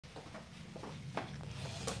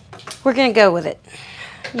We're going to go with it.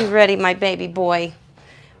 You ready, my baby boy?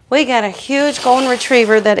 We got a huge golden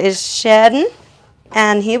retriever that is shedding,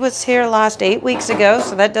 and he was here last 8 weeks ago,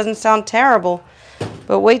 so that doesn't sound terrible.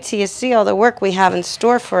 But wait till you see all the work we have in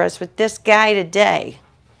store for us with this guy today.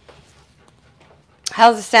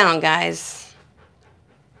 How's it sound, guys?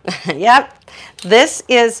 Yep, this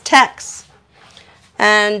is Tex.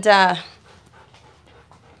 And let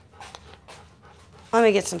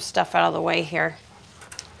me get some stuff out of the way here.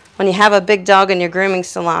 When you have a big dog in your grooming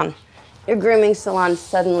salon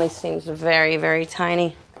suddenly seems very, very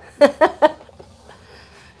tiny.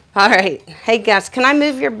 All right. Hey, Gus, can I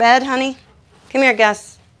move your bed, honey? Come here,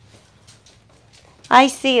 Gus. I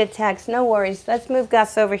see you, Tex. No worries. Let's move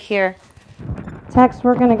Gus over here. Tex,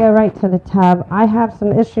 we're going to go right to the tub. I have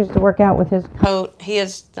some issues to work out with his coat. He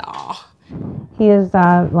is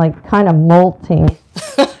like kind of molting,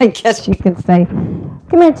 I guess you could say.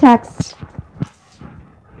 Come here, Tex.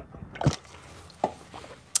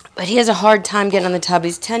 But he has a hard time getting in the tub.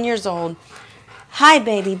 He's 10 years old. Hi,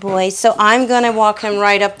 baby boy. So I'm going to walk him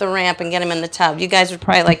right up the ramp and get him in the tub. You guys would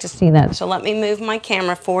probably like to see that. So let me move my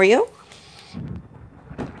camera for you.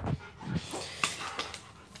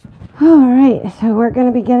 All right. So we're going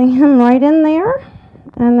to be getting him right in there.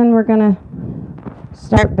 And then we're going to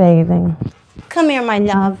start bathing. Come here, my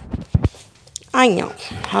love. I know.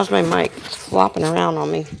 How's my mic? It's flopping around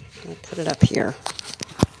on me. I'll put it up here.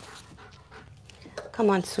 Come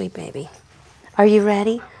on, sweet baby. Are you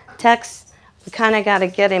ready? Tex, we kind of got to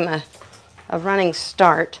get him a running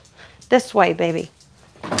start. This way, baby.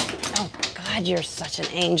 Oh, God, you're such an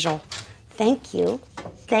angel. Thank you.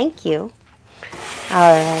 Thank you.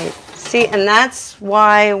 All right. See, and that's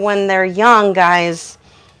why when they're young, guys,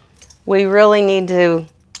 we really need to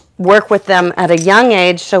work with them at a young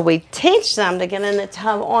age so we teach them to get in the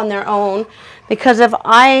tub on their own. Because if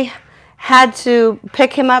I had to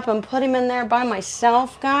pick him up and put him in there by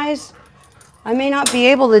myself, guys, I may not be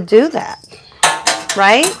able to do that,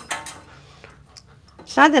 right?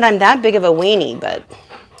 It's not that I'm that big of a weenie, but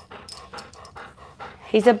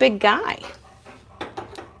he's a big guy.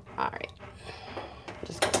 All right,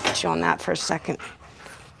 just gonna put you on that for a second.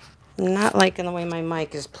 I'm not liking the way my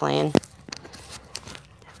mic is playing.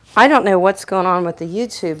 I don't know what's going on with the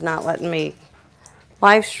YouTube not letting me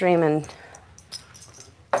live stream in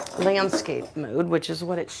landscape mode, which is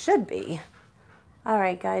what it should be. All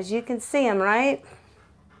right, guys, you can see him, right?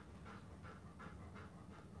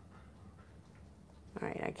 All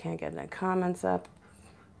right, I can't get the comments up.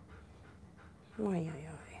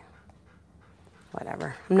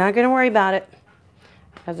 Whatever. I'm not going to worry about it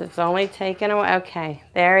because it's only taken away. Okay,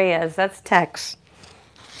 there he is. That's Tex.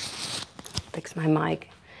 Fix my mic.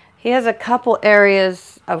 He has a couple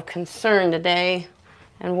areas of concern today,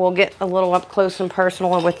 and we'll get a little up close and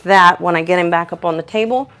personal with that when I get him back up on the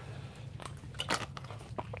table.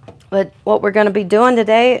 But what we're going to be doing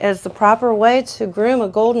today is the proper way to groom a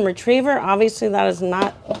golden retriever. Obviously, that is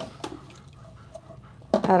not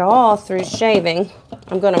at all through shaving.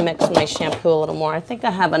 I'm going to mix my shampoo a little more. I think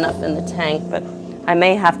I have enough in the tank, but I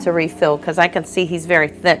may have to refill because I can see he's very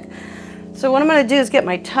thick. So what I'm going to do is get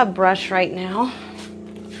my tub brush right now.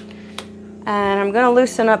 And I'm going to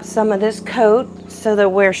loosen up some of this coat so that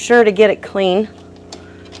we're sure to get it clean.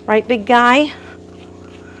 Right, big guy?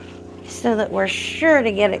 So that we're sure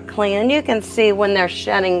to get it clean. And you can see when they're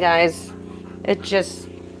shedding, guys, it just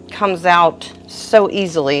comes out so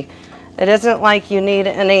easily. It isn't like you need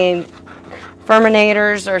any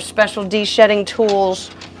furminators or special de-shedding tools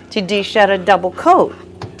to de-shed a double coat.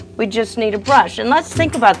 We just need a brush. And let's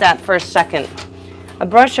think about that for a second. A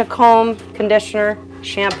brush, a comb, conditioner,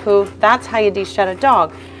 shampoo, that's how you de-shed a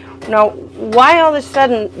dog. Now, why all of a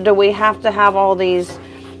sudden do we have to have all these,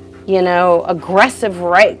 you know, aggressive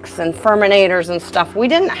rakes and furminators and stuff? We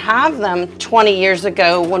didn't have them 20 years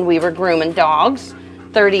ago when we were grooming dogs,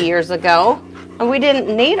 30 years ago, and we didn't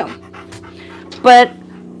need them. But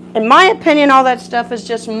in my opinion, all that stuff is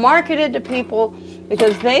just marketed to people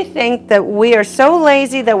because they think that we are so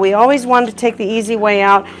lazy that we always want to take the easy way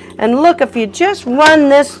out. And look, if you just run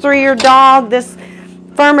this through your dog, this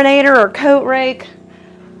furminator or coat rake,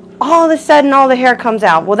 all of a sudden all the hair comes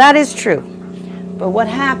out. Well, that is true. But what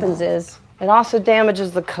happens is it also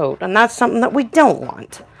damages the coat, and that's something that we don't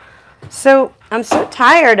want. So I'm so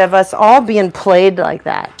tired of us all being played like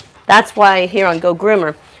that. That's why here on Go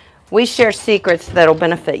Groomer, we share secrets that'll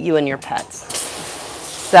benefit you and your pets.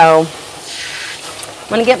 So I'm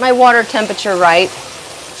going to get my water temperature right,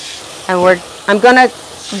 and I'm going to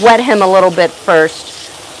wet him a little bit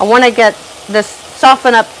first. I want to get this,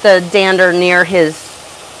 soften up the dander near his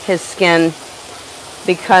skin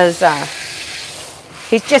because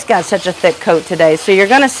He's just got such a thick coat today. So you're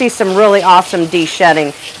going to see some really awesome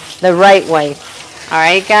de-shedding the right way. All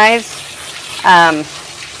right, guys.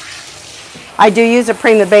 I do use a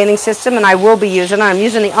Prima bathing system, and I will be using it. I'm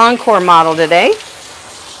using the Encore model today.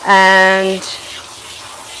 And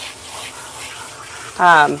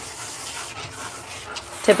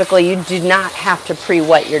typically you do not have to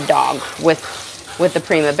pre-wet your dog with the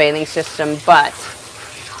Prima bathing system, but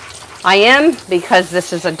I am, because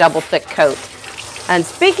this is a double thick coat. And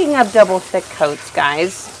speaking of double thick coats,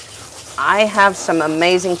 guys, I have some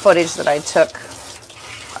amazing footage that I took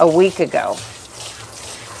a week ago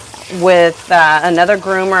with another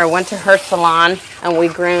groomer. I went to her salon and we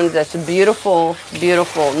groomed this beautiful,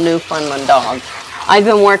 beautiful Newfoundland dog. I've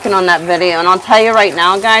been working on that video, and I'll tell you right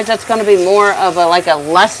now, guys, that's going to be more of like a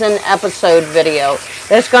lesson episode video.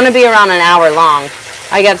 It's going to be around an hour long.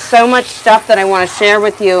 I got so much stuff that I want to share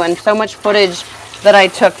with you and so much footage that I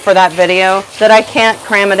took for that video that I can't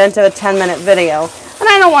cram it into a 10-minute video. And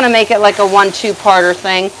I don't want to make it like a 1-2-parter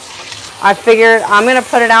thing. I figured I'm going to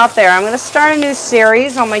put it out there. I'm going to start a new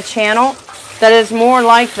series on my channel that is more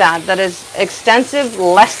like that, that is extensive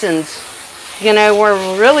lessons. You know, we're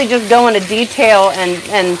really just go into detail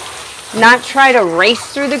and not try to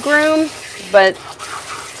race through the groom, but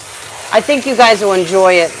I think you guys will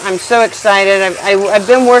enjoy it. I'm so excited. I've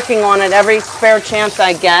been working on it every spare chance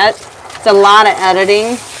I get. It's a lot of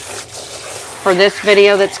editing for this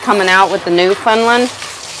video that's coming out with the Newfoundland,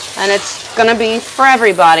 and it's going to be for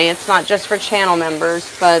everybody. It's not just for channel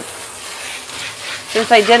members, but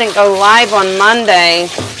since I didn't go live on Monday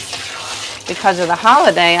because of the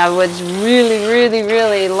holiday, I would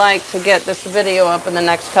really like to get this video up in the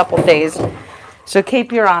next couple days. So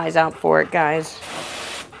keep your eyes out for it, guys.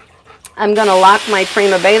 I'm going to lock my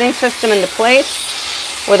Prima bathing system into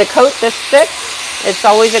place. With a coat this thick, it's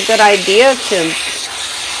always a good idea to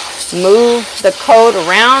move the coat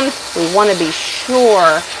around. We want to be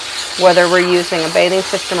sure whether we're using a bathing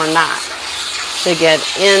system or not to get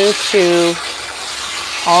into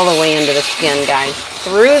all the way into the skin, guys.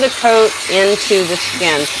 Through the coat into the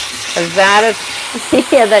skin, because that is,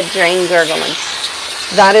 yeah, that drain gurgling.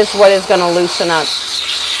 That is what is going to loosen up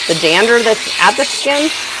the dander that's at the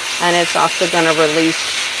skin, and it's also going to release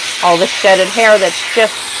all the shedded hair that's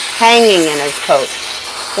just hanging in his coat.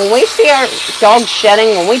 When we see our dogs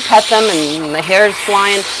shedding, when we pet them and the hair is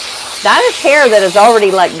flying, that is hair that is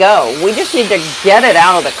already let go. We just need to get it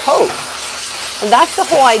out of the coat. And that's the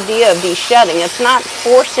whole idea of de-shedding. It's not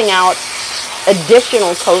forcing out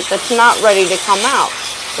additional coat that's not ready to come out.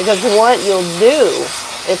 Because what you'll do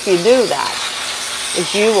if you do that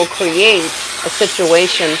is you will create a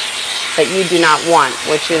situation that you do not want,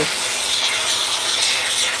 which is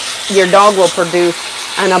your dog will produce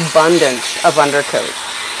an abundance of undercoat.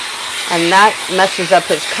 And that messes up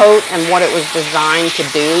his coat and what it was designed to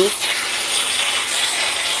do.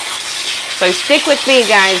 So stick with me,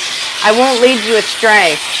 guys. I won't lead you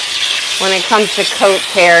astray when it comes to coat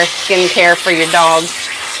care, skin care for your dogs.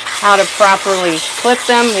 How to properly clip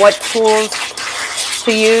them, what tools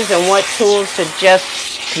to use, and what tools to just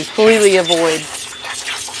completely avoid.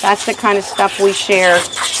 That's the kind of stuff we share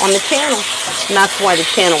on the channel. And that's why the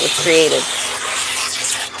channel was created.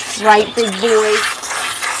 Right, big boy?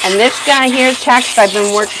 And this guy here, Tex, I've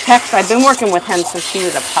been working with him since he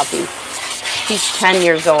was a puppy. He's 10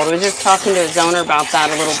 years old. I was just talking to his owner about that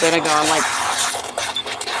a little bit ago. I'm like,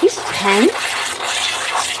 he's 10?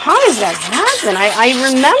 How does that happen? I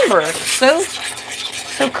remember so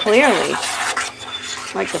clearly,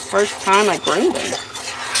 like the first time I groomed him.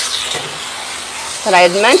 But I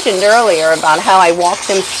had mentioned earlier about how I walked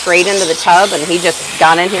him straight into the tub and he just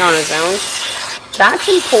got in here on his own. That's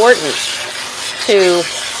important to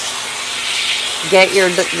get your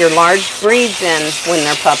large breeds in when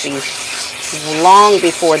they're puppies, long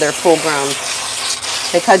before they're full grown,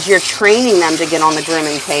 because you're training them to get on the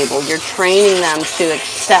grooming table. You're training them to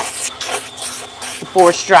accept the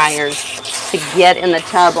force dryers, to get in the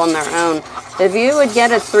tub on their own. If you would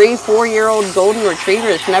get a 3-4-year-old golden retriever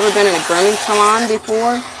that's never been in a grooming salon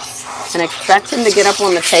before and expect him to get up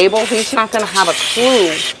on the table, he's not going to have a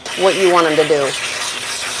clue what you want him to do.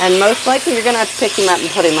 And most likely you're going to have to pick him up and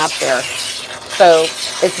put him up there. So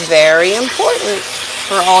it's very important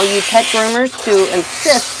for all you pet groomers to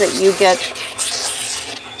insist that you get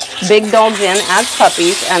big dogs in as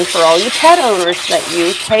puppies, and for all you pet owners that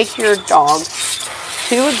you take your dog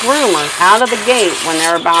to a groomer out of the gate when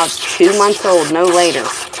they're about 2 months old, no later,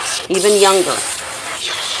 even younger.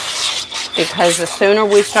 Because the sooner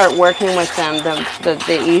we start working with them,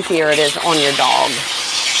 the easier it is on your dog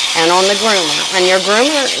and on the groomer. And your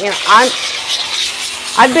groomer, you know,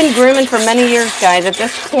 I've been grooming for many years, guys. At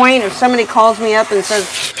this point, if somebody calls me up and says,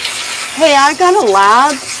 hey, I got a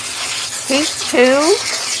lab, he's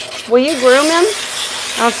 2, will you groom him?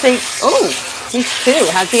 I'll say, oh, he's 2.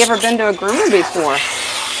 Has he ever been to a groomer before?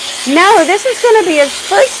 No, this is going to be his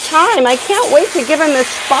first time. I can't wait to give him this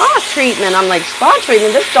spa treatment. I'm like, spa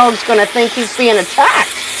treatment? This dog's going to think he's being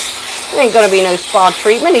attacked. It ain't going to be no spa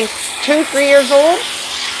treatment. He's 2, 3 years old.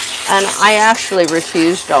 And I actually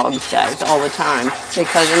refuse dogs, guys, all the time.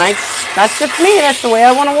 Because, that's just me. That's the way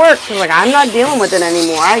I want to work. Like, I'm not dealing with it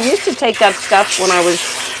anymore. I used to take that stuff when I was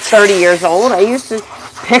 30 years old. I used to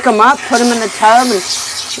pick them up, put them in the tub, and,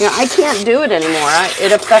 I can't do it anymore.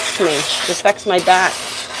 It affects me. It affects my back.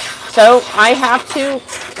 So I have to,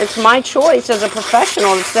 it's my choice as a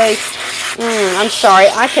professional to say, I'm sorry,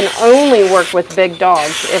 I can only work with big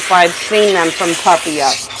dogs if I've seen them from puppy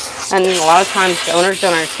up. And a lot of times the owners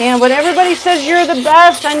don't understand, but everybody says you're the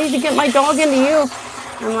best. I need to get my dog into you.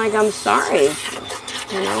 I'm like, I'm sorry.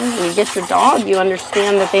 When you get your dog, you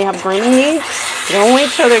understand that they have grooming needs. You don't wait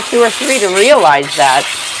till they're 2 or 3 to realize that.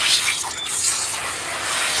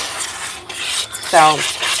 So,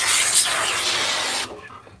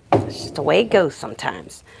 it's just the way it goes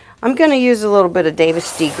sometimes. I'm going to use a little bit of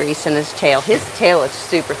Davis degrease in his tail. His tail is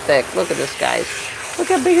super thick. Look at this, guys. Look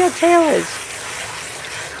how big that tail is.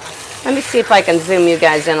 Let me see if I can zoom you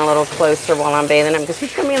guys in a little closer while I'm bathing him, because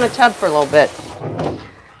he's going to be in the tub for a little bit.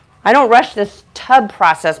 I don't rush this tub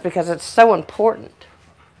process because it's so important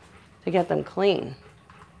to get them clean.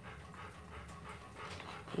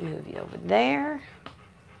 Move you over there.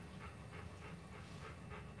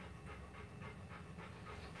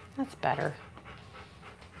 That's better.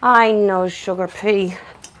 I know, Sugar Pea.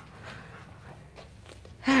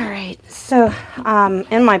 All right, so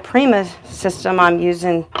in my Prima system, I'm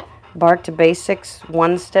using Bark to Basics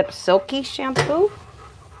One Step Silky shampoo.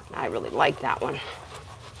 I really like that one.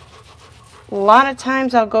 A lot of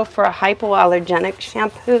times I'll go for a hypoallergenic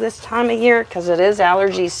shampoo this time of year because it is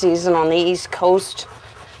allergy season on the East Coast.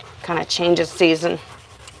 Kind of changes season.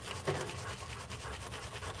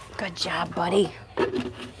 Good job, buddy.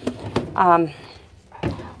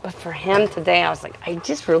 But for him today, I was like, I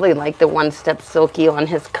just really like the One Step Silky on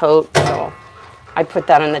his coat, so I put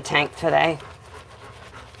that in the tank today.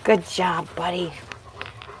 Good job, buddy.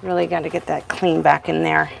 Really got to get that clean back in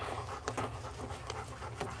there.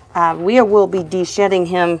 We will be de-shedding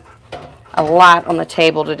him a lot on the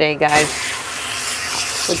table today, guys,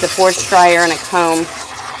 with the force dryer and a comb.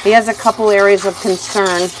 He has a couple areas of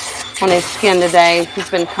concern on his skin today. He's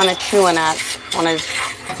been kind of chewing at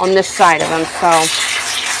on this side of him, so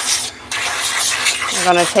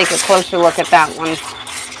we're going to take a closer look at that one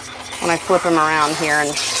when I flip him around here. And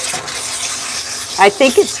I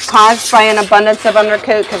think it's caused by an abundance of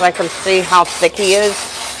undercoat because I can see how thick he is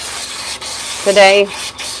today.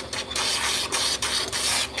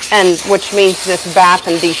 And which means this bath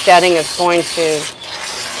and de-shedding is going to...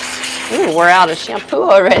 Ooh, we're out of shampoo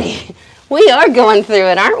already. We are going through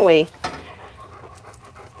it, aren't we?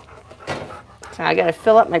 So I got to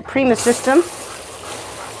fill up my Prima system.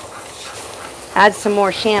 Add some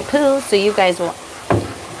more shampoo so you guys will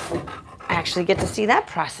actually get to see that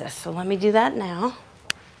process. So let me do that now.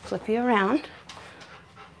 Flip you around.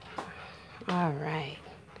 All right.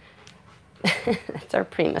 That's our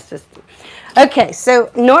Prima system. Okay, so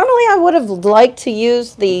normally I would have liked to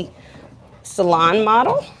use the salon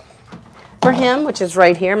model for him, which is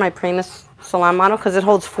right here, my Prima salon model, because it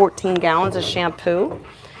holds 14 gallons of shampoo.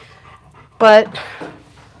 But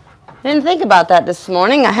I didn't think about that this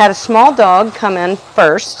morning. I had a small dog come in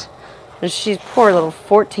first. And she's poor little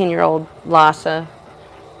 14-year-old Lhasa.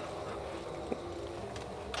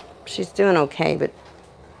 She's doing okay, but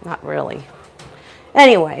not really.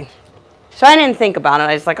 Anyway, so I didn't think about it.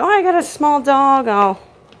 I was like, oh, I got a small dog. I'll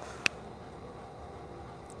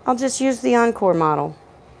just use the Encore model.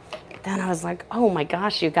 Then I was like, oh my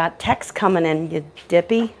gosh, you got Tex coming in, you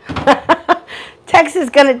dippy. Tex is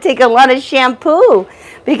going to take a lot of shampoo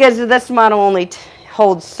because this model only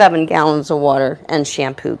holds 7 gallons of water and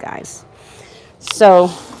shampoo, guys. So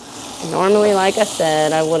normally, like I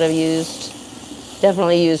said, I would have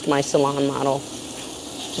definitely used my salon model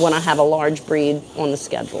when I have a large breed on the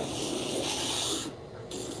schedule.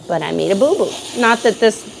 But I made a boo-boo. Not that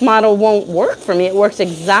this model won't work for me. It works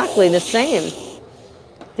exactly the same.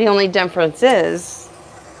 The only difference is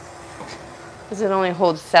it only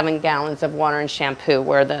holds 7 gallons of water and shampoo,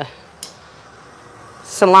 where the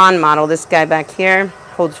salon model, this guy back here,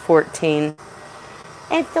 holds 14.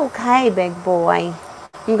 It's okay, big boy.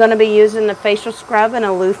 I'm going to be using the facial scrub and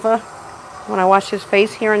a loofah when I wash his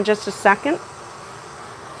face here in just a second.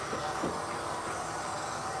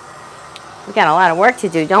 We got a lot of work to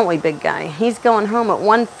do, don't we, big guy? He's going home at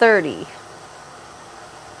 1:30.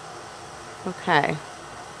 Okay.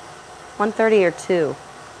 1:30 or 2?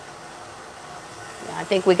 Yeah, I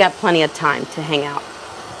think we got plenty of time to hang out.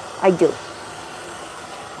 I do.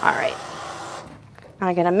 All right.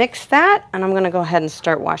 I'm going to mix that, and I'm going to go ahead and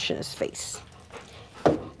start washing his face.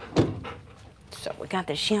 So we got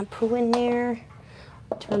the shampoo in there.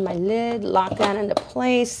 Turn my lid, lock that into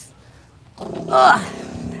place. Ugh.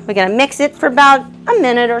 We're going to mix it for about a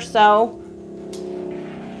minute or so.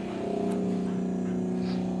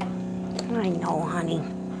 I know, honey.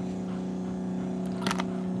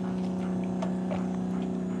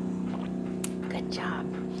 Good job.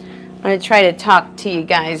 I'm going to try to talk to you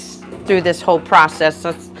guys through this whole process.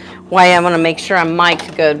 That's why I want to make sure I'm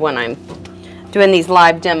mic'd good when I'm doing these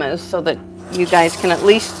live demos, so that you guys can at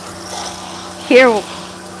least hear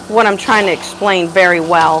what I'm trying to explain very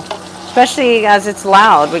well, especially as it's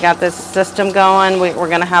loud. We got this system going. We're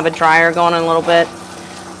going to have a dryer going in a little bit.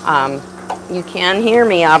 You can hear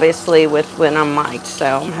me, obviously, when I'm mic'd,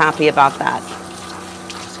 so I'm happy about that.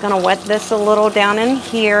 Just going to wet this a little down in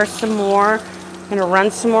here some more. I'm going to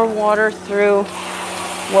run some more water through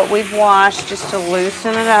what we've washed just to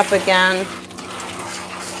loosen it up again.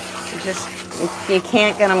 You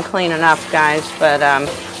can't get them clean enough, guys, but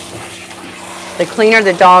the cleaner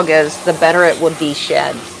the dog is, the better it would be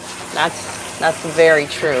shed. That's very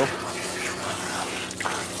true.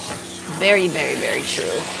 Very, very, very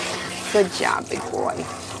true. Good job, big boy.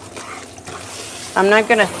 I'm not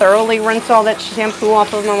going to thoroughly rinse all that shampoo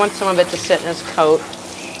off of him. I want some of it to sit in his coat.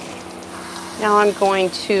 Now I'm going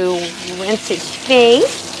to rinse his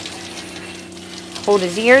face. Hold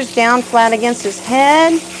his ears down flat against his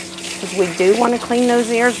head, because we do want to clean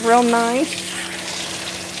those ears real nice.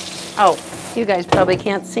 Oh, you guys probably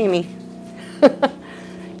can't see me.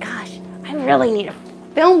 Gosh, I really need a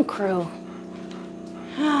film crew.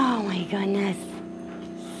 Oh my goodness.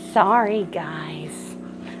 Sorry, guys.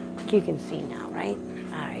 You can see now, right?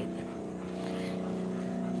 All right.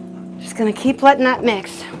 Just gonna keep letting that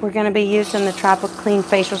mix. We're gonna be using the Tropical Clean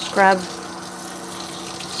facial scrub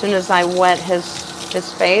as soon as I wet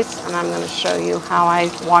his face, and I'm gonna show you how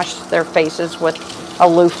I wash their faces with a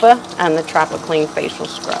loofah and the Tropical Clean facial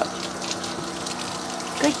scrub.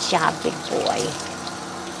 Good job, big boy.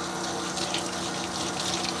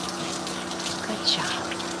 Good job.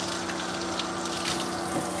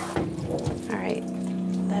 All right,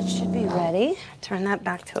 that should be ready. Turn that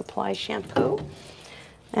back to apply shampoo.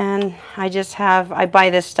 And I buy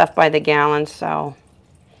this stuff by the gallon, so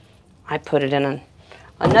I put it in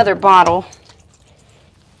another bottle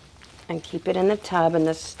and keep it in the tub. And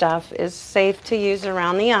this stuff is safe to use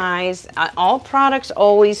around the eyes. All products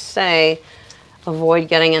always say avoid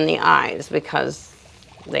getting in the eyes, because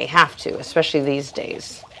they have to, especially these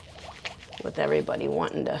days with everybody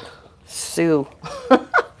wanting to sue.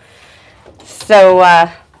 So I'm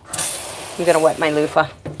gonna wet my loofah,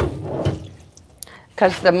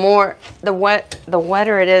 because the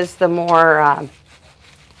wetter it is, the more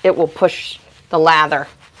it will push the lather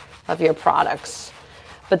of your products.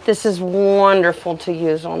 But this is wonderful to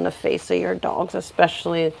use on the face of your dogs,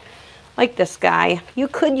 especially like this guy. You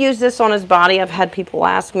could use this on his body. I've had people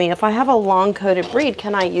ask me, if I have a long coated breed,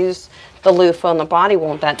 can I use the loofah on the body?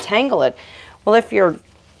 Won't that tangle it? Well, if you're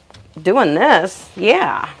doing this,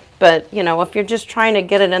 yeah. But you know, if you're just trying to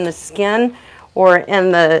get it in the skin or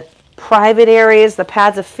in the private areas, the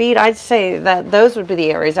pads of feet, I'd say that those would be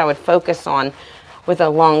the areas I would focus on with a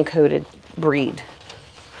long coated breed.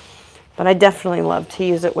 But I definitely love to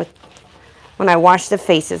use it when I wash the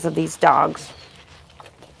faces of these dogs.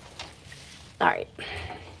 All right,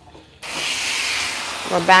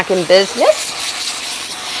 we're back in business.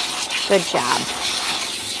 Good job.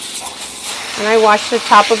 And I wash the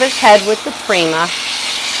top of his head with the Prima.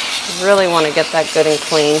 I really want to get that good and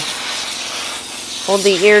clean. Hold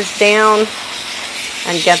the ears down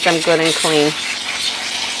and get them good and clean.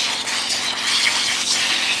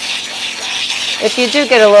 If you do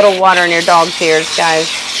get a little water in your dog's ears, guys,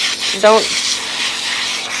 don't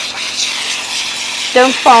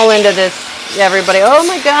fall into this, everybody, oh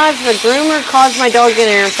my gosh, the groomer caused my dog an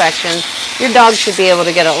ear infection. Your dog should be able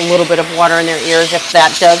to get a little bit of water in their ears if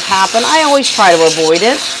that does happen. I always try to avoid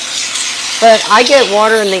it, but I get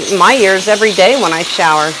water in my ears every day when I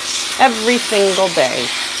shower. Every single day.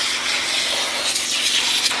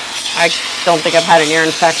 I don't think I've had an ear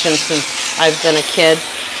infection since I've been a kid.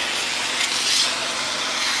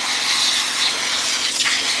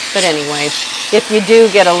 But anyway, if you do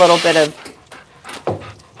get a little bit of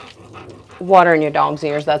water in your dog's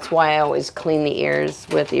ears, that's why I always clean the ears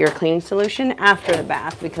with ear cleaning solution after the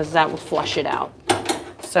bath, because that will flush it out.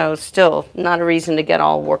 So still not a reason to get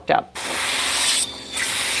all worked up.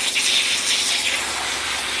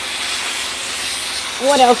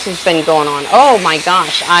 What else has been going on? Oh my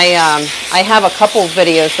gosh, I have a couple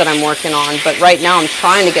videos that I'm working on, but right now I'm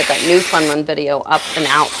trying to get that Newfoundland video up and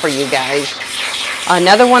out for you guys.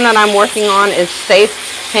 Another one that I'm working on is safe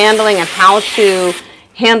handling and how to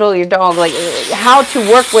handle your dog, like how to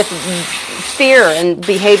work with fear and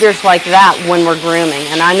behaviors like that when we're grooming.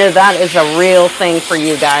 And I know that is a real thing for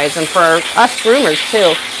you guys and for us groomers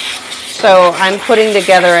too. So I'm putting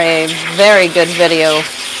together a very good video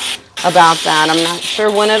about that. I'm not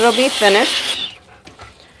sure when it'll be finished,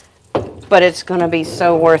 but it's going to be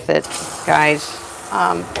so worth it, guys.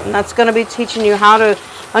 And that's going to be teaching you how to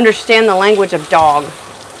understand the language of dog.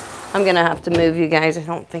 I'm going to have to move you guys. I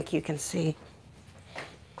don't think you can see.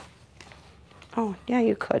 Oh, yeah,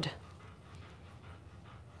 you could.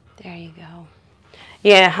 There you go.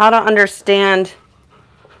 Yeah, how to understand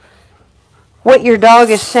what your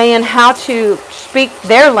dog is saying, how to speak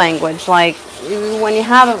their language. Like when you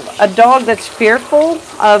have a dog that's fearful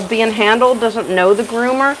of being handled, doesn't know the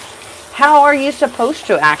groomer, how are you supposed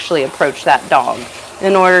to actually approach that dog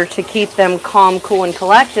in order to keep them calm, cool, and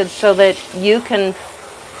collected so that you can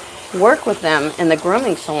work with them in the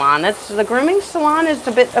grooming salon? The grooming salon is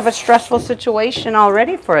a bit of a stressful situation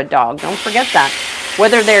already for a dog. Don't forget that.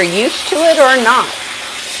 Whether they're used to it or not,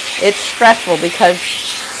 it's stressful because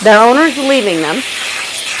their owner's leaving them.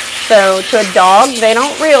 So to a dog, they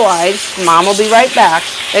don't realize mom will be right back.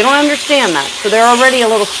 They don't understand that. So they're already a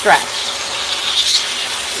little stressed.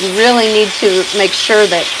 You really need to make sure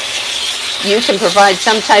that you can provide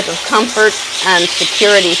some type of comfort and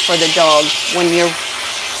security for the dog when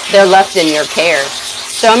they're left in your care.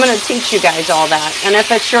 So I'm going to teach you guys all that. And if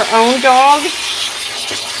it's your own dog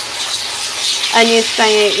and you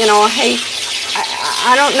say, you know, hey,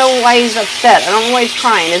 I don't know why he's upset. I don't know why he's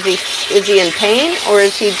crying. Is he in pain or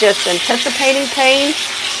is he just anticipating pain?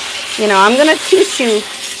 You know, I'm going to teach you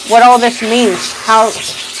what all this means, how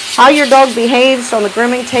your dog behaves on the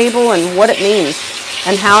grooming table and what it means,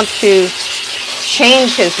 and how to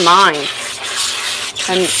change his mind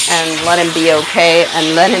and let him be okay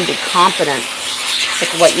and let him be competent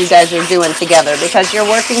with what you guys are doing together, because you're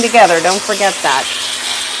working together. Don't forget that.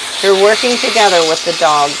 You're working together with the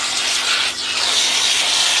dog.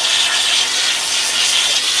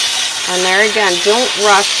 And there again, don't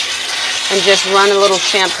rush and just run a little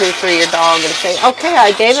shampoo through your dog and say, okay,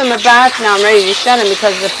 I gave him a bath, now I'm ready to set him.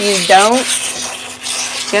 Because if you don't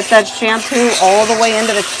get that shampoo all the way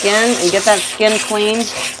into the skin and get that skin clean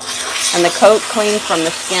and the coat clean from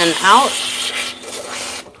the skin out,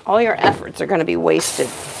 all your efforts are going to be wasted,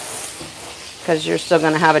 because you're still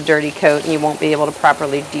going to have a dirty coat and you won't be able to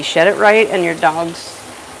properly de-shed it right, and your dog's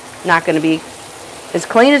not going to be as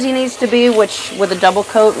clean as he needs to be, which with a double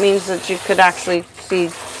coat means that you could actually see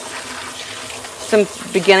some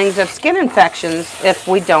beginnings of skin infections if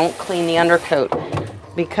we don't clean the undercoat.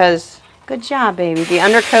 Because, good job, baby. The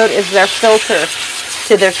undercoat is their filter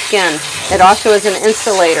to their skin. It also is an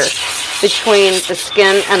insulator between the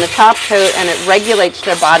skin and the top coat, and it regulates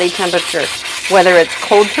their body temperature, whether it's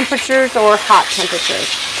cold temperatures or hot temperatures.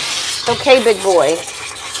 Okay, big boy.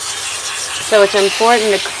 So it's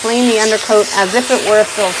important to clean the undercoat as if it were a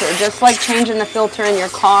filter, just like changing the filter in your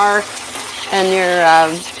car and your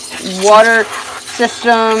water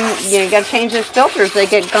system. You got to change those filters. They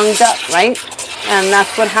get gunged up, right? And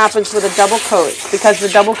that's what happens with a double coat, because the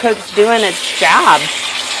double coat's doing its job,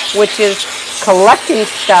 which is collecting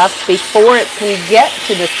stuff before it can get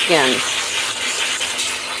to the skin.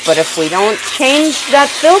 But if we don't change that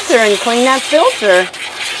filter and clean that filter,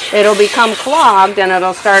 it'll become clogged and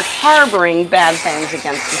it'll start harboring bad things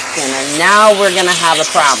against the skin. And now we're going to have a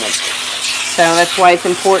problem. So that's why it's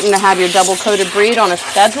important to have your double-coated breed on a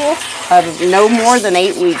schedule of no more than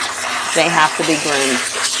 8 weeks. They have to be groomed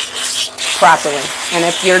properly. And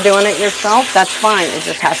if you're doing it yourself, that's fine. It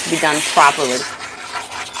just has to be done properly.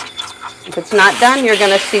 If it's not done, you're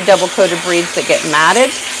going to see double-coated breeds that get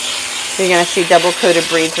matted. You're going to see double-coated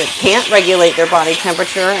breeds that can't regulate their body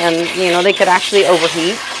temperature, and, you know, they could actually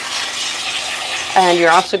overheat. And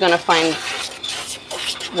you're also going to find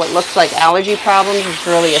what looks like allergy problems is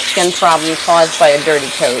really a skin problem caused by a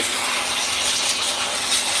dirty coat.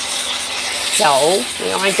 So,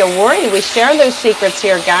 you don't have to worry. We share those secrets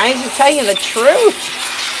here, guys. We tell you the truth.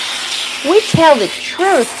 We tell the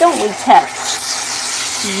truth, don't we, Ted?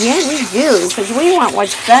 Yeah, we do, because we want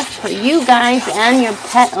what's best for you guys and your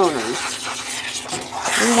pet owners.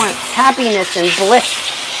 We want happiness and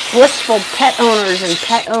blissful pet owners and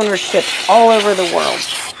pet ownership all over the world.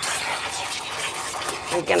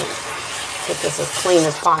 We're going to get this as clean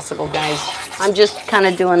as possible, guys. I'm just kind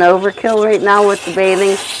of doing overkill right now with the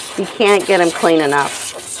bathing. You can't get them clean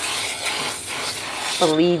enough.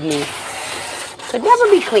 Believe me. Could never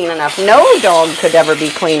be clean enough. No dog could ever be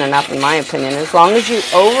clean enough, in my opinion. As long as you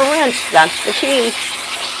over-rinse, that's the key.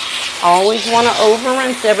 Always want to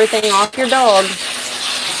over-rinse everything off your dog.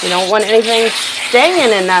 You don't want anything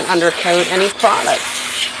staying in that undercoat, any product.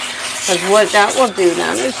 Because what that will do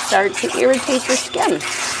then is start to irritate your skin.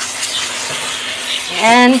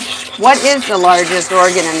 And what is the largest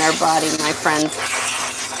organ in their body, my friends?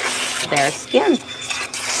 Their skin.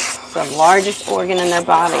 It's the largest organ in their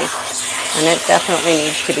body, and it definitely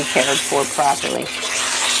needs to be cared for properly.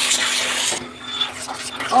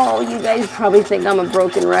 Oh, you guys probably think I'm a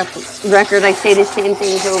broken record. I say the same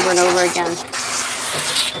things over and over again.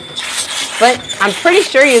 But I'm pretty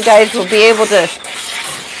sure you guys will be able to...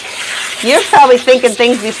 You're probably thinking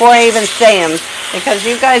things before I even say them, because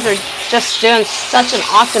you guys are just doing such an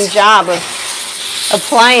awesome job of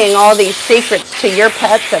applying all these secrets to your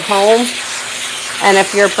pets at home. And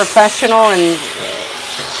if you're a professional, and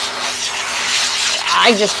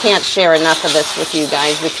I just can't share enough of this with you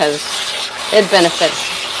guys because it benefits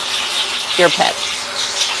your pets.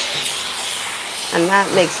 And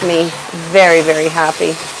that makes me very, very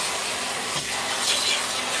happy.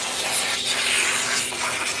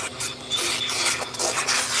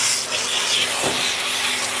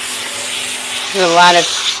 There's a lot of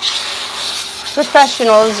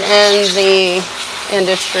professionals in the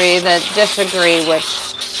industry that disagree with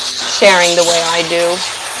sharing the way I do.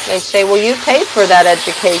 They say, well, you paid for that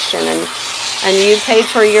education, and you paid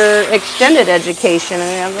for your extended education.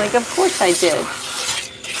 And I'm like, of course I did.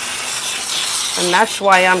 And that's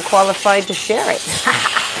why I'm qualified to share it.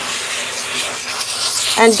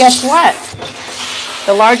 And guess what?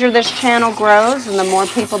 The larger this channel grows and the more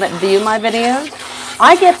people that view my videos,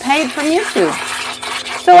 I get paid from YouTube.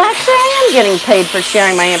 So actually I am getting paid for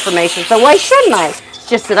sharing my information. So why shouldn't I? It's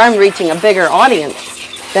just that I'm reaching a bigger audience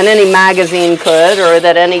than any magazine could or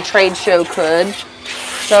that any trade show could.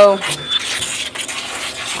 So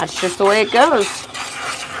that's just the way it goes.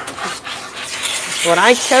 It's what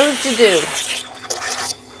I chose to do.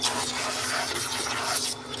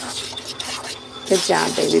 Good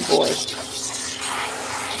job, baby boy.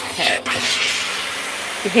 Okay.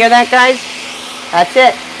 You hear that, guys? That's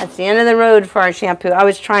it. That's the end of the road for our shampoo. I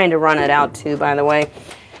was trying to run it out too, by the way.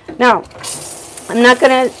 Now, I'm not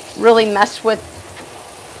going to really mess with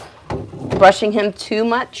brushing him too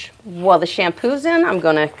much while the shampoo's in. I'm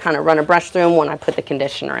going to kind of run a brush through him when I put the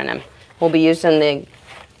conditioner in him. We'll be using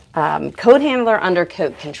the Coat Handler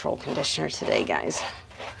Undercoat Control Conditioner today, guys.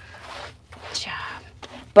 Good job.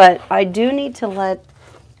 But I do need to let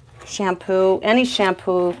shampoo, any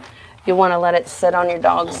shampoo, you want to let it sit on your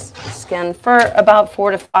dog's skin for about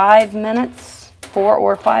 4 to 5 minutes, 4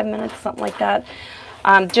 or 5 minutes, something like that,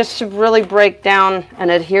 just to really break down and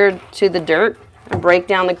adhere to the dirt and break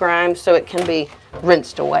down the grime so it can be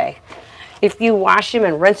rinsed away. If you wash him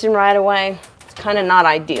and rinse him right away, it's kind of not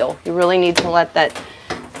ideal. You really need to let that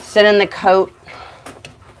sit in the coat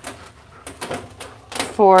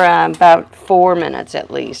for about 4 minutes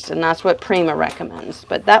at least, and that's what Prima recommends.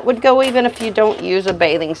 But that would go even if you don't use a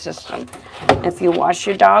bathing system. If you wash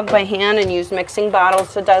your dog by hand and use mixing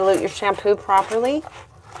bottles to dilute your shampoo properly,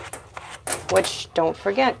 which don't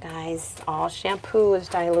forget, guys, all shampoo is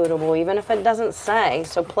dilutable, even if it doesn't say.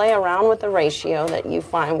 So play around with the ratio that you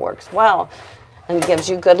find works well and gives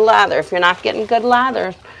you good lather. If you're not getting good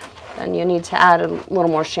lather, then you need to add a little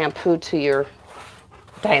more shampoo to your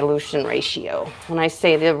dilution ratio. When I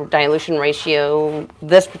say the dilution ratio,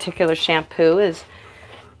 this particular shampoo is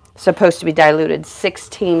supposed to be diluted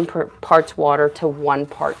 16 parts water to 1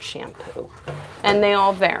 part shampoo. And they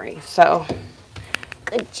all vary, so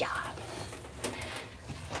good job.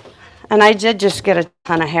 And I did just get a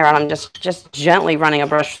ton of hair on him, just gently running a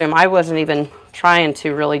brush through him. I wasn't even trying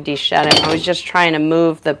to really de-shed him. I was just trying to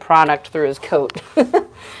move the product through his coat,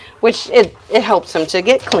 which it helps him to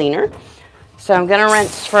get cleaner. So I'm going to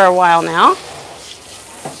rinse for a while now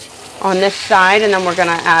on this side, and then we're going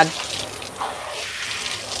to add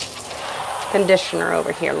conditioner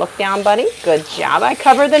over here. Look down, buddy. Good job. I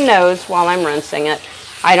cover the nose while I'm rinsing it.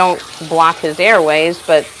 I don't block his airways,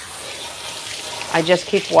 but I just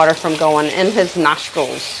keep water from going in his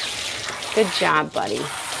nostrils. Good job, buddy.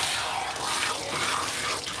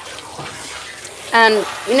 And,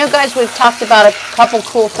 you know, guys, we've talked about a couple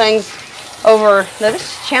cool things over,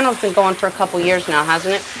 this channel's been going for a couple years now,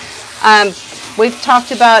 hasn't it? We've talked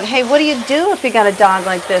about, hey, what do you do if you got a dog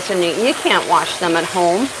like this and you can't wash them at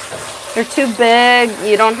home? They're too big,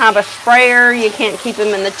 you don't have a sprayer, you can't keep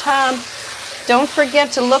them in the tub. Don't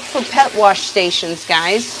forget to look for pet wash stations,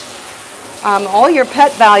 guys. All your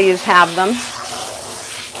pet values have them.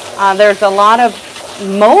 There's a lot of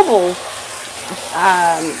mobile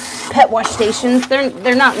pet wash stations.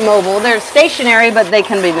 They're not mobile. They're stationary, but they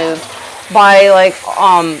can be moved. By like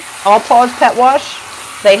All Paws Pet Wash,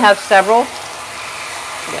 they have several.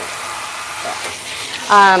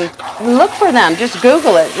 Look for them. Just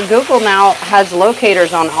Google it. Google now has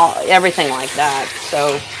locators on everything like that.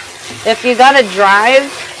 So if you got to drive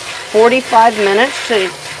 45 minutes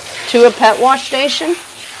to a pet wash station,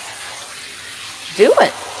 do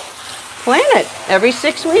it. Plan it every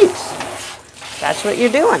 6 weeks. That's what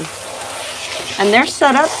you're doing. And they're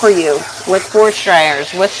set up for you with force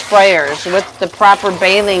dryers, with sprayers, with the proper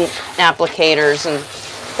bathing applicators, and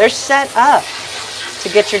they're set up to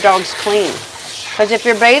get your dogs clean. Because if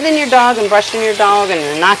you're bathing your dog and brushing your dog and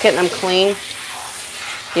you're not getting them clean,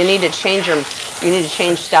 you need to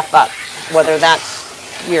change stuff up, whether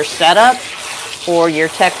that's your setup or your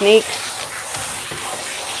technique.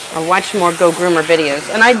 Or watch more Go Groomer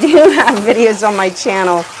videos. And I do have videos on my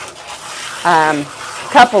channel, a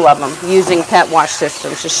couple of them, using pet wash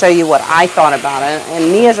systems to show you what I thought about it.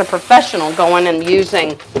 And me as a professional going and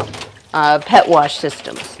using pet wash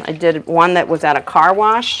systems. I did one that was at a car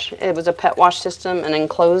wash. It was a pet wash system, an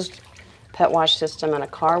enclosed pet wash system and a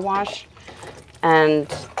car wash.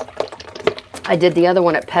 And I did the other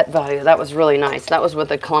one at Pet Value. That was really nice. That was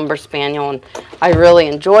with a Clumber Spaniel, and I really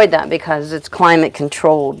enjoyed that because it's climate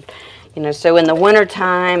controlled. You know, so in the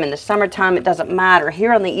wintertime and the summertime, it doesn't matter.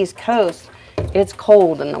 Here on the East Coast, it's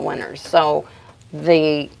cold in the winter. So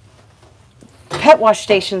the pet wash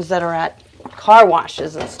stations that are at car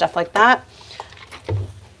washes and stuff like that,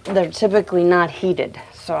 they're typically not heated.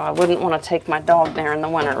 So I wouldn't want to take my dog there in the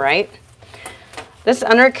winter, right? This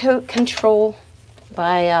undercoat control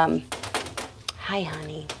by hi,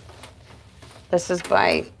 honey. This is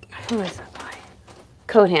by, who is it by?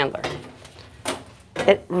 Coat Handler.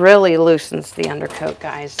 It really loosens the undercoat,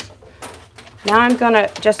 guys. Now I'm going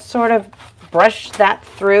to just sort of brush that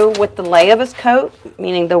through with the lay of his coat,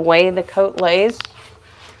 meaning the way the coat lays.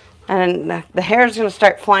 And the hair is going to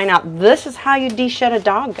start flying out. This is how you de-shed a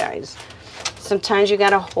dog, guys. Sometimes you got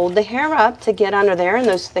to hold the hair up to get under there in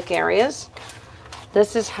those thick areas.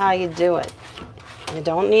 This is how you do it. You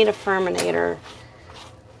don't need a Furminator.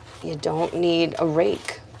 You don't need a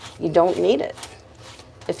rake. You don't need it.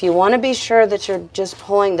 If you want to be sure that you're just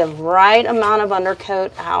pulling the right amount of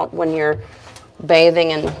undercoat out when you're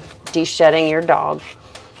bathing and de-shedding your dog,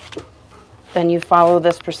 then you follow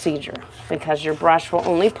this procedure, because your brush will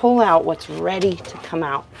only pull out what's ready to come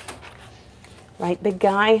out. Right, big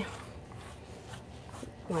guy?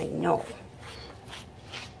 I know.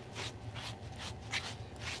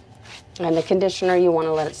 And the conditioner, you want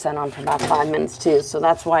to let it set on for about 5 minutes too. So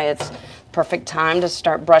that's why it's perfect time to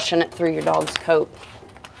start brushing it through your dog's coat.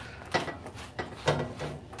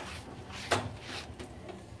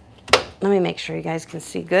 Let me make sure you guys can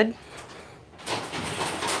see good.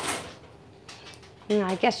 Yeah,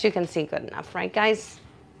 I guess you can see good enough, right, guys?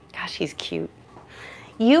 Gosh, he's cute.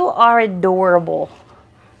 You are adorable.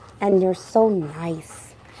 And you're so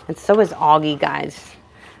nice. And so is Augie, guys.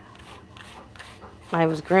 I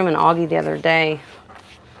was grooming Augie the other day.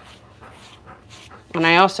 And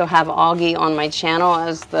I also have Augie on my channel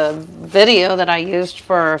as the video that I used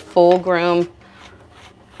for a full groom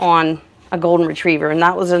on a golden retriever. And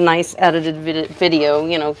that was a nice edited video,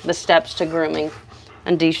 you know, the steps to grooming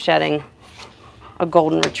and de-shedding a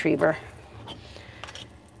golden retriever.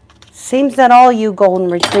 Seems that all you golden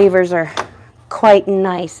retrievers are quite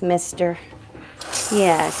nice, mister.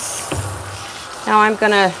 Yes. Now I'm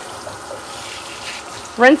gonna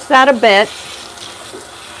rinse that a bit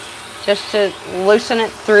just to loosen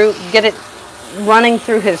it through, get it running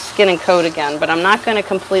through his skin and coat again, but I'm not going to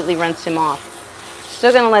completely rinse him off.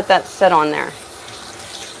 Still going to let that sit on there,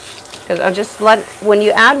 because I'll just let, when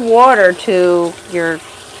you add water to your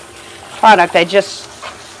product, I just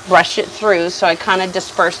brush it through, so I kind of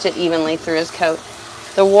dispersed it evenly through his coat.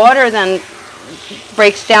 The water then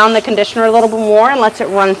breaks down the conditioner a little bit more and lets it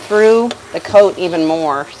run through the coat even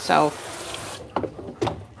more. So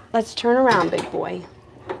let's turn around, big boy.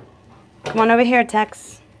 Come on over here,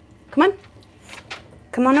 Tex. Come on.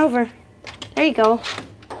 Come on over. There you go.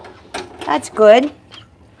 That's good.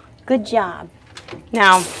 Good job.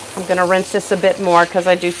 Now, I'm going to rinse this a bit more because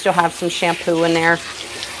I do still have some shampoo in there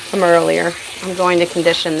from earlier. I'm going to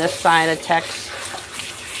condition this side of Tex.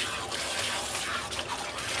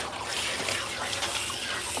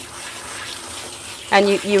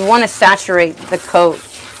 And you want to saturate the coat,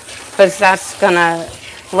 because that's going to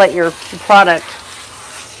let your product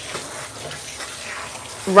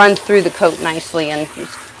run through the coat nicely, and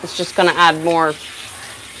it's just going to add more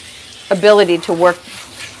ability to work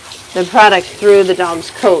the product through the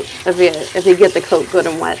dog's coat if you get the coat good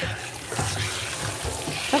and wet.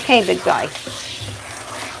 Okay, big guy.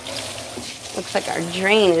 Looks like our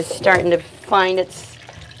drain is starting to find it's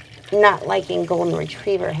not liking golden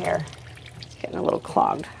retriever hair. It's getting a little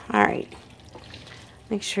clogged. All right.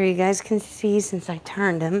 Make sure you guys can see since I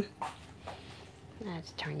turned him.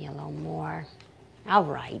 Let's turn you a little more. All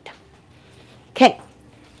right. Okay.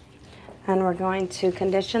 And we're going to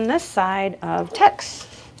condition this side of Tex.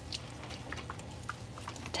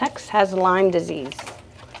 Tex has Lyme disease.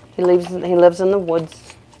 He lives in the woods.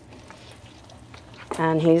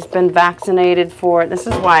 And he's been vaccinated for it. This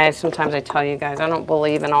is why sometimes I tell you guys, I don't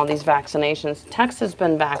believe in all these vaccinations. Tex has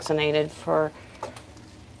been vaccinated for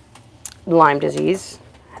Lyme disease.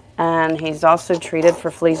 And he's also treated for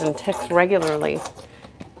fleas and ticks regularly.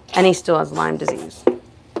 And he still has Lyme disease.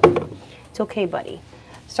 It's okay, buddy.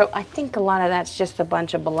 So I think a lot of that's just a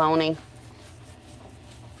bunch of baloney.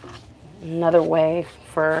 Another way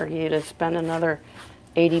for you to spend another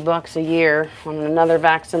 $80 a year on another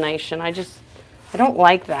vaccination. I don't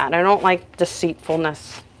like that. I don't like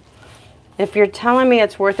deceitfulness. If you're telling me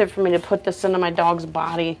it's worth it for me to put this into my dog's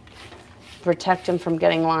body, protect him from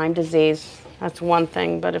getting Lyme disease, that's one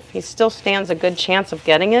thing. But if he still stands a good chance of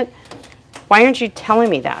getting it, why aren't you telling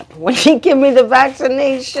me that when you give me the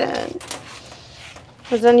vaccination?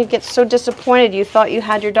 Because then you get so disappointed you thought you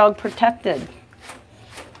had your dog protected.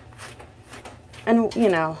 And, you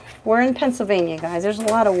know, we're in Pennsylvania, guys. There's a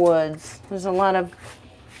lot of woods. There's a lot of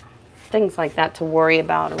things like that to worry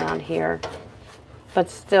about around here. But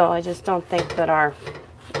still, I just don't think that our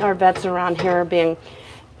vets around here are being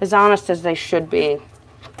as honest as they should be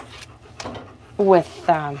with,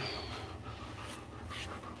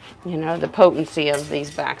 you know, the potency of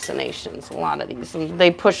these vaccinations, a lot of these. And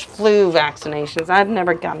they push flu vaccinations. I've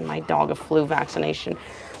never gotten my dog a flu vaccination.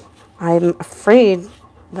 I'm afraid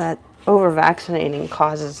that over-vaccinating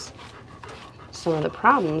causes some of the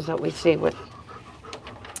problems that we see with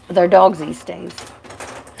their dogs these days.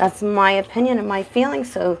 That's my opinion and my feeling,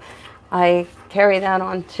 so I carry that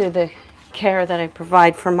on to the care that I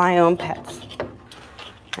provide for my own pets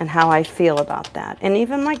and how I feel about that. And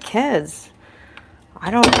even my kids. I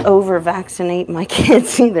don't over-vaccinate my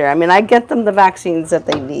kids either. I mean, I get them the vaccines that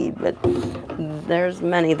they need, but there's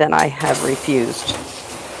many that I have refused.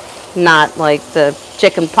 Not like the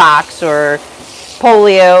chicken pox or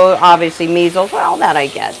polio, obviously measles, all that I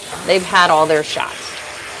get. They've had all their shots.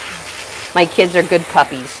 My kids are good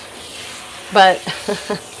puppies. But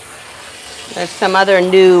there's some other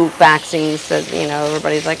new vaccines that, you know,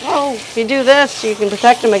 everybody's like, oh, if you do this, you can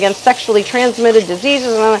protect them against sexually transmitted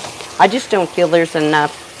diseases. I just don't feel there's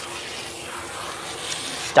enough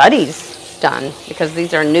studies done, because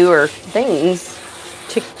these are newer things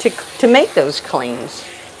to make those claims.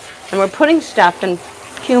 And we're putting stuff in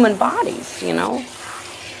human bodies, you know.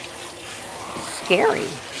 It's scary.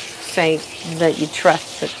 Say that you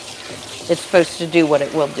trust that it's supposed to do what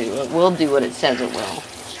it will do. It will do what it says it will.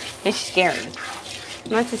 It's scary.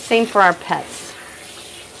 And that's the same for our pets.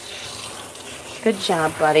 Good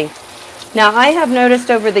job, buddy. Now, I have noticed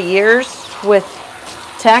over the years with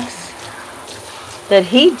Tex that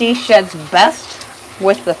he de-sheds best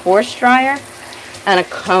with the force dryer and a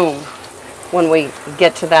comb when we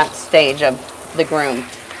get to that stage of the groom.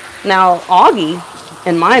 Now, Augie,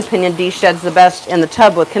 in my opinion, de-sheds the best in the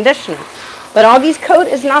tub with conditioner. But Augie's coat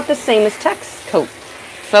is not the same as Tex's coat.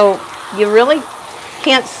 So you really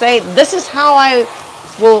can't say, this is how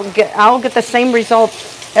I'll get the same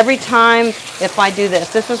results every time if I do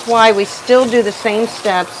this. This is why we still do the same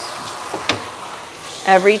steps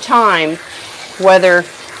every time, whether,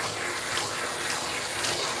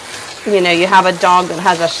 you know, you have a dog that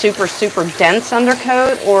has a super, super dense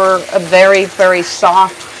undercoat or a very, very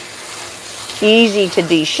soft, easy to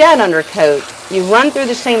de-shed undercoat. You run through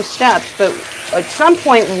the same steps, but at some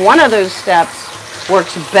point, one of those steps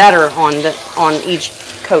works better on each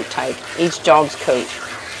coat type, each dog's coat.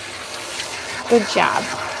 Good job.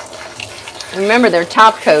 Remember, their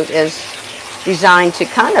top coat is designed to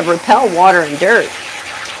kind of repel water and dirt,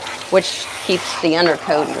 which keeps the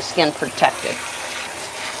undercoat and the skin protected.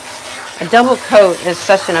 A double coat is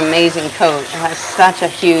such an amazing coat. It has such a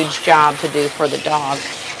huge job to do for the dog.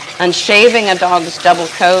 And shaving a dog's double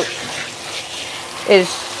coat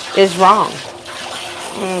is wrong.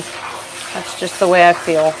 That's just the way I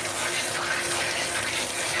feel.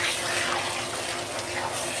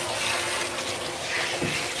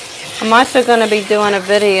 I'm also going to be doing a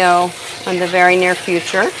video in the very near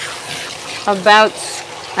future about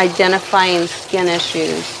identifying skin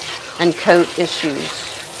issues and coat issues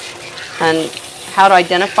and how to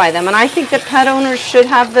identify them. And I think that pet owners should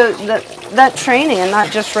have that training and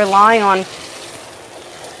not just rely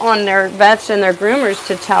on their vets and their groomers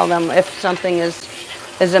to tell them if something is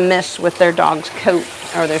amiss with their dog's coat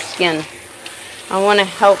or their skin. I want to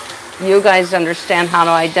help you guys understand how to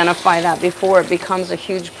identify that before it becomes a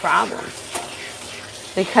huge problem.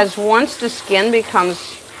 Because once the skin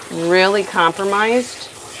becomes really compromised,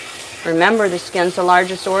 remember the skin's the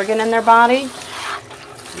largest organ in their body.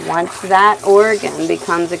 Once that organ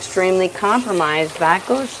becomes extremely compromised, that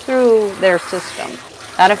goes through their system.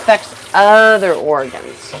 That affects other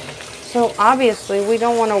organs. So obviously we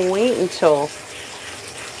don't want to wait until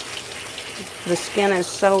the skin is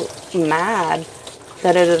so mad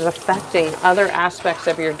that it is affecting other aspects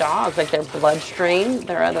of your dog, like their bloodstream,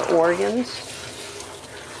 their other organs,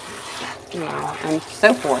 you know, and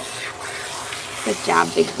so forth. Good job,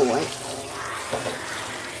 big boy.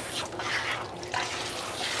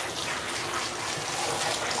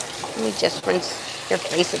 Let me just rinse your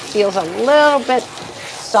face. It feels a little bit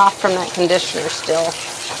soft from that conditioner still.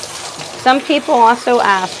 Some people also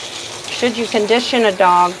ask, should you condition a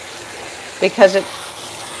dog because it,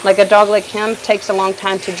 like a dog like him, takes a long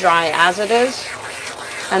time to dry as it is?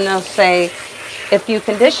 And they'll say, if you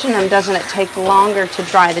condition him, doesn't it take longer to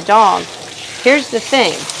dry the dog? Here's the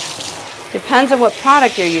thing. Depends on what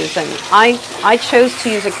product you're using. I chose to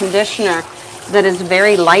use a conditioner that is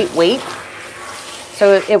very lightweight.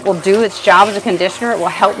 So it will do its job as a conditioner. It will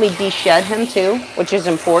help me de-shed him too, which is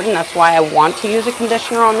important. That's why I want to use a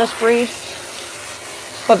conditioner on this breed.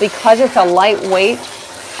 But because it's a lightweight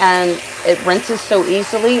and it rinses so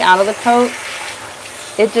easily out of the coat,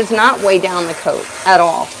 it does not weigh down the coat at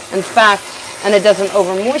all. In fact, and it doesn't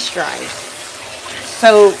over moisturize.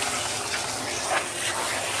 So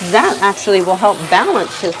that actually will help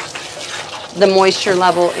balance the moisture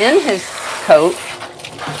level in his coat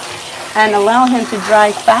and allow him to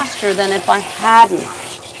dry faster than if I hadn't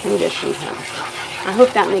conditioned him. I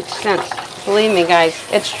hope that makes sense. Believe me, guys,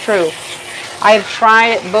 it's true. I have tried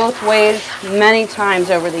it both ways many times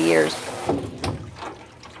over the years.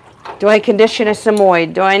 Do I condition a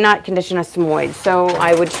Samoyed? Do I not condition a Samoyed? So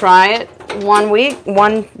I would try it 1 week,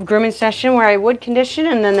 one grooming session where I would condition,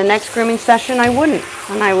 and then the next grooming session I wouldn't.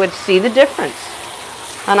 And I would see the difference.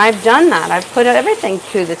 And I've done that. I've put everything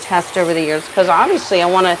to the test over the years because obviously I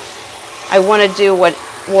want to do what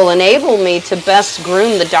will enable me to best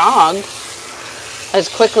groom the dog as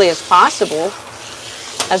quickly as possible,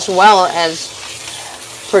 as well as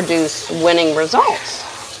produce winning results.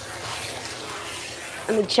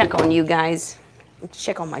 Let me check on you guys. Let's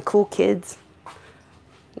check on my cool kids.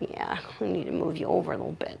 Yeah, I need to move you over a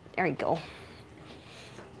little bit. There you go.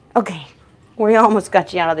 Okay, we almost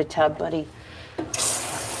got you out of the tub, buddy.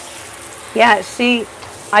 Yeah, see,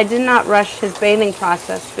 I did not rush his bathing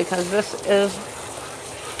process because this is,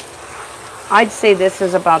 I'd say this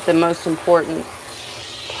is about the most important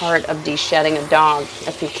part of de-shedding a dog.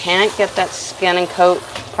 If you can't get that skin and coat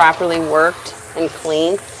properly worked and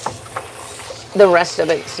clean, the rest of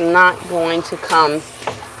it's not going to come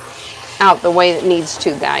out the way it needs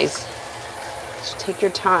to, guys. Just take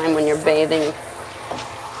your time when you're bathing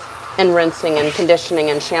and rinsing and conditioning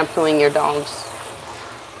and shampooing your dogs.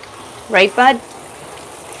 Right, bud?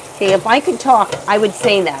 See, if I could talk, I would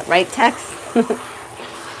say that, right, Tex? All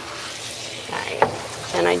right.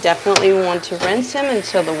 And I definitely want to rinse him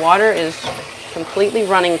until the water is completely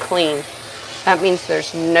running clean. That means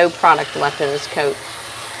there's no product left in his coat.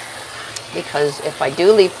 Because if I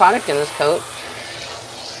do leave product in his coat,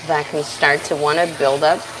 that can start to want to build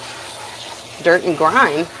up dirt and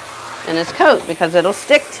grime in his coat because it'll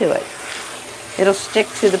stick to it. It'll stick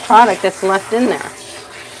to the product that's left in there.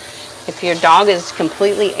 If your dog is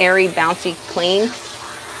completely airy, bouncy, clean,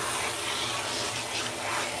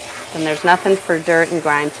 then there's nothing for dirt and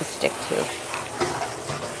grime to stick to.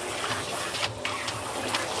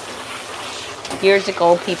 Years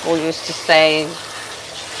ago, people used to say,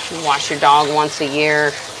 you wash your dog once a year,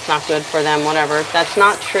 it's not good for them, whatever. That's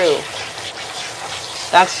not true.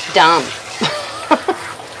 That's dumb.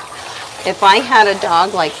 If I had a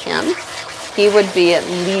dog like him, he would be at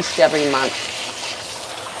least every month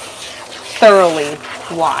thoroughly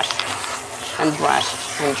washed and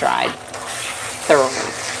brushed and dried.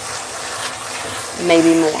 Thoroughly.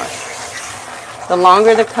 Maybe more. The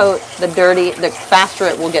longer the coat, the faster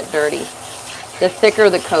it will get dirty. The thicker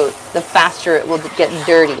the coat, the faster it will get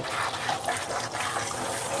dirty.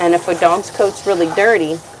 And if a dog's coat's really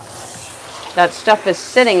dirty, that stuff is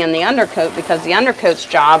sitting in the undercoat because the undercoat's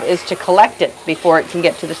job is to collect it before it can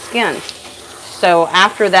get to the skin. So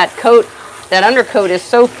after that coat, that undercoat is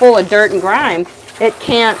so full of dirt and grime, it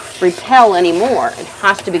can't repel anymore. It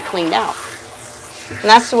has to be cleaned out. And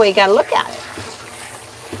that's the way you gotta look at it.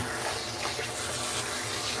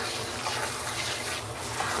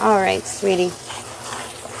 All right, sweetie.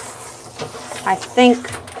 I think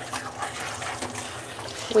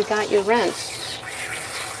we got your rinse.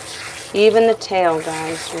 Even the tail,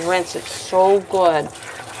 guys. Rinse it so good.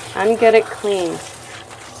 And get it clean.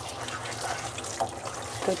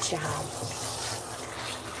 Good job.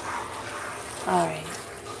 All right.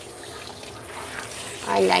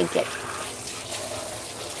 I like it.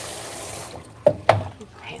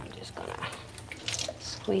 Okay, I'm just gonna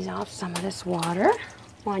squeeze off some of this water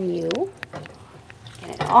on you.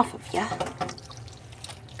 Get it off of you.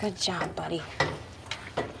 Good job, buddy.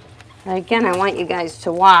 And again, I want you guys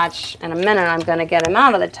to watch. In a minute, I'm going to get him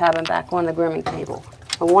out of the tub and back on the grooming table.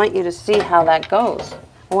 I want you to see how that goes.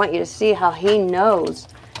 I want you to see how he knows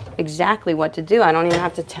exactly what to do. I don't even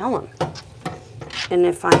have to tell him. And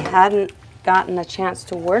if I hadn't gotten a chance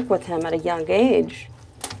to work with him at a young age,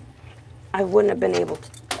 I wouldn't have been able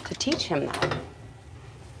to teach him that.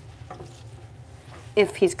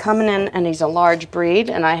 If he's coming in and he's a large breed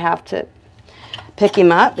and I have to pick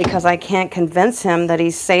him up because I can't convince him that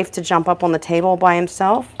he's safe to jump up on the table by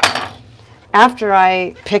himself, after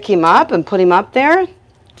I pick him up and put him up there,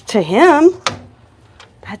 to him,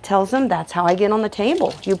 that tells him that's how I get on the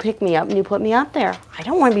table. You pick me up and you put me up there. I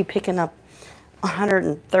don't want to be picking up a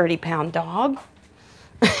 130-pound dog.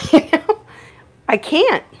 You know? I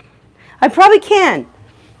can't. I probably can.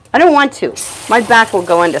 I don't want to. My back will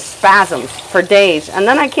go into spasms for days, and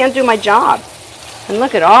then I can't do my job. And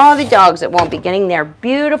look at all the dogs that won't be getting their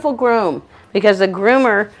beautiful groom because the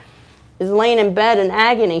groomer is laying in bed in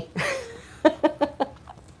agony.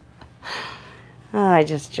 Oh, I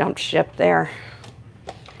just jumped ship there.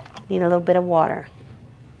 Need a little bit of water.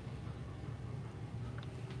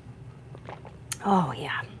 Oh,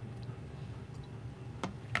 yeah.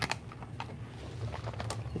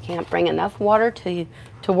 You can't bring enough water to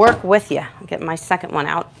work with you. I'll get my second one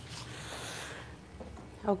out.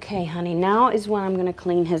 Okay, honey, now is when I'm going to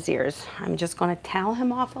clean his ears. I'm just going to towel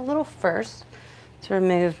him off a little first to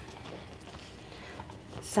remove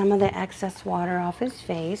some of the excess water off his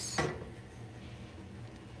face.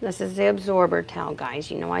 This is the absorber towel,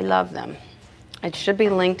 guys. You know I love them. It should be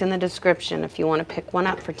linked in the description if you want to pick one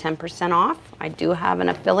up for 10% off. I do have an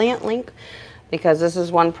affiliate link because this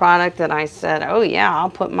is one product that I said, oh yeah,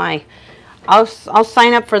 I'll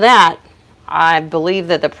sign up for that. I believe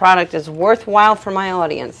that the product is worthwhile for my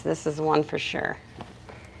audience. This is one for sure.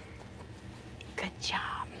 Good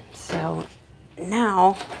job. So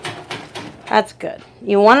now, that's good.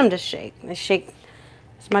 You want them to shake. They shake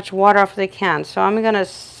as much water off as they can. So I'm going to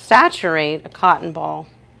saturate a cotton ball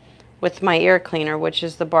with my ear cleaner, which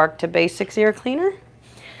is the Bark to Basics ear cleaner.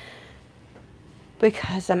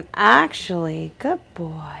 Because I'm actually, good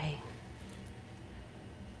boy.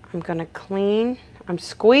 I'm going to clean. I'm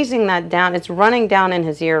squeezing that down. It's running down in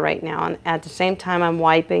his ear right now. And at the same time, I'm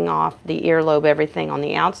wiping off the earlobe, everything on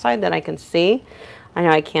the outside that I can see. I know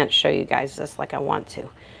I can't show you guys this like I want to.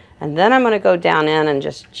 And then I'm going to go down in and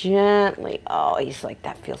just gently, oh, he's like,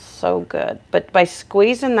 that feels so good. But by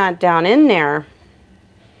squeezing that down in there,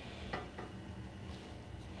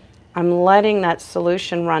 I'm letting that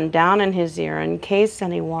solution run down in his ear. In case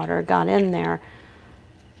any water got in there,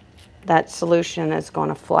 that solution is going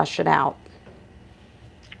to flush it out.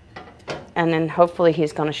 And then hopefully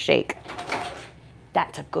he's going to shake.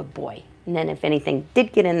 That's a good boy. And then if anything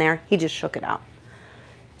did get in there, he just shook it out.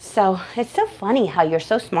 So it's so funny how you're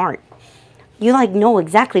so smart. You like know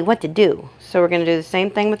exactly what to do. So we're going to do the same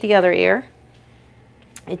thing with the other ear.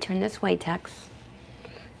 I turn this way, Tex.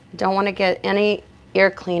 Don't want to get any ear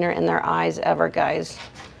cleaner in their eyes ever, guys.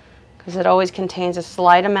 Because it always contains a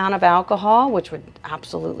slight amount of alcohol, which would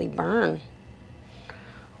absolutely burn.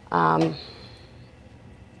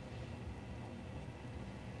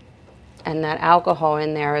 And that alcohol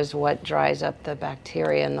in there is what dries up the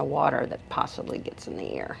bacteria in the water that possibly gets in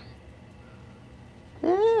the ear.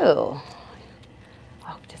 Ooh.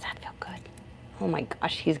 Oh, does that feel good? Oh my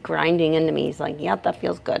gosh, he's grinding into me. He's like, yep, that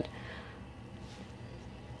feels good.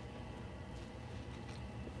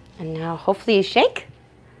 And now hopefully you shake.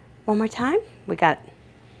 One more time. We got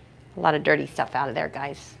a lot of dirty stuff out of there,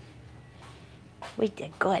 guys. We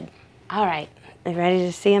did good. All right, you ready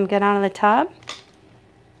to see him get out of the tub?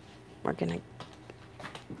 We're gonna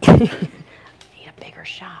need a bigger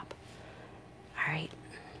shop. All right.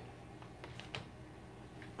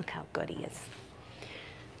 Look how good he is.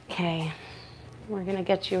 Okay, we're gonna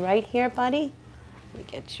get you right here, buddy. Let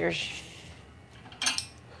me get your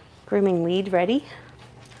grooming lead ready.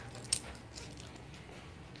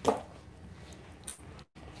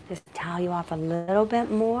 Just towel you off a little bit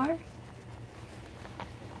more.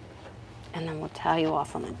 and then we'll towel you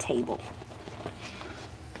off on the table.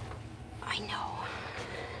 I know.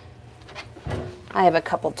 I have a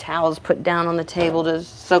couple towels put down on the table to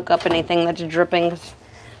soak up anything that's dripping.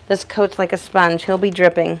 This coat's like a sponge. He'll be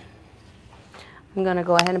dripping. I'm going to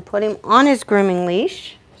go ahead and put him on his grooming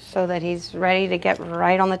leash so that he's ready to get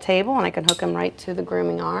right on the table, and I can hook him right to the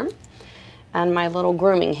grooming arm. And my little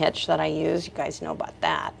grooming hitch that I use, you guys know about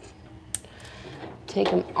that. Take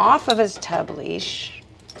him off of his tub leash.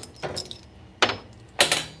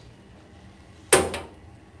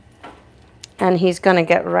 And he's going to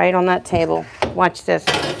get right on that table. Watch this.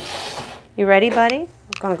 You ready, buddy? I'm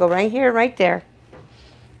going to go right here, right there.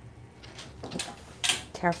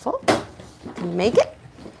 Careful. Can you make it?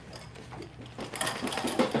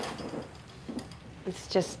 It's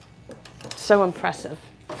just so impressive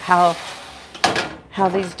how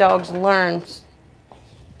these dogs learn,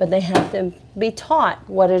 but they have to be taught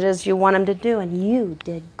what it is you want them to do, and you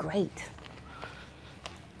did great.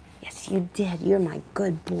 Yes, you did. You're my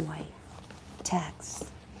good boy, Tex.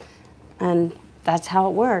 And that's how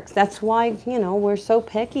it works. That's why, you know, we're so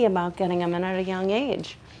picky about getting them in at a young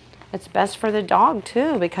age. It's best for the dog,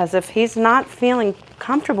 too, because if he's not feeling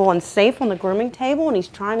comfortable and safe on the grooming table and he's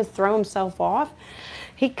trying to throw himself off,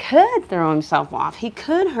 he could throw himself off. He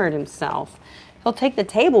could hurt himself. He'll take the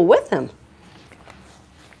table with him.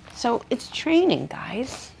 So it's training,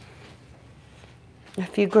 guys.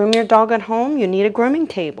 If you groom your dog at home, you need a grooming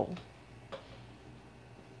table.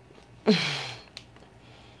 Let's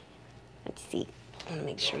see. I want to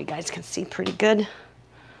make sure you guys can see pretty good.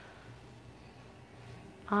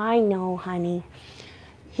 I know, honey.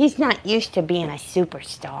 He's not used to being a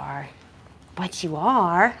superstar, but you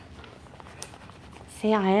are.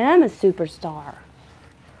 See, I am a superstar.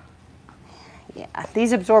 Yeah,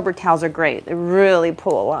 these absorber towels are great. They really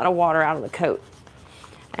pull a lot of water out of the coat.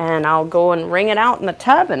 And I'll go and wring it out in the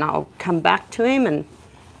tub, and I'll come back to him and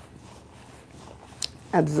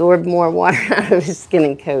absorb more water out of his skin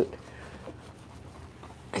and coat.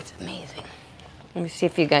 It's amazing. Let me see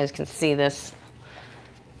if you guys can see this.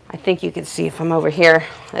 I think you can see if I'm over here.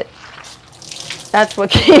 That's what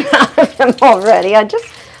came out of him already. That's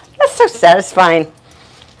so satisfying.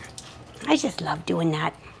 I just love doing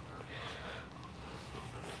that.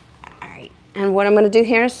 All right, and what I'm going to do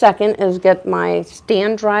here in a second is get my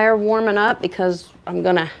stand dryer warming up, because I'm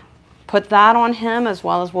going to put that on him as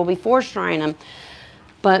well as we'll be force drying him.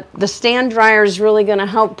 But the stand dryer is really going to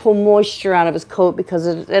help pull moisture out of his coat because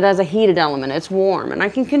it has a heated element. It's warm, and I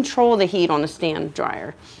can control the heat on the stand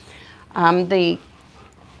dryer. There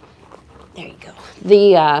you go.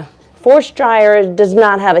 The force dryer does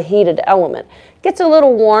not have a heated element. It gets a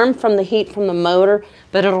little warm from the heat from the motor,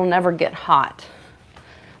 but it'll never get hot.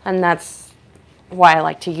 And that's why I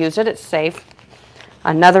like to use it. It's safe.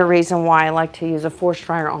 Another reason why I like to use a force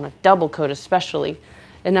dryer on a double coat especially,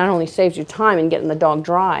 it not only saves you time in getting the dog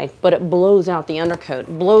dry, but it blows out the undercoat,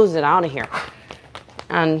 blows it out of here.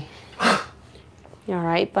 And you all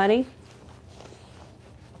right, buddy?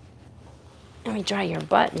 Let me dry your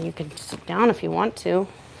butt, and you can sit down if you want to.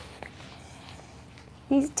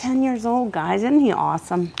 He's 10 years old, guys. Isn't he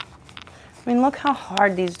awesome? I mean, look how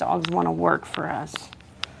hard these dogs want to work for us.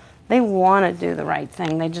 They want to do the right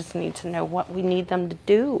thing. They just need to know what we need them to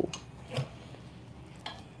do.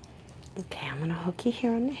 Okay, I'm going to hook you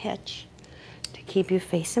here on the hitch to keep you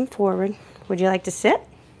facing forward. Would you like to sit?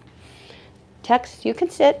 Tex, you can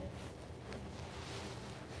sit.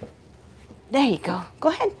 There you go. Go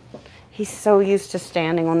ahead. He's so used to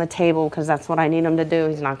standing on the table because that's what I need him to do.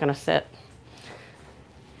 He's not going to sit.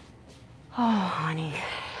 Oh, honey.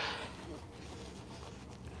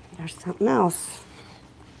 There's something else.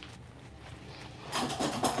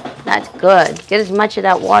 That's good. Get as much of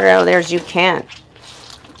that water out of there as you can.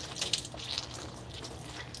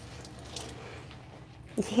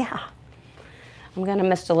 Yeah. I'm going to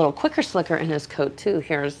mist a little quicker slicker in his coat too.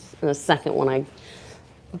 Here's in a second when I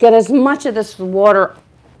get as much of this water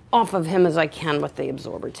off of him as I can with the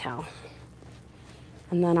absorber towel.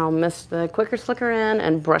 And then I'll mist the quicker slicker in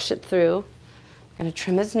and brush it through. I'm going to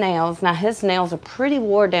trim his nails. Now his nails are pretty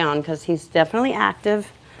wore down because he's definitely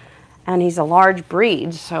active and he's a large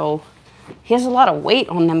breed, so he has a lot of weight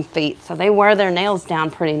on them feet, so they wear their nails down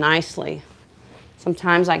pretty nicely.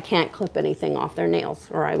 Sometimes I can't clip anything off their nails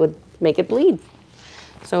or I would make it bleed.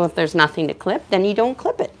 So if there's nothing to clip, then you don't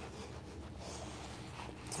clip it.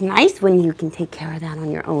 It's nice when you can take care of that on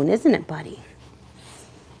your own, isn't it, buddy?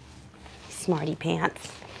 Smarty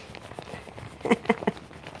pants.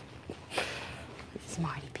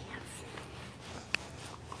 Smarty pants.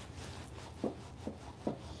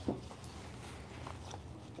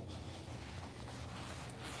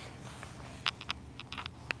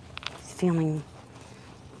 feeling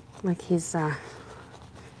like he's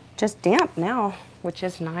just damp now, which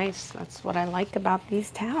is nice. That's what I like about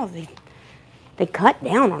these towels. They cut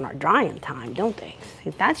down on our drying time, don't they?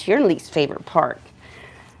 See, that's your least favorite part.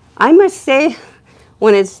 I must say,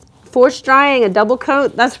 when it's forced drying a double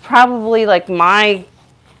coat, that's probably like my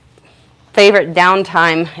favorite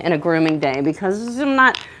downtime in a grooming day, because I'm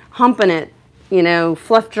not humping it, you know,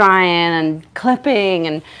 fluff drying and clipping,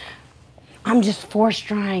 and I'm just forced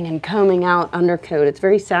drying and combing out undercoat. It's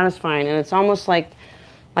very satisfying, and it's almost like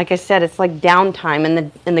I said, it's like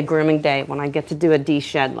downtime in the grooming day when I get to do a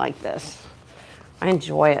de-shed like this. I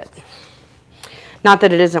enjoy it. Not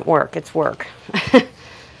that it isn't work, it's work.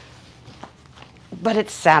 But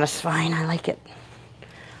it's satisfying, I like it.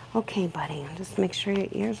 Okay, buddy, just make sure your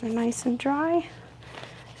ears are nice and dry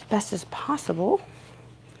as best as possible.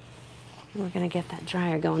 We're gonna get that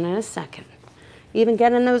dryer going in a second. Even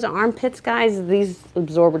getting those armpits, guys, these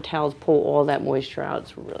absorber towels pull all that moisture out.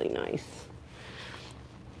 It's really nice.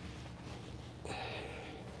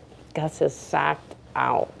 Gus is sacked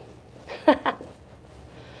out.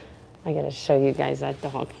 I gotta show you guys that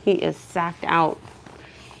dog. He is sacked out.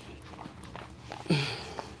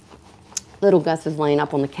 Little Gus is laying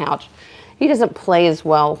up on the couch. He doesn't play as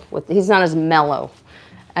well with, he's not as mellow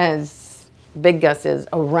as Big Gus is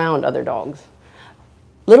around other dogs.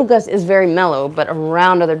 Little Gus is very mellow, but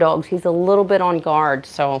around other dogs, he's a little bit on guard,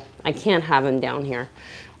 so I can't have him down here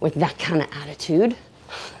with that kind of attitude,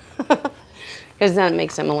 because then it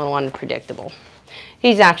makes him a little unpredictable.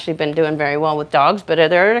 He's actually been doing very well with dogs, but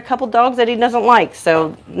there are a couple dogs that he doesn't like,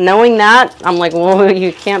 so knowing that, I'm like, well,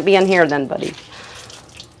 you can't be in here then, buddy.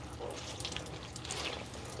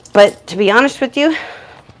 But to be honest with you,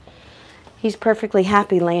 he's perfectly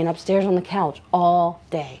happy laying upstairs on the couch all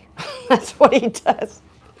day. That's what he does.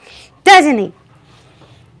 Doesn't he?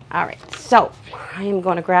 All right, so I am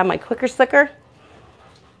going to grab my quicker slicker.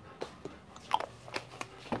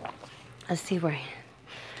 Let's see where,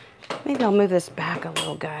 maybe I'll move this back a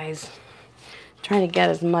little, guys. Trying to get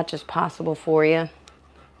as much as possible for you.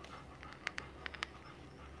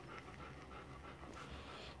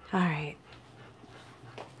 All right.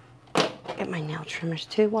 Get my nail trimmers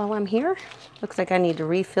too while I'm here. Looks like I need to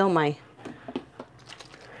refill my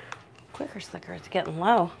quicker slicker. It's getting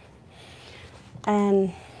low.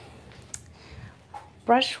 And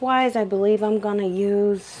brush wise, I believe I'm gonna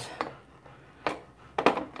use,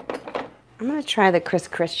 I'm gonna try the Chris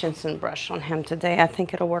Christensen brush on him today. I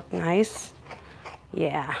think it'll work nice.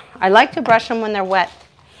 Yeah, I like to brush them when they're wet.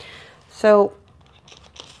 So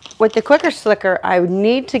with the quicker slicker, I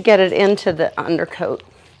need to get it into the undercoat,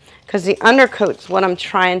 because the undercoat's what I'm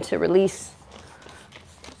trying to release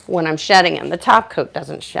when I'm shedding him. The top coat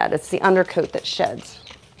doesn't shed, it's the undercoat that sheds.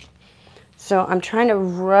 So I'm trying to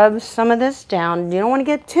rub some of this down. You don't want to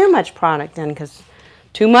get too much product in, because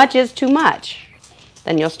too much is too much.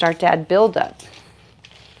 Then you'll start to add buildup.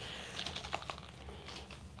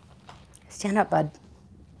 Stand up, bud.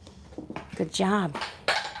 Good job.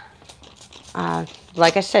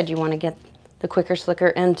 Like I said, you want to get the quicker slicker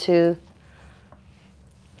into,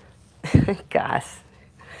 gosh,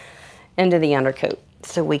 into the undercoat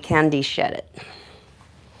so we can de-shed it.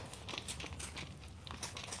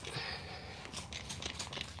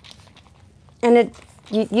 And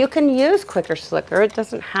you can use quicker slicker. It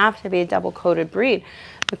doesn't have to be a double-coated breed.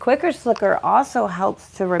 The quicker slicker also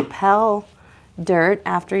helps to repel dirt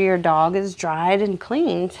after your dog is dried and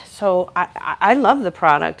cleaned. So I love the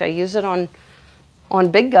product. I use it on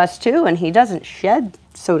Big Gus too, and he doesn't shed,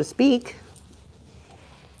 so to speak.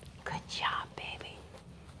 Good job, baby.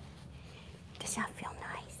 Does that feel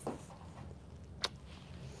nice?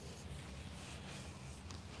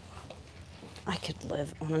 I could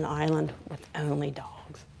live on an island with only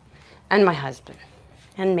dogs. And my husband.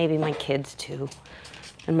 And maybe my kids too.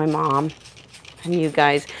 And my mom. And you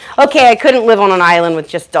guys. Okay, I couldn't live on an island with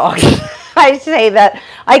just dogs. I say that.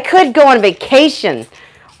 I could go on vacation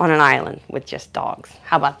on an island with just dogs.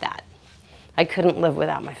 How about that? I couldn't live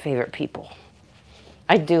without my favorite people.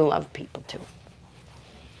 I do love people too.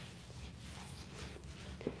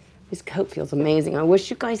 This coat feels amazing. I wish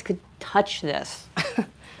you guys could touch this.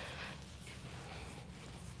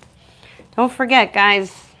 Don't forget,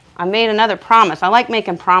 guys, I made another promise. I like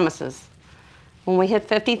making promises. When we hit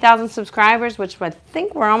 50,000 subscribers, which I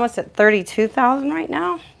think we're almost at 32,000 right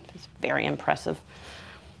now. It's very impressive.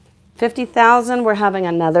 50,000, we're having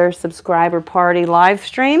another subscriber party live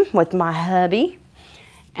stream with my hubby.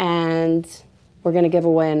 And we're going to give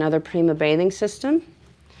away another Prima bathing system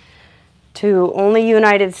to only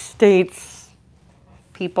United States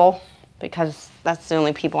people, because that's the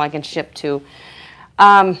only people I can ship to.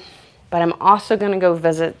 But I'm also going to go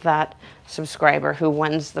visit that subscriber who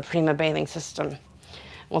wins the Prima bathing system.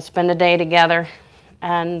 We'll spend a day together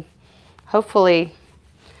and hopefully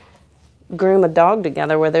groom a dog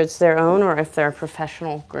together, whether it's their own or if they're a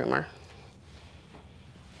professional groomer.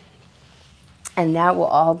 And that will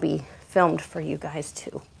all be filmed for you guys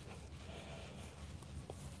too.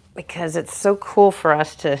 Because it's so cool for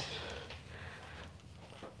us to,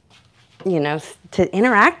 you know, to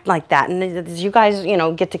interact like that. And you guys, you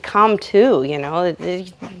know, get to come too, you know.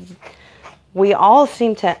 We all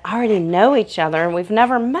seem to already know each other and we've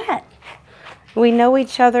never met. We know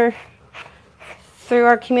each other through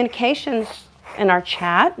our communications in our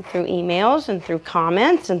chat, through emails and through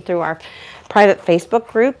comments and through our private Facebook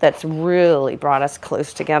group that's really brought us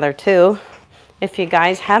close together too. If you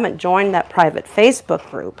guys haven't joined that private Facebook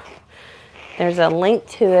group, there's a link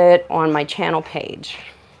to it on my channel page.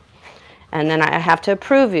 And then I have to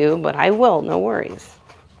approve you, but I will, no worries.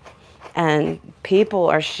 And people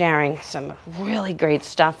are sharing some really great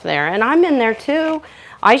stuff there. And I'm in there too.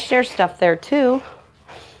 I share stuff there too,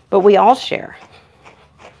 but we all share,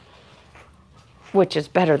 which is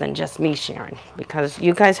better than just me sharing, because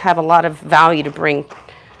you guys have a lot of value to bring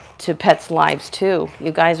to pets' lives too.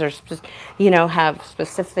 You guys are, you know, have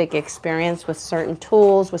specific experience with certain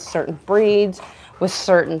tools, with certain breeds, with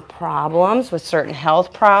certain problems, with certain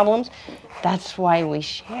health problems. That's why we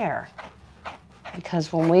share.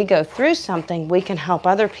 Because when we go through something, we can help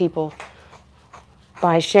other people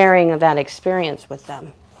by sharing that experience with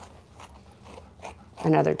them.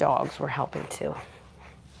 And other dogs we're helping too.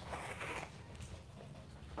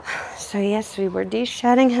 So yes, we were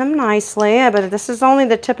de-shedding him nicely, but this is only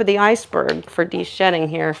the tip of the iceberg for de-shedding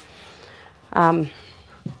here. When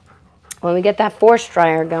we get that force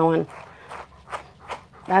dryer going,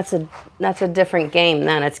 that's a different game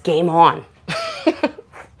then. It's game on.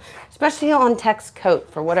 Especially on Tech's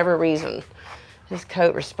coat, for whatever reason. His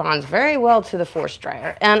coat responds very well to the force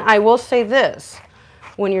dryer. And I will say this,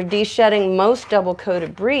 when you're de-shedding most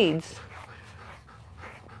double-coated breeds,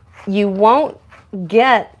 you won't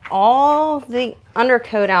get all the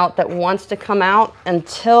undercoat out that wants to come out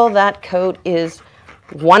until that coat is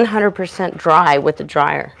 100% dry with the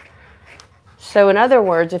dryer. So in other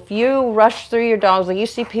words, if you rush through your dogs, like you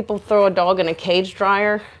see people throw a dog in a cage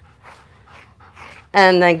dryer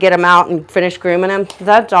and then get him out and finish grooming him,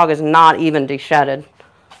 that dog is not even de-shedded.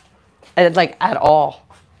 It's like at all.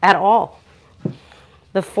 At all.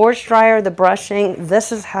 The force dryer, the brushing,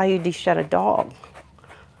 this is how you de-shed a dog.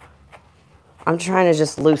 I'm trying to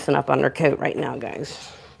just loosen up undercoat right now,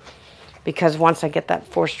 guys. Because once I get that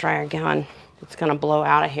force dryer going, it's going to blow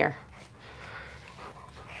out of here.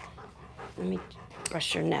 Let me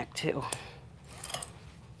brush your neck too.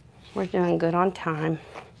 We're doing good on time.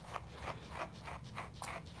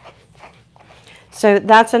 So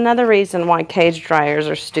that's another reason why cage dryers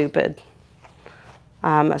are stupid.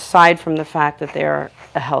 Aside from the fact that they're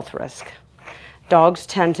a health risk. Dogs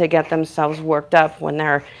tend to get themselves worked up when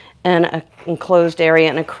they're in an enclosed area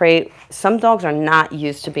in a crate. Some dogs are not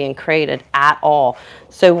used to being crated at all.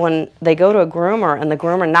 So when they go to a groomer and the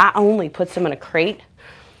groomer not only puts them in a crate,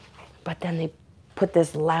 but then they put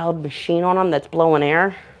this loud machine on them that's blowing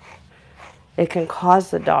air, it can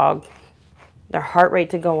cause the dog, their heart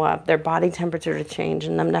rate to go up, their body temperature to change,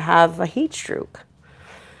 and them to have a heat stroke.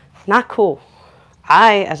 Not cool.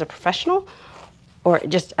 I, as a professional, or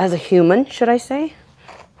just as a human, should I say,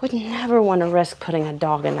 would never want to risk putting a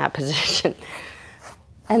dog in that position.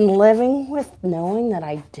 And living with knowing that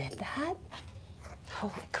I did that?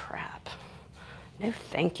 Holy crap. No,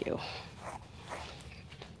 thank you.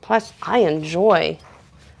 Plus, I enjoy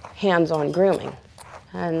hands-on grooming.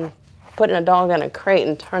 And putting a dog in a crate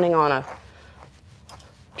and turning on a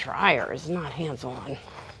dryer is not hands-on.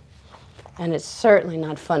 And it's certainly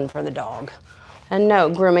not fun for the dog. And no,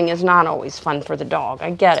 grooming is not always fun for the dog. I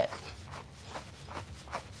get it.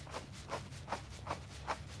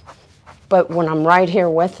 But when I'm right here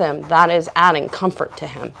with him, that is adding comfort to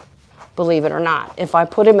him, believe it or not. If I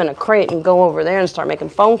put him in a crate and go over there and start making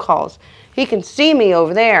phone calls, he can see me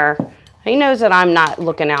over there. He knows that I'm not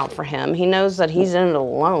looking out for him. He knows that he's in it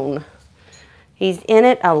alone. He's in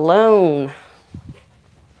it alone.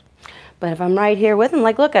 But if I'm right here with him,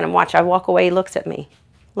 like, look at him. Watch, I walk away, he looks at me.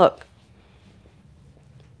 Look.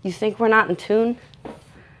 You think we're not in tune?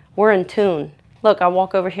 We're in tune. Look, I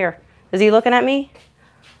walk over here. Is he looking at me?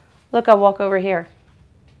 Look, I walk over here.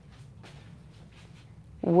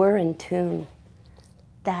 We're in tune.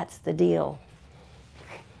 That's the deal.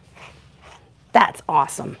 That's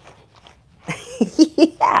awesome.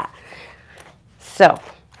 Yeah. So,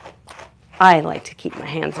 I like to keep my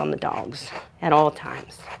hands on the dogs at all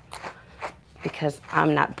times. because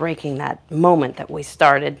I'm not breaking that moment that we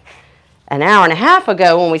started an hour and a half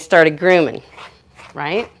ago when we started grooming,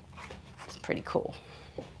 right? It's pretty cool.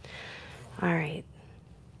 All right.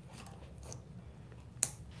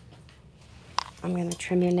 I'm going to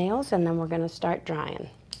trim your nails and then we're going to start drying.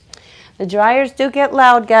 The dryers do get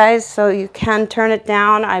loud, guys, so you can turn it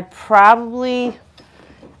down. I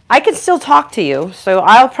can still talk to you, so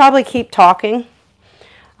I'll probably keep talking.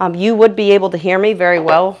 You would be able to hear me very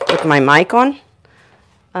well with my mic on,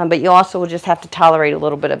 but you also will just have to tolerate a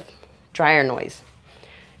little bit of dryer noise.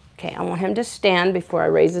 Okay, I want him to stand before I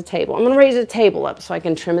raise the table. I'm going to raise the table up so I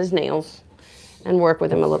can trim his nails and work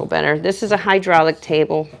with him a little better. This is a hydraulic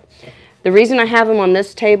table. The reason I have him on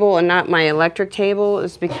this table and not my electric table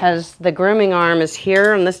is because the grooming arm is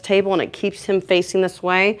here on this table and it keeps him facing this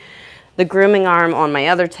way. The grooming arm on my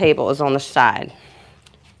other table is on the side.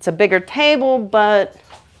 It's a bigger table, but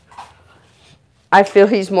I feel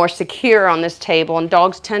he's more secure on this table, and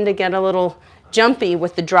dogs tend to get a little jumpy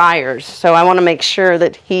with the dryers, so I want to make sure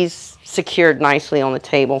that he's secured nicely on the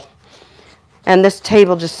table. And this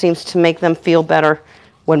table just seems to make them feel better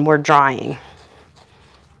when we're drying.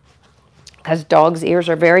 Because dogs' ears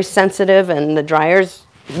are very sensitive, and the dryers,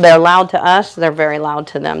 they're loud to us, they're very loud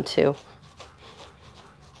to them too.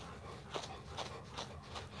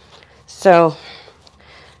 So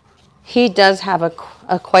he does have a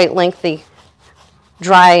quite lengthy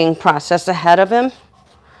drying process ahead of him.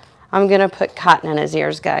 I'm going to put cotton in his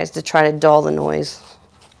ears, guys, to try to dull the noise.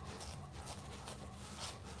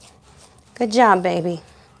 Good job, baby.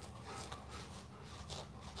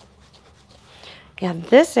 Yeah,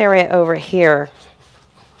 this area over here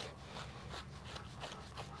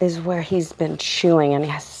is where he's been chewing, and he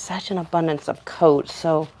has such an abundance of coat,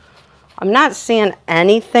 so I'm not seeing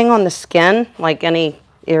anything on the skin, like any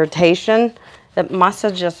irritation. It must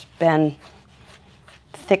have just been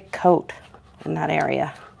thick coat in that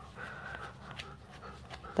area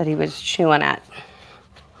that he was chewing at.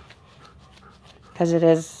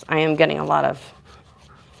 Because I am getting a lot of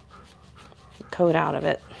coat out of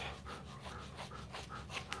it.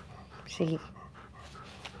 See?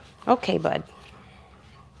 Okay, bud.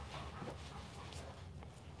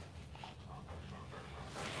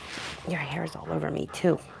 Your hair's all over me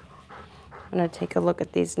too. I'm going to take a look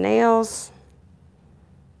at these nails.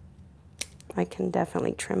 I can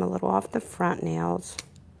definitely trim a little off the front nails.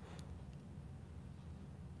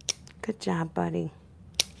 Good job, buddy.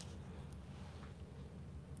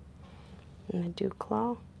 And the dew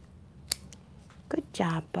claw. Good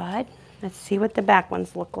job, bud. Let's see what the back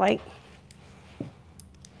ones look like.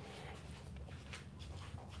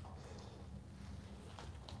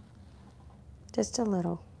 Just a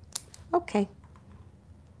little. Okay.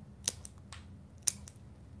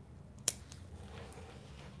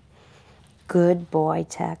 Good boy,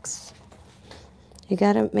 Tex. You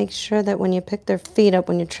gotta make sure that when you pick their feet up,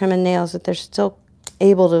 when you're trimming nails, that they're still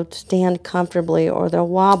able to stand comfortably, or they'll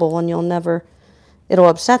wobble and it'll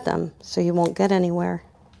upset them, so you won't get anywhere.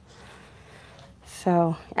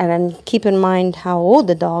 So, and then keep in mind how old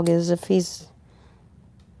the dog is. If he's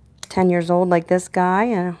 10 years old like this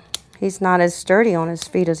guy, he's not as sturdy on his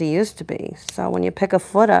feet as he used to be. So when you pick a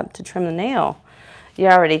foot up to trim the nail,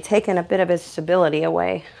 you're already taking a bit of his stability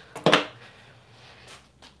away.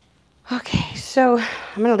 Okay, so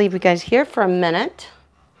I'm going to leave you guys here for a minute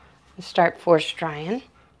and start force drying.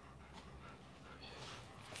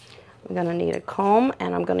 I'm going to need a comb,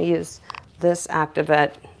 and I'm going to use this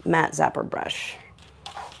Activate matte zapper brush.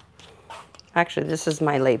 Actually, this is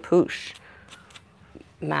my Le Pouche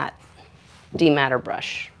matte dematter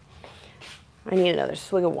brush. I need another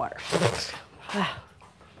swig of water.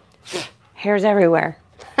 Hair's everywhere.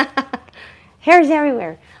 Hair's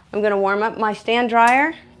everywhere. I'm going to warm up my stand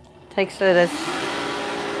dryer. Takes it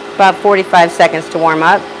about 45 seconds to warm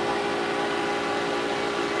up.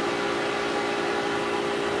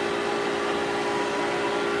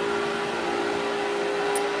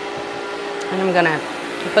 And I'm going to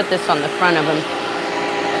put this on the front of him.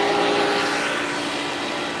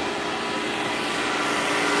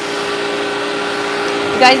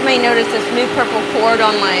 You guys may notice this new purple cord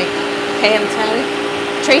on my KM10.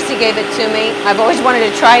 Tracy gave it to me. I've always wanted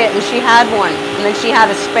to try it, and she had one. And then she had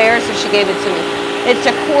a spare, so she gave it to me. It's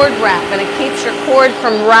a cord wrap, and it keeps your cord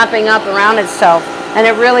from wrapping up around itself. And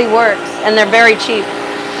it really works, and they're very cheap.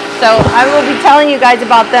 So I will be telling you guys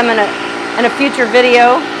about them in a future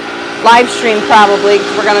video, live stream probably,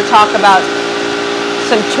 because we're going to talk about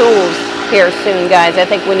some tools here soon, guys. I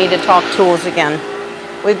think we need to talk tools again.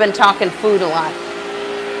 We've been talking food a lot.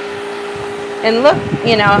 And look,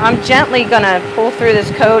 you know, I'm gently going to pull through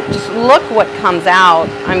this coat. Just look what comes out.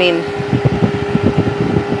 I mean,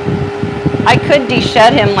 I could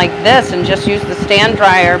de-shed him like this and just use the stand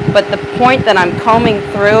dryer, but the point that I'm combing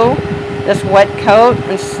through this wet coat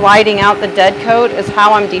and sliding out the dead coat is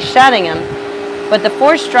how I'm de-shedding him. But the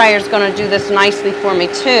force dryer is going to do this nicely for me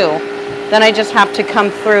too. Then I just have to come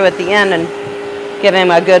through at the end and give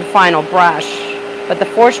him a good final brush. But the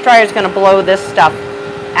force dryer is going to blow this stuff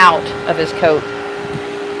out of his coat.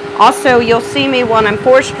 Also, you'll see me when I'm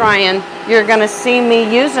force drying, you're going to see me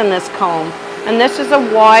using this comb. And this is a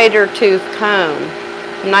wider tooth comb.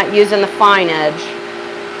 I'm not using the fine edge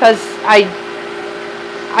because I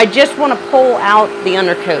just want to pull out the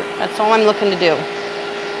undercoat. That's all I'm looking to do.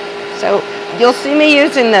 So you'll see me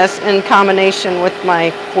using this in combination with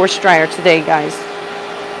my force dryer today, guys.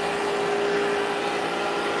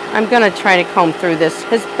 I'm going to try to comb through this.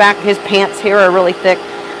 His pants here are really thick.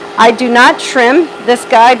 I do not trim this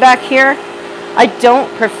guy back here. I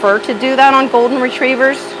don't prefer to do that on golden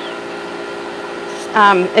retrievers.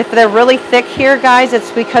 If they're really thick here, guys,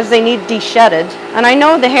 it's because they need de-shedded. And I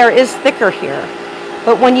know the hair is thicker here,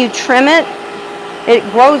 but when you trim it, it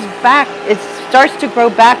grows back. It starts to grow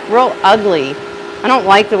back real ugly. I don't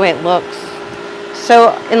like the way it looks.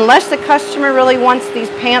 So unless the customer really wants these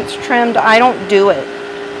pants trimmed, I don't do it.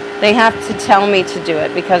 They have to tell me to do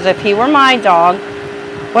it, because if he were my dog,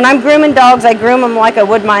 when I'm grooming dogs, I groom them like I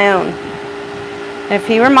would my own. If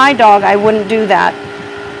he were my dog, I wouldn't do that.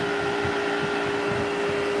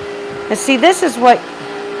 And see, this is what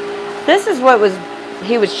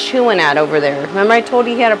he was chewing at over there. Remember I told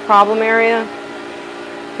you he had a problem area?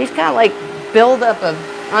 He's got like buildup of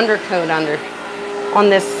undercoat on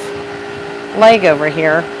this leg over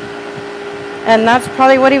here. And that's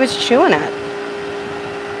probably what he was chewing at.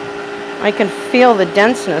 I can feel the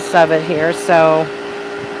denseness of it here, so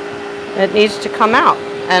it needs to come out.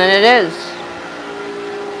 And it is.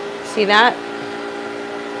 See that?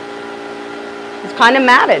 It's kind of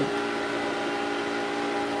matted.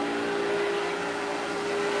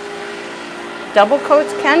 Double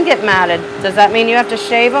coats can get matted. Does that mean you have to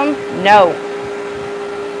shave them? No.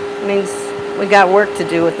 It means we got work to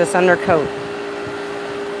do with this undercoat.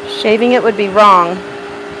 Shaving it would be wrong.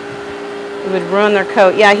 It would ruin their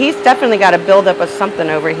coat. Yeah, he's definitely got a buildup of something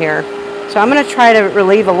over here. So I'm going to try to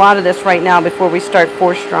relieve a lot of this right now before we start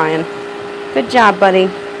force drying. Good job, buddy.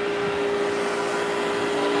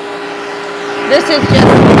 This is just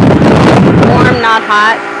warm, not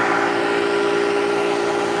hot.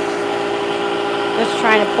 Just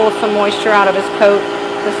trying to pull some moisture out of his coat,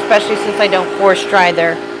 especially since I don't force dry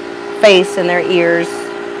their face and their ears.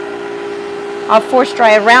 I'll force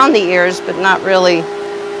dry around the ears, but not really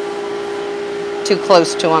too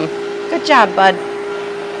close to them. Good job, bud.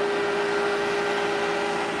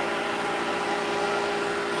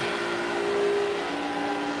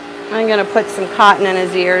 I'm going to put some cotton in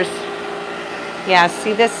his ears. Yeah,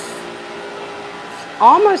 see this?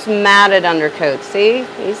 Almost matted undercoat. See?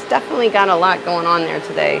 He's definitely got a lot going on there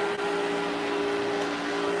today.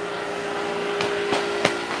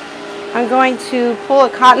 I'm going to pull a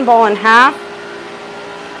cotton ball in half.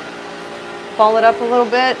 Ball it up a little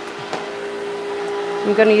bit.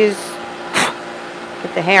 I'm going to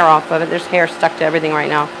get the hair off of it. There's hair stuck to everything right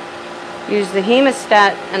now. Use the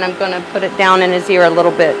hemostat, and I'm going to put it down in his ear a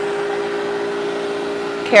little bit.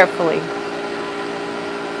 Carefully.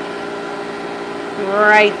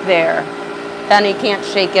 Right there. Then he can't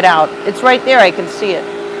shake it out. It's right there, I can see it.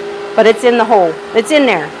 But it's in the hole. It's in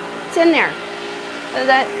there. It's in there. So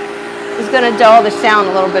that is going to dull the sound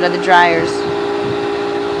a little bit of the dryers.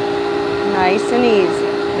 Nice and easy.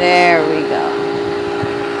 There we go.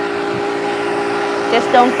 Just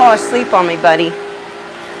don't fall asleep on me, buddy.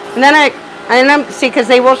 And then see, because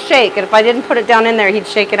they will shake. And if I didn't put it down in there, he'd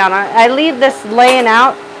shake it out. I leave this laying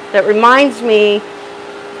out. That reminds me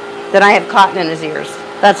that I have cotton in his ears.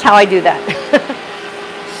 That's how I do that.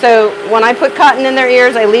 So when I put cotton in their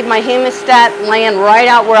ears, I leave my hemostat laying right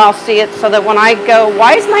out where I'll see it, so that when I go,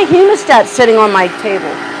 why is my hemostat sitting on my table?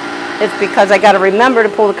 It's because I got to remember to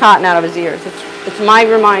pull the cotton out of his ears. It's my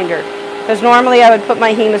reminder. Because normally I would put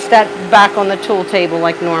my hemostat back on the tool table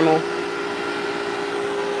like normal.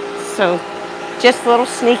 So just little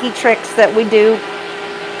sneaky tricks that we do.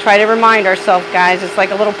 Try to remind ourselves, guys. It's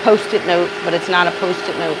like a little post-it note, but it's not a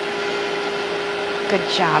post-it note. Good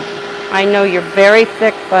job. I know you're very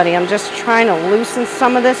thick, buddy. I'm just trying to loosen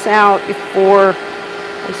some of this out before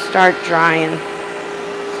we start drying.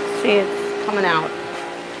 See, it's coming out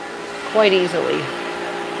quite easily.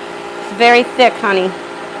 It's very thick, honey.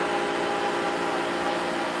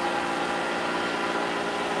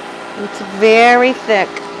 It's very thick.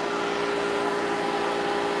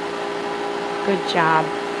 Good job.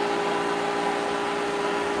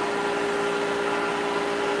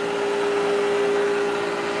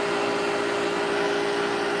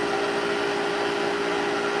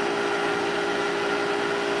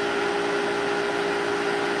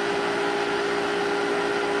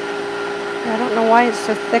 why it's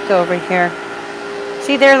so thick over here.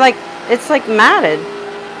 See, they're like, it's like matted.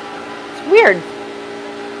 It's weird.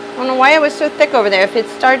 I don't know why it was so thick over there. If it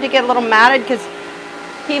started to get a little matted because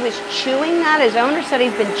he was chewing that. His owner said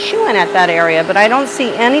he's been chewing at that area, but I don't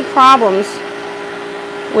see any problems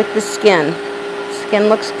with the skin. Skin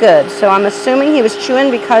looks good. So I'm assuming he was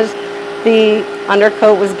chewing because the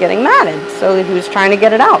undercoat was getting matted. So he was trying to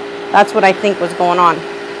get it out. That's what I think was going on.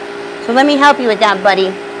 So let me help you with that,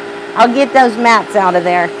 buddy. I'll get those mats out of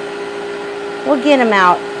there. We'll get them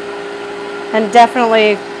out. And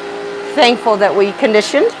definitely thankful that we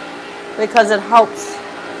conditioned because it helps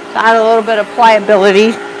to add a little bit of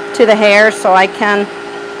pliability to the hair so I can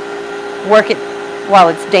work it while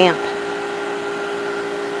it's damp.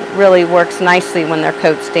 It really works nicely when their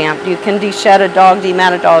coat's damp. You can de-shed a dog,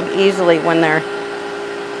 demat a dog easily when they're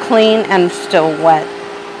clean and still wet.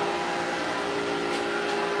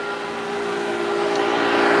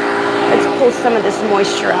 Let's pull some of this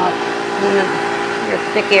moisture out in your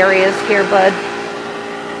thick areas here, bud.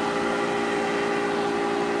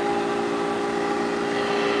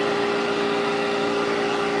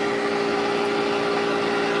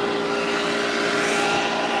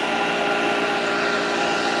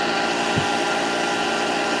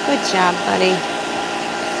 Good job, buddy.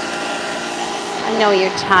 I know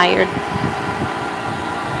you're tired.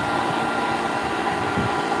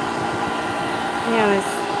 Yeah, there's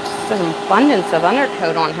just an abundance of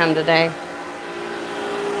undercoat on him today. I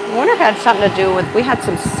wonder if it had something to do with, we had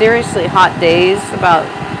some seriously hot days about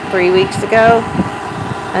 3 weeks ago,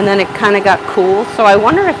 and then it kind of got cool. So I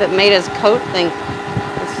wonder if it made his coat think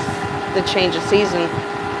it's the change of season.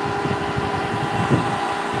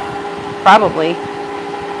 Probably.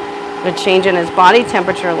 A change in his body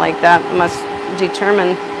temperature like that must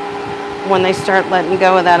determine when they start letting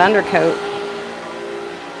go of that undercoat.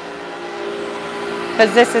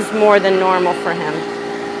 Because this is more than normal for him.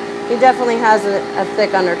 He definitely has a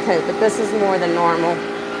thick undercoat, but this is more than normal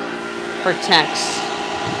for Tex.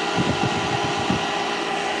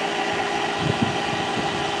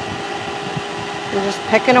 You're just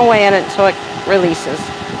picking away at it until it releases.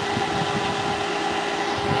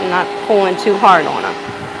 You're not pulling too hard on him.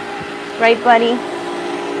 Right, buddy?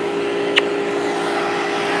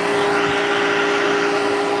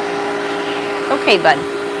 Okay, bud.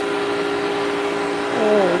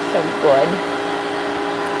 Oh, so good.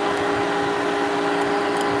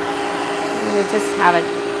 We just have a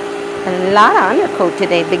lot of undercoat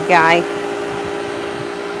today, big guy.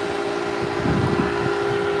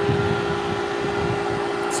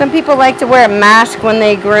 Some people like to wear a mask when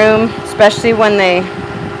they groom, especially when they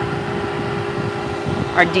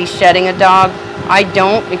are de-shedding a dog. I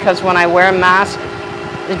don't, because when I wear a mask,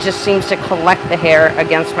 it just seems to collect the hair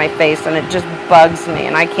against my face and it just bugs me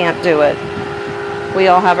and I can't do it. We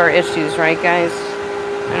all have our issues, right, guys?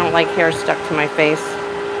 I don't like hair stuck to my face.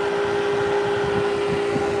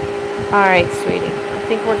 All right, sweetie. I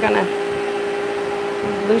think we're gonna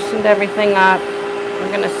loosen everything up.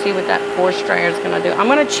 We're gonna see what that force dryer is gonna do. I'm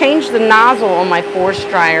gonna change the nozzle on my force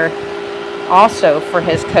dryer also for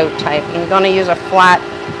his coat type. I'm going to use the flat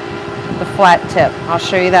tip. I'll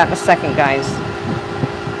show you that in a second, guys.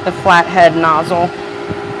 The flat head nozzle.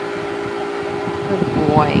 Good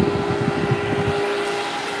boy.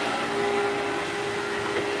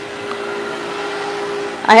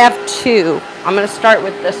 I have two. I'm going to start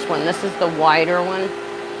with this one. This is the wider one.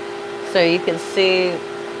 So you can see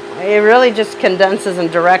it really just condenses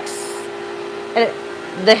and directs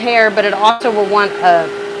the hair, but it also will want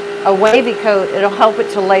a wavy coat. It'll help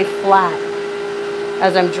it to lay flat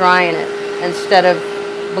as I'm drying it instead of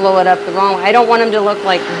blow it up the wrong way. I don't want him to look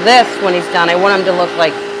like this when he's done. I want him to look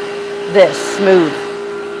like this, smooth,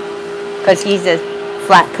 because he's a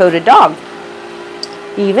flat coated dog.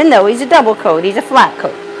 Even though he's a double coat, he's a flat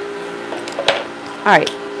coat. All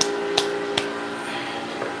right.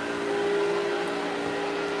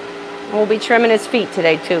 We'll be trimming his feet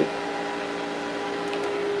today too.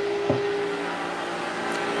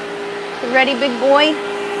 Ready, big boy?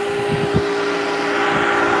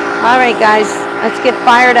 All right, guys, let's get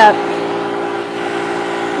fired up.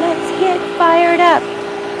 Let's get fired up.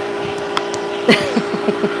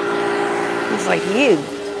 He's like, you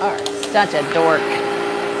are such a dork.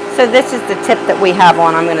 So this is the tip that we have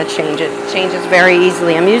on. I'm going to change it. It changes very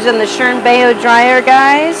easily. I'm using the Shern Bayo dryer,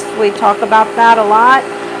 guys. We talk about that a lot.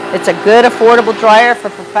 It's a good, affordable dryer for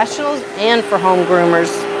professionals and for home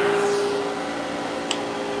groomers.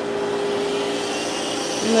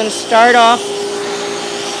 I'm going to start off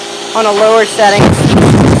on a lower setting.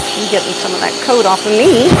 I'm getting some of that coat off of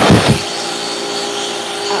me.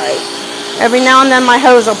 All right. Every now and then my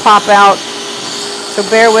hose will pop out, so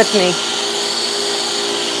bear with me.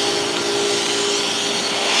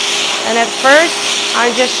 And at first,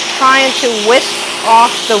 I'm just trying to whisk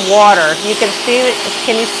off the water. You can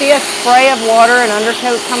you see a spray of water and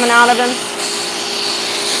undercoat coming out of him?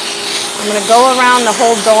 I'm going to go around the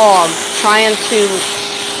whole dog trying to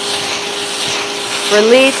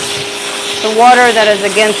release the water that is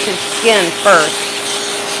against his skin first.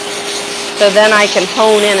 So then I can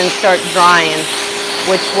hone in and start drying,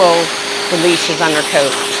 which will release his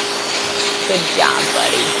undercoat. Good job,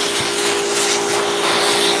 buddy.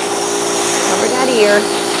 Cover that ear.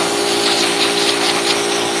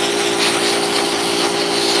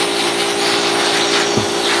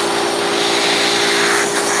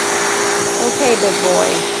 Okay, big boy.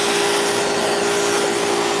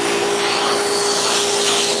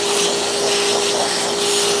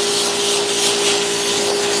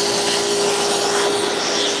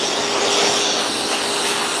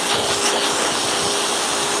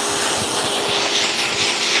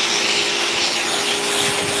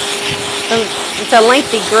 It's a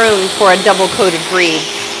lengthy groom for a double-coated breed.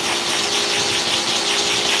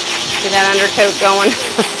 See that undercoat going?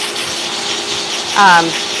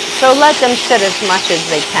 So let them sit as much as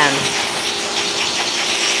they can.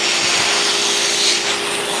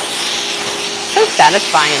 So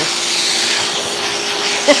satisfying.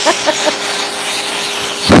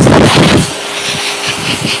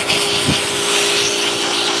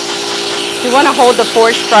 You want to hold the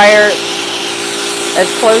force dryer as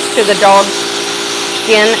close to the dog's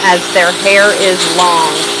skin as their hair is long.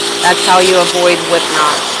 That's how you avoid whip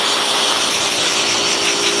knots.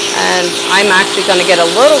 And I'm actually going to get a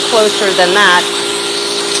little closer than that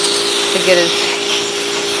to get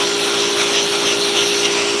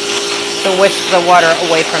to whisk the water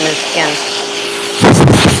away from his skin.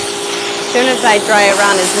 As soon as I dry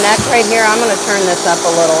around his neck right here, I'm going to turn this up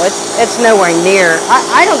a little. It's nowhere near.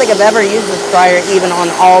 I don't think I've ever used this dryer even on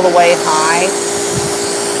all the way high.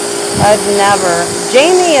 I've never.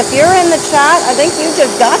 Jamie, if you're in the chat, I think you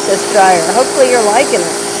just got this dryer. Hopefully you're liking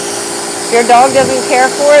it. If your dog doesn't care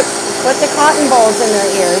for it, put the cotton balls in their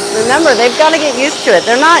ears. Remember, they've got to get used to it.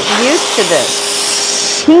 They're not used to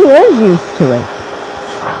this. He is used to it.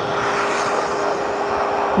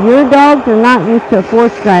 Your dogs are not used to a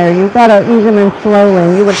force dryer. You've got to ease them in slowly.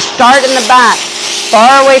 And you would start in the back,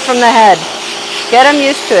 far away from the head. Get them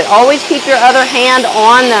used to it. Always keep your other hand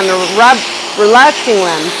on them and relaxing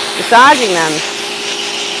them, massaging them.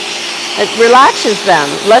 It relaxes them.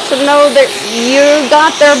 Lets them know that you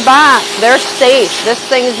got their back. They're safe. This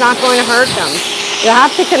thing is not going to hurt them. You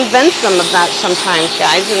have to convince them of that sometimes,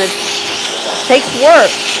 guys, and it takes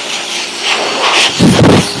work.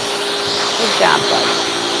 Good job, bud.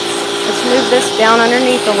 Let's move this down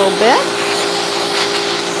underneath a little bit.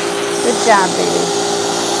 Good job, baby.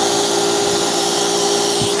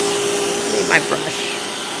 Need my brush.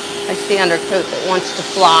 I see undercoat that wants to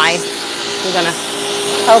fly. I'm going to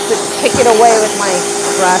help it pick it away with my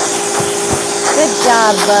brush. Good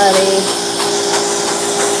job, buddy.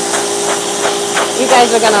 You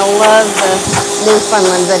guys are going to love the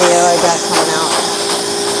Newfoundland video I got coming out.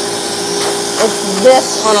 It's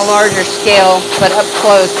this on a larger scale, but up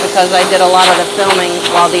close because I did a lot of the filming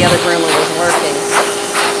while the other groomer was working.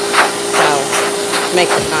 So,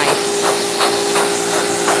 makes it nice.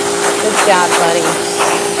 Good job, buddy.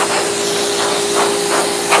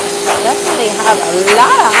 Definitely have a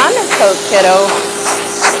lot of undercoat, kiddo.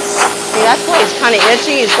 See, that's why he's kind of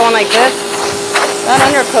itchy. He's going like this. That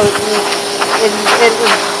undercoat, it was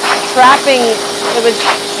trapping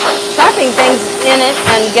things in it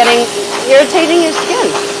and irritating his skin.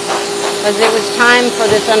 Because it was time for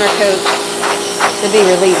this undercoat to be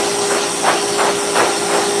released.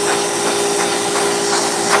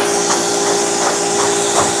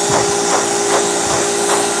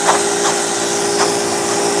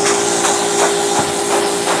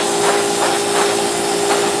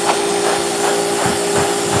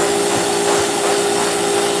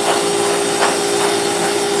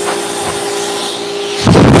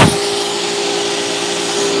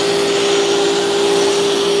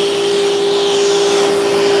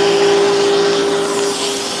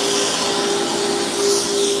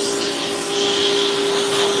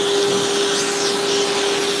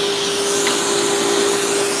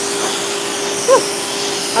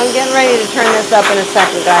 I'm getting ready to turn this up in a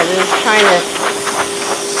second, guys. I'm just trying to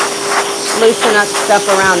loosen up stuff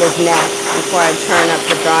around his neck before I turn up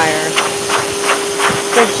the dryer.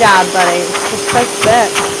 Good job, buddy. It's so thick.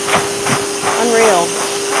 Unreal.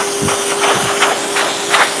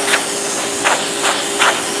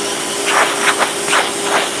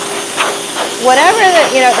 Whatever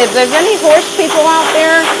if there's any horse people out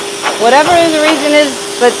there, whatever the reason is,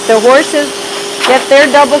 but the horses get their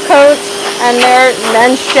double coats, and their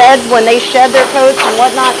men shed when they shed their coats and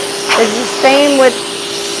whatnot. It's the same with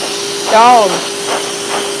dogs.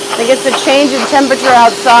 It gets a change in temperature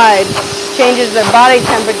outside, changes their body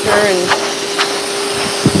temperature, and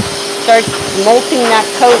starts molting that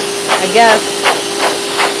coat, I guess.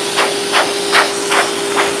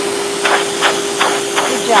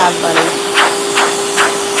 Good job, buddy.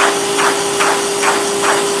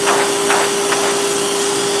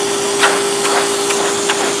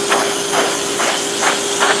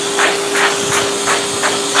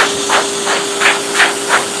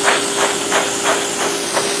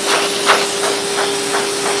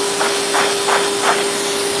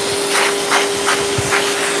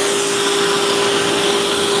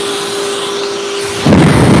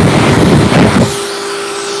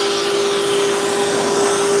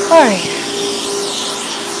 All right.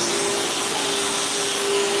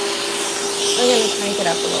 I'm going to crank it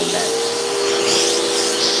up a little bit.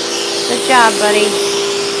 Good job, buddy.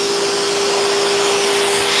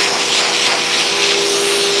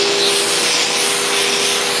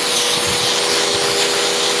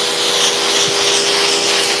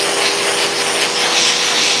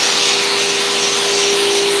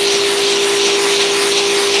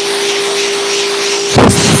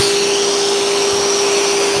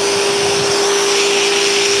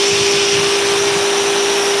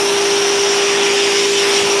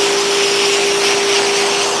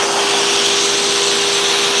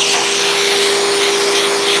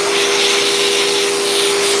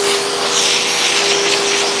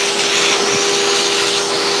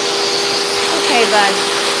 Okay, bud.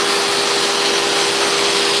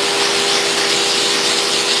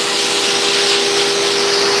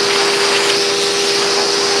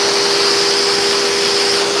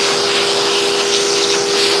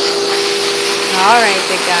 All right,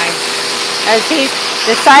 big guy. As he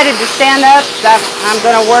decided to stand up, I'm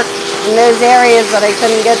going to work in those areas that I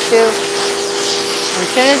couldn't get to. As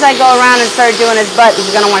soon as I go around and start doing his butt,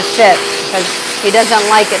 he's going to want to sit because he doesn't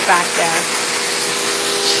like it back there.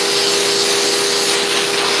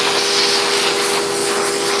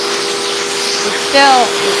 Still,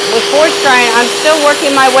 with force drying, I'm still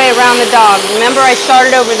working my way around the dog. Remember, I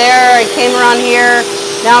started over there, I came around here,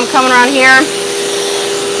 now I'm coming around here.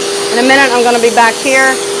 In a minute, I'm going to be back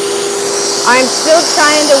here. I'm still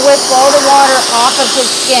trying to whip all the water off of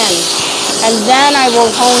his skin, and then I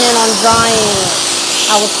will hone in on drying it.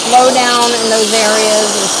 I will slow down in those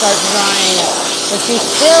areas and start drying it. But you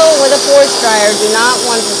still, with a force dryer, do not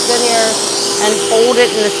want to sit here and hold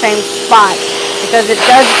it in the same spot because it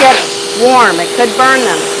does get warm. It could burn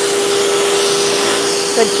them.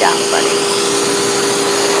 Good job, buddy.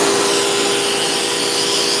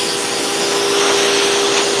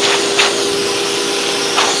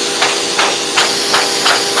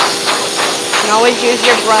 You can always use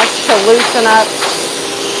your brush to loosen up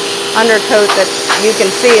undercoat that you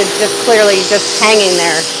can see is just clearly just hanging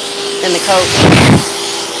there in the coat.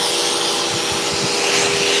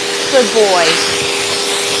 Good boy.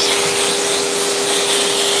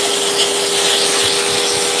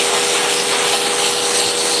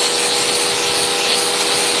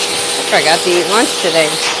 I got to eat lunch today.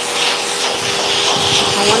 I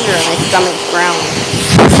wonder if my stomach's growling.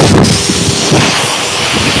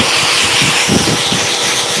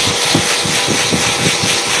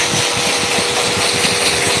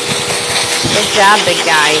 Good job, big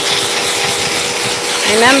guy.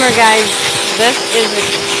 Remember, guys, this is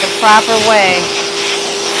the proper way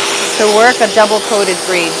to work a double-coated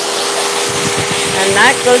breed. And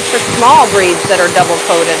that goes for small breeds that are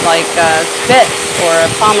double-coated, like Spitz or a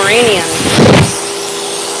Pomeranian.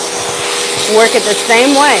 Work it the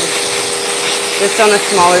same way, just on a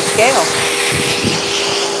smaller scale.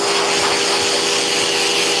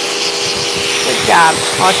 Good job.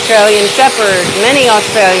 Australian Shepherd, many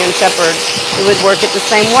Australian Shepherds, you would work it the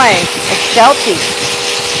same way. A Sheltie,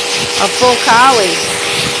 a full Collie,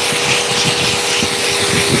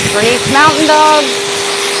 Bernese Mountain Dog,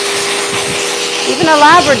 even a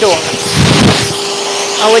Labrador.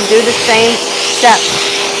 I would do the same steps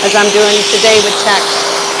as I'm doing today with Tech.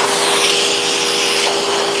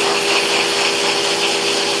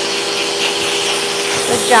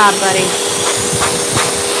 Good job, buddy.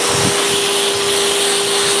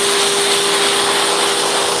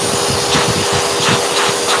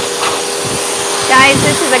 Guys,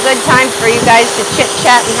 this is a good time for you guys to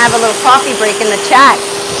chit-chat and have a little coffee break in the chat.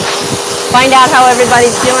 Find out how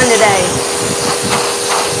everybody's doing today.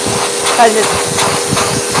 Because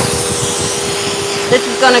this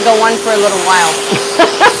is going to go on for a little while.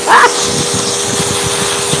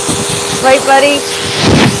 Right, buddy?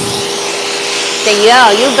 Say,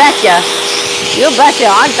 yeah, you betcha. You betcha.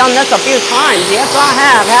 I've done this a few times. Yes, I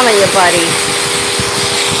have, haven't you, buddy?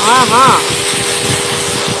 Uh-huh.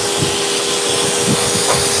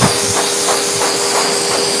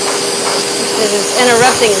 This is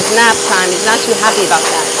interrupting his nap time. He's not too happy about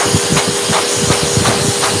that.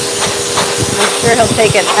 I'm sure he'll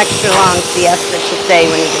take an extra long siesta today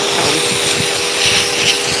when he gets home.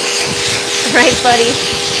 Right, buddy?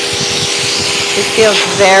 He feels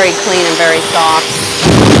very clean and very soft.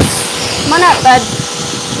 Come on up, bud.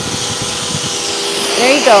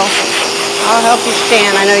 There you go. I'll help you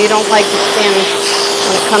stand. I know you don't like to stand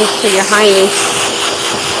when it comes to your hiney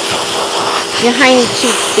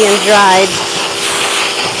cheeks being dried.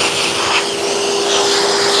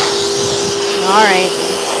 All right.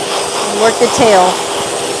 Work the tail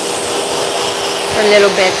for a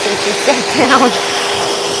little bit since you sat down.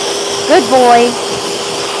 Good boy.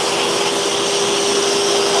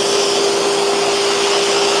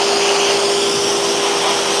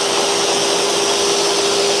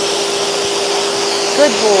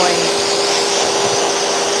 Good boy.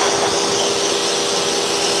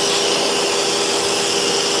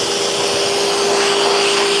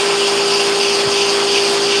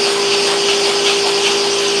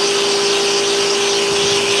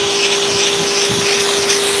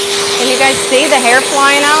 Can you guys see the hair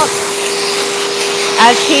flying out?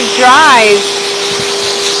 As he dries,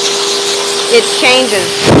 it changes.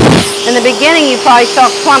 In the beginning, you probably saw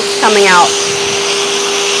clumps coming out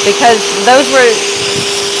because those were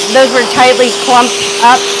tightly clumped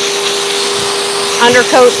up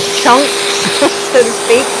undercoat chunks, so to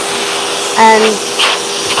speak, and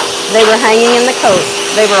they were hanging in the coat.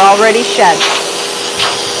 They were already shed.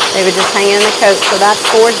 They were just hanging in the coat, so that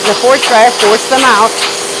the force dryer forced them out.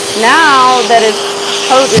 Now that his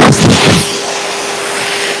coat is,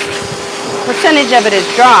 percentage of it is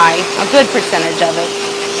dry, a good percentage of it,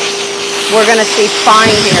 we're going to see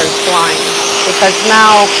fine hairs flying because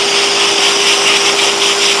now,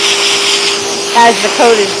 as the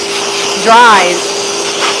coat dries,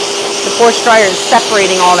 the force dryer is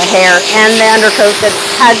separating all the hair and the undercoat that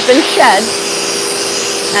has been shed,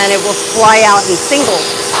 and it will fly out in single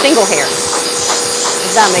hair,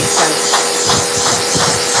 if that makes sense.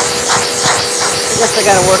 I guess I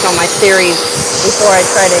got to work on my theories before I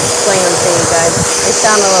try to explain them to you guys. They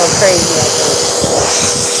sound a little crazy, I think.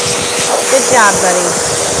 Good job, buddy.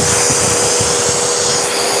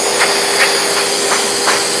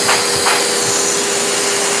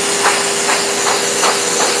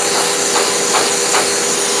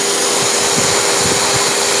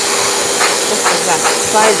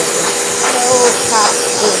 Size of it. So top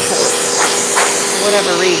coat. For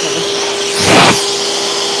whatever reason.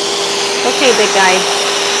 Okay, big guy.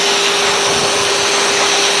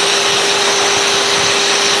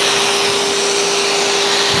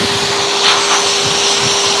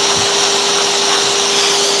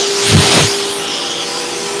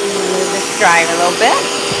 Move this dry a little bit.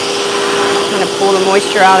 Kind of pull the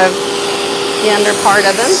moisture out of the under part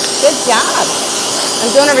of him. Good job. I'm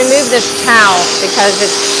going to remove this towel because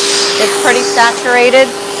it's pretty saturated.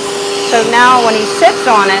 So now when he sits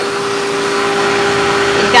on it,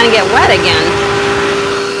 he's going to get wet again.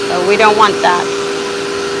 So we don't want that.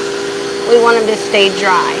 We want him to stay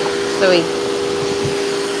dry so he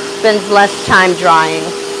spends less time drying.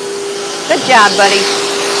 Good job, buddy.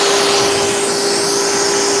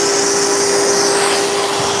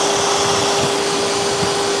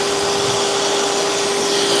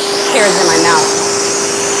 Hairs in my mouth.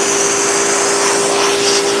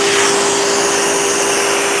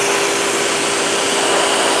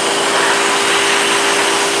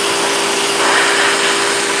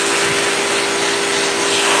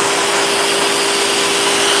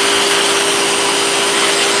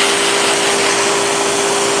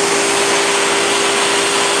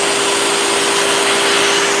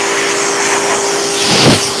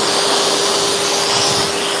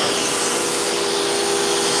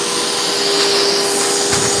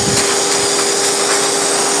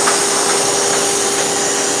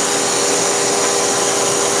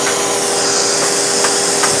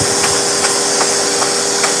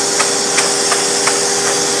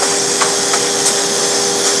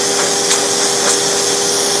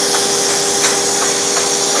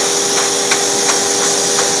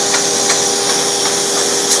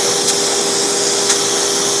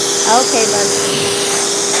 Okay, bud.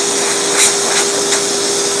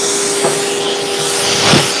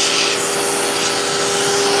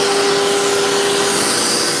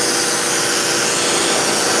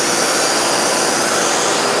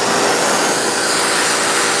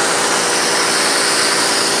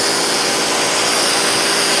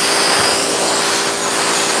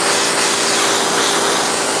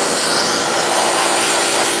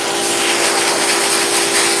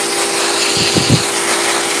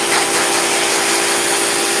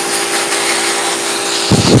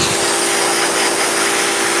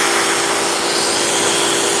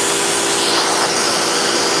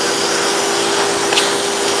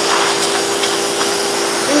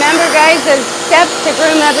 guys is steps to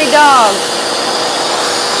groom every dog.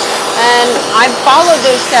 And I've followed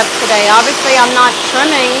those steps today. Obviously, I'm not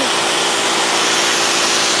trimming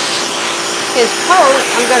his coat.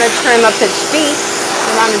 I'm going to trim up his feet,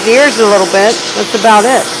 around his ears a little bit. That's about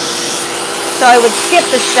it. So I would skip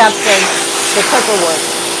the steps of the clipper work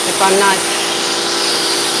if I'm not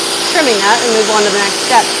trimming that and move on to the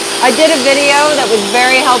next step. I did a video that was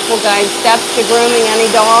very helpful, guys. Steps to grooming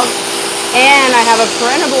any dog. And I have a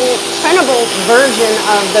printable version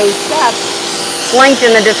of those steps linked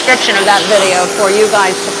in the description of that video for you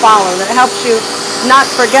guys to follow. That helps you not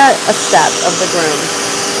forget a step of the groom.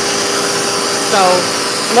 So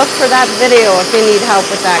look for that video if you need help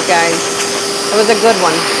with that, guys. It was a good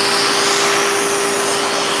one.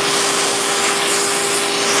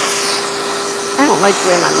 I don't like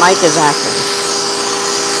the way my mic is acting.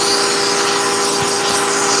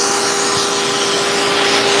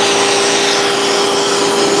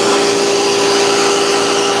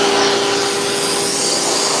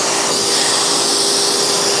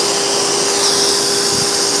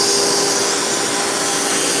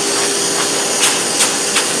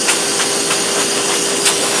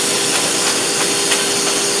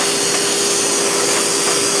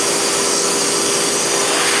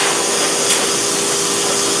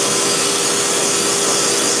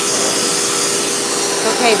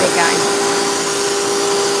 Okay, big guy.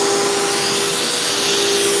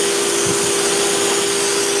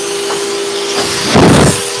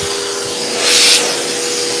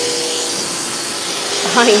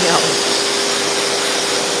 I know.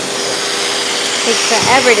 Takes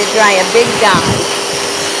forever to dry a big dog.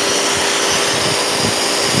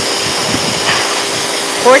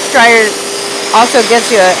 Horse dryer also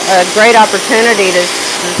gives you a great opportunity to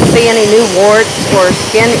see any new warts or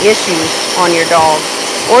skin issues on your dog.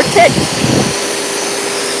 Or ticks.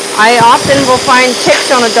 I often will find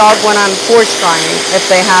ticks on a dog when I'm force drying, if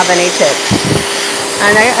they have any ticks.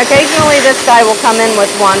 And occasionally this guy will come in with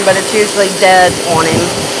one, but it's usually dead on him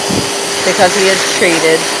because he is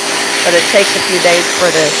treated. But it takes a few days for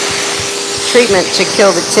the treatment to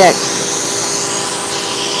kill the tick.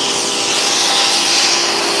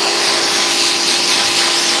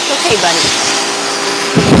 Okay, buddy.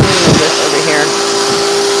 Let me move this over here.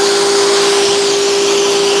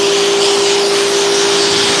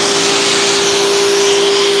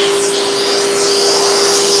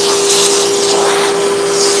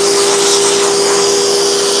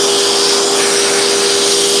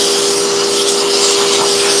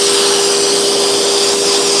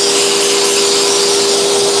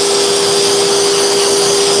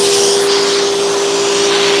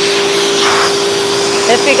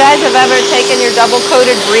 If you guys have ever taken your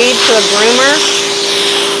double-coated breed to a groomer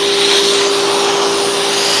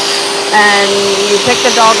and you pick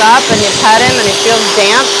the dog up and you pet him and he feels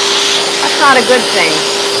damp, that's not a good thing.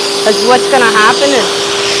 Because what's going to happen is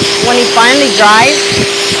when he finally dries,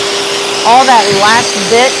 all that last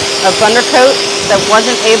bit of undercoat that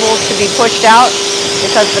wasn't able to be pushed out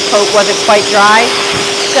because the coat wasn't quite dry,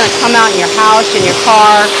 it's going to come out in your house, in your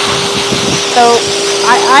car. So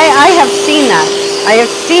I have seen that. I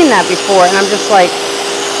have seen that before, and I'm just like,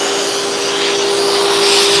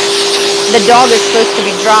 the dog is supposed to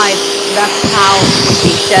be dried. That's how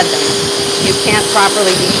you de-shed them. You can't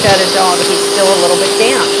properly de-shed a dog if he's still a little bit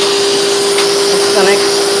damp. It's going to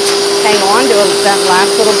hang on to that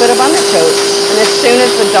last little bit of undercoat. And as soon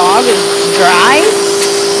as the dog is dry,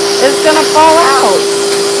 it's going to fall out.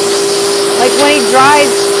 Like when he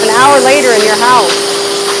dries an hour later in your house,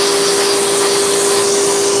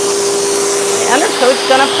 undercoat's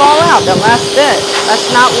gonna fall out, the last bit. That's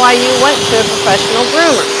not why you went to a professional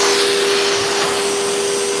groomer.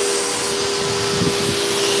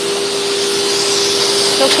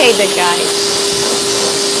 It's okay, big guy.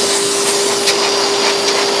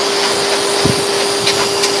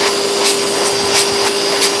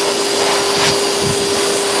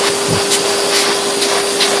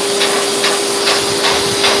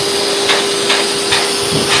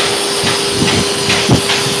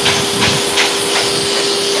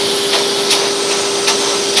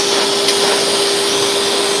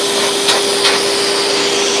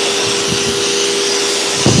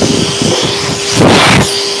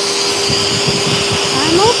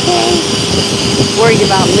 Worried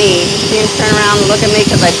about me. See him turn around and look at me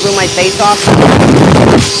because I blew my face off.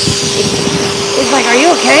 He's like, are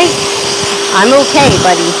you okay? I'm okay,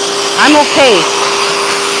 buddy. I'm okay.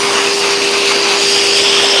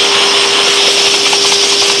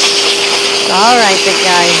 All right, big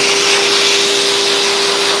guy.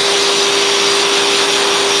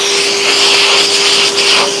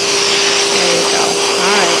 There you go.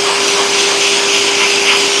 All right.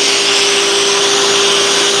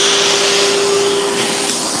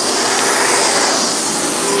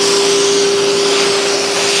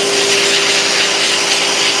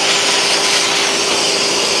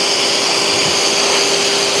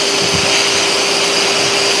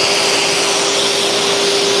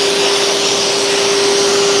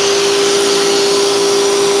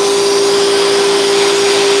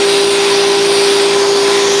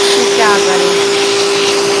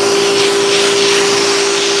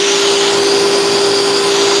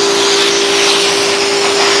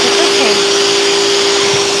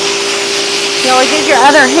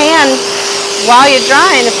 other hand while you're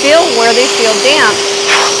drying to feel where they feel damp.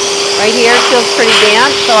 Right here it feels pretty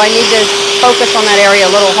damp, so I need to focus on that area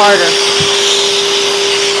a little harder.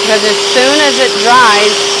 Because as soon as it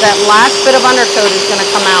dries, that last bit of undercoat is going to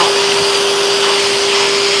come out.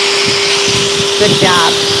 Good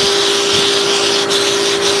job.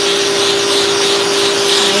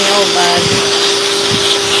 I know, bud.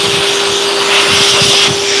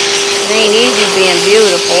 It ain't easy being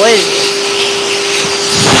beautiful, is it?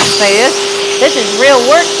 Say this is real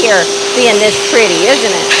work here, being this pretty,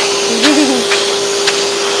 isn't it?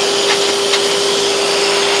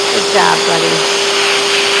 Good job, buddy.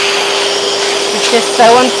 It's just so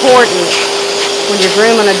important when you're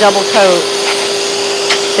grooming a double coat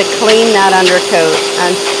to clean that undercoat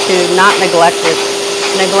and to not neglect it.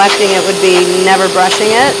 Neglecting it would be never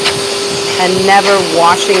brushing it and never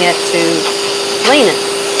washing it to clean it.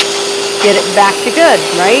 Get it back to good,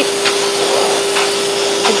 right?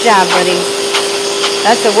 Good job, buddy.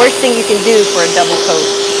 That's the worst thing you can do for a double coat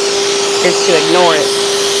is to ignore it.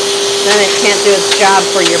 Then it can't do its job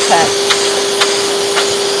for your pet.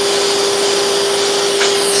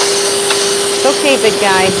 It's okay, big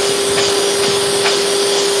guy.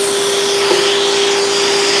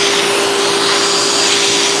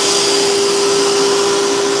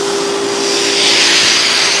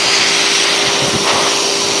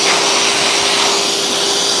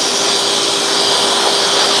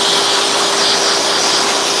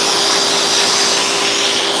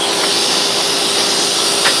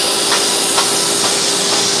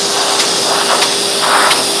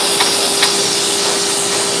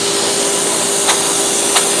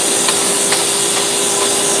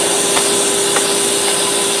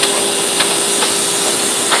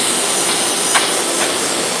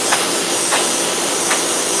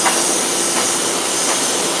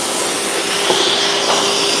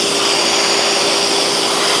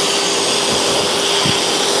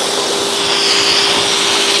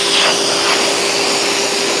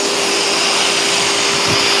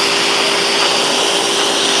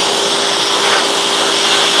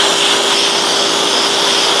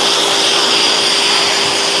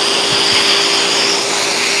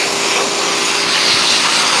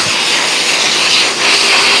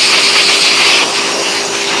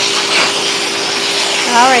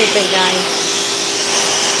 All right, big guy.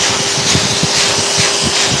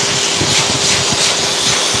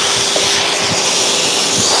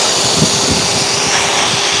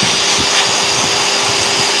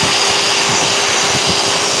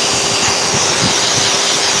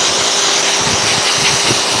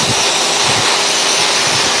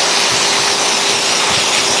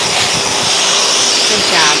 Good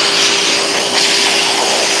job.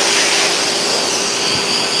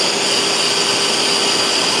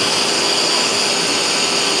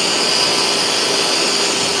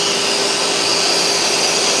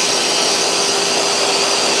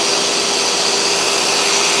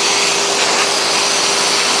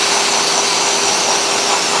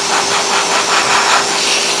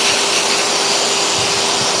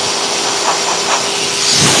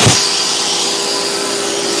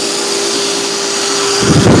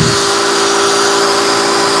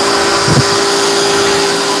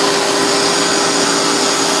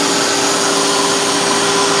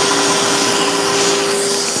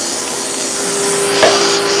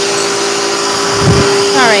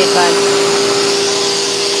 All right, bud.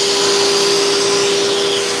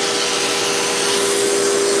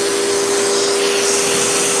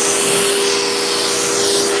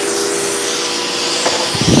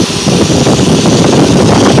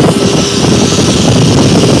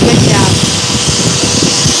 Good job.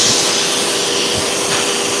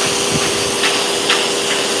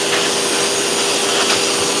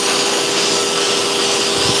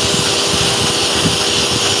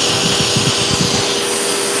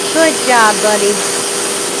 Good job, buddy.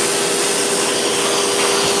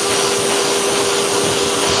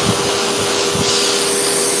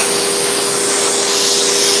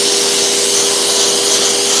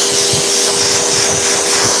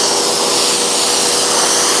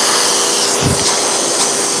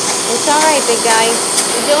 It's all right, big guy.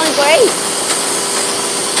 You're doing great.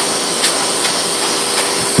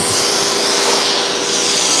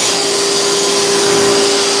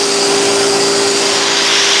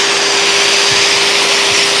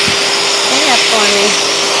 Say that for me.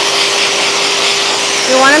 If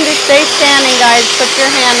you want him to stay standing, guys, put your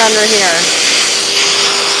hand under here.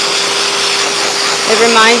 It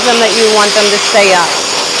reminds them that you want them to stay up.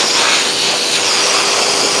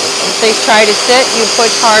 If they try to sit, you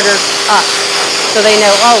push harder up. So they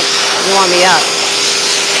know, oh, you want me up.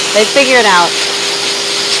 They figure it out.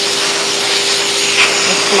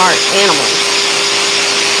 smart animals.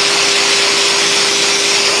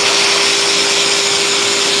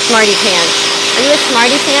 Smarty pants. Are you a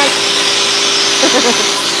smarty pants?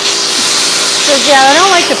 Says, yeah, I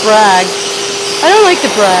don't like to brag. I don't like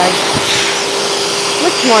to brag.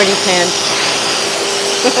 Look, smarty pants.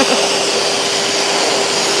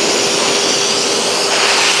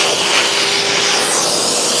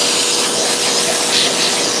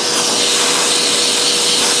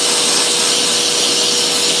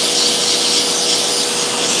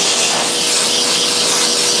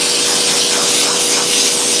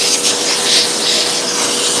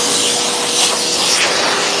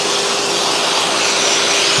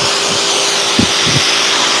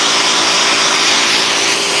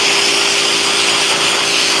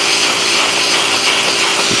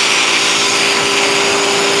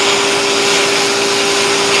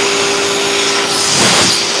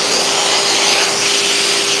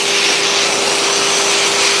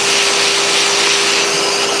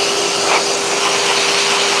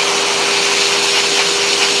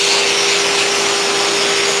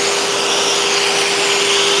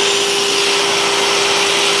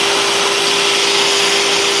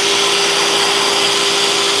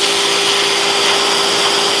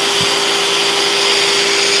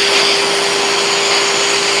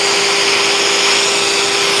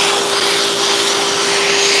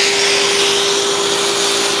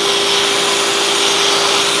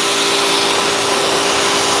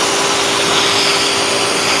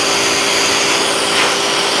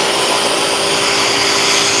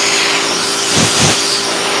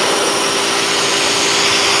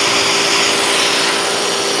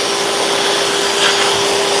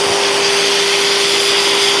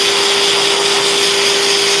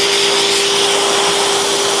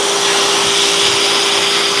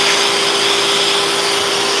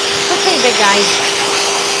 Big guy.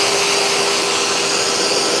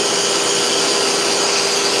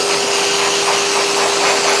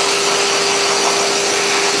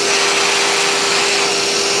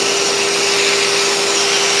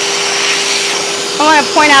 I want to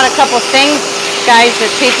point out a couple things, guys,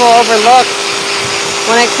 that people overlook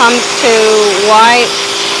when it comes to why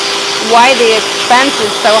the expense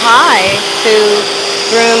is so high to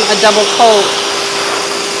groom a double coat.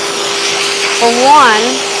 For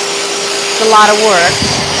one, a lot of work,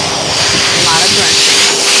 a lot of drenching,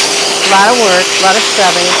 a lot of work, a lot of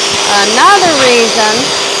scrubbing. Another reason,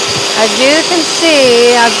 as you can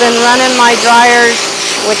see, I've been running my dryers,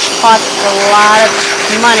 which cost a lot of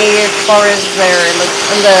money as far as the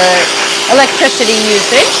electricity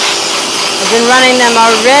usage. I've been running them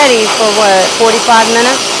already for what, 45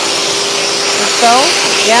 minutes or so?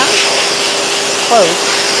 Yeah, close,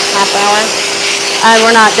 half hour. And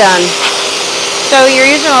we're not done. So you're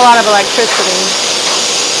using a lot of electricity,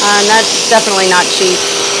 and that's definitely not cheap.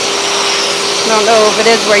 I don't know if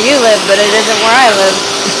it is where you live, but it isn't where I live.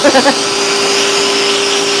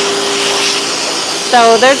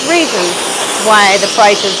 So there's reasons why the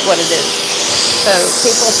price is what it is. So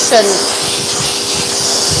people should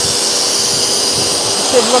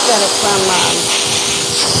look at it from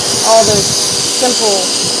all those simple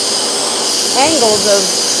angles of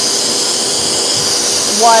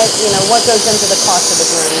what goes into the cost of the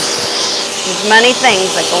groom. There's many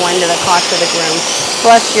things that go into the cost of the groom,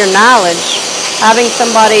 plus your knowledge. Having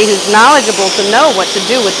somebody who's knowledgeable to know what to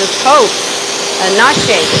do with this coat and not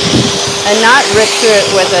shave it and not rip through it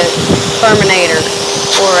with a Terminator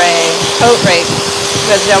or a coat rake,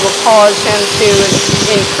 because that will cause him to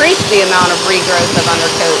increase the amount of regrowth of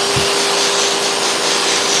undercoat.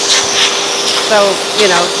 So,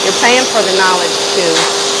 you're paying for the knowledge too.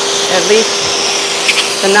 At least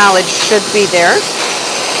the knowledge should be there.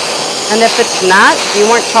 And if it's not, you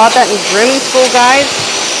weren't taught that in grooming school, guys.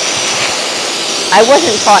 I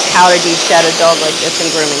wasn't taught how to de-shed a dog like this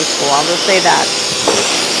in grooming school. I'll just say that.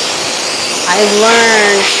 I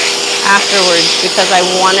learned afterwards because I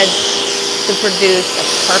wanted to produce a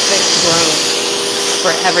perfect groom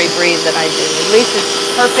for every breed that I do. At least as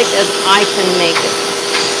perfect as I can make it.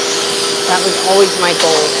 That was always my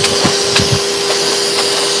goal.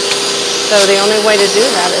 So the only way to do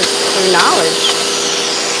that is through knowledge.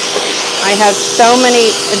 I have so many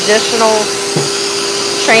additional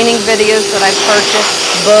training videos that I've purchased,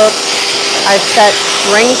 books. I've set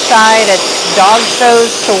ringside at dog shows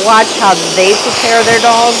to watch how they prepare their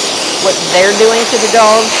dogs, what they're doing to the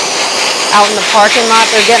dogs. Out in the parking lot,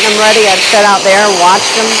 they're getting them ready. I've sat out there,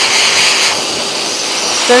 watched them.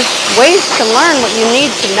 There's ways to learn what you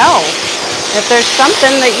need to know. If there's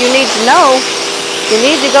something that you need to know, you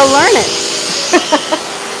need to go learn it.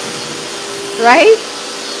 Right?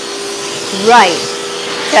 Right.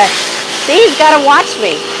 Okay. See, he's got to watch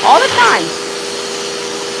me all the time.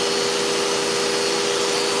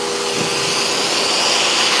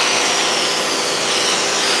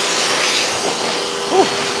 Ooh,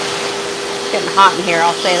 it's getting hot in here,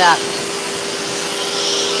 I'll say that.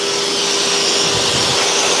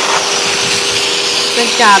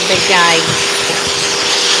 Good job, big guy.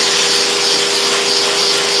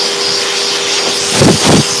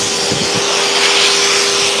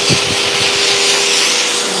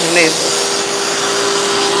 Move.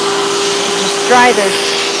 Just dry those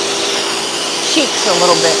cheeks a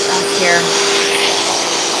little bit up here.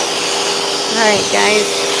 All right, guys.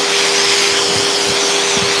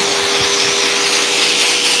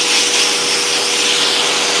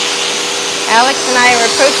 Alex and I are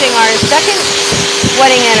approaching our second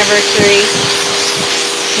wedding anniversary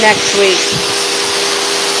next week.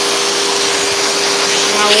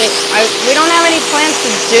 We don't have any plans to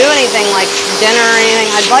do anything like dinner or anything.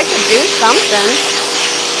 I'd like to do something.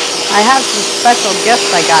 I have some special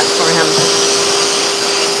gifts I got for him.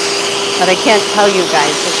 But I can't tell you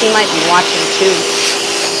guys because he might be watching too.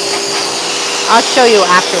 I'll show you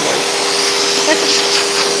afterwards.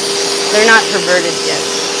 They're not perverted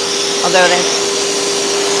gifts. Although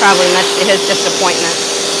that's probably much to his disappointment.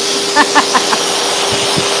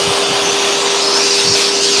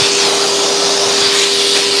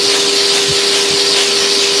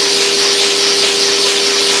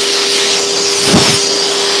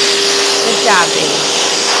 Good job, baby.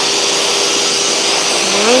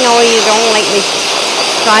 I know you don't like me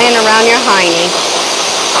prying around your hiney.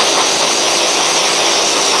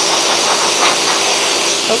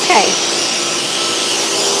 Okay.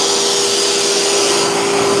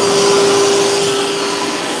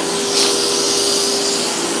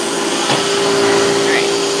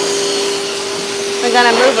 We're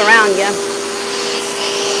gonna move around you.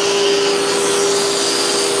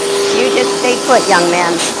 You just stay put, young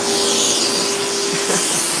man.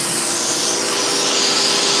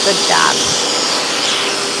 Good job.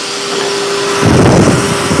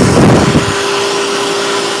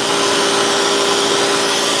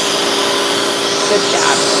 Good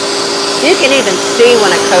job. You can even see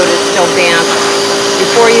when a coat is still damp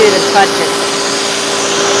before you even touch it.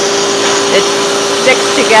 It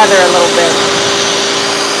sticks together a little bit.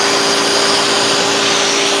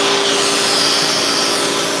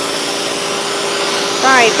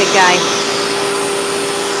 Sorry, big guy.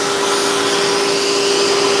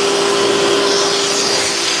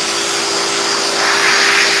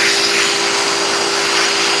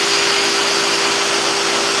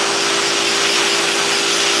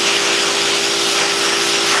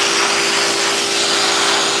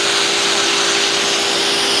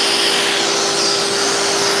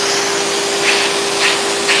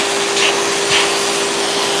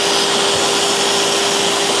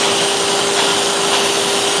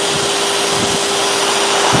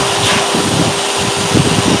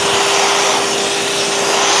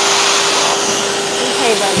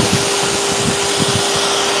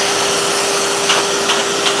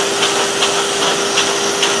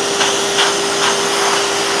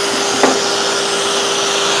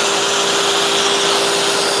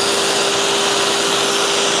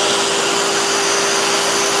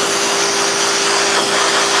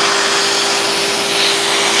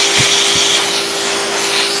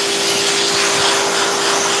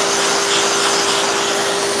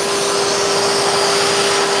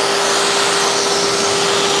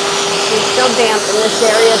 Still damp in this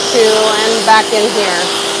area too, and back in here.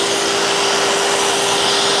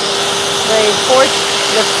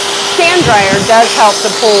 The sand dryer does help to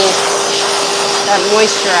pull that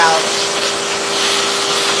moisture out.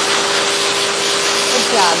 Good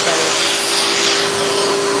job, buddy.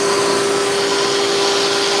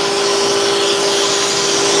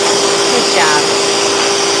 Good job.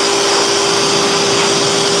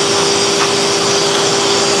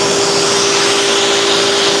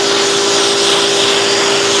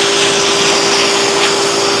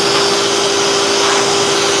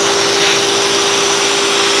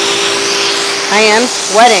 I am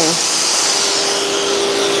sweating.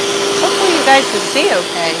 Hopefully you guys can see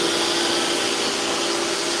okay.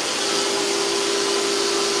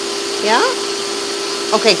 Yeah?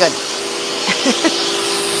 Okay, good.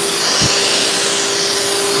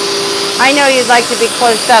 I know you'd like to be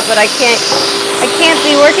close up, but I can't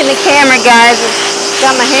be working the camera, guys. I've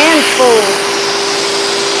got my hands full.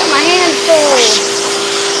 Got my hands full.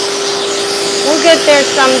 We'll get there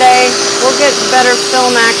someday. We'll get better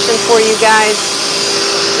film action for you guys.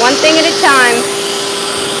 One thing at a time.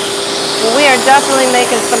 Well, we are definitely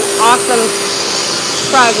making some awesome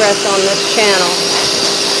progress on this channel.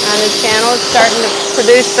 on the channel. It's starting to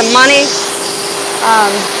produce some money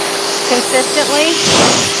consistently,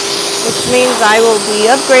 which means I will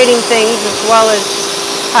be upgrading things as well as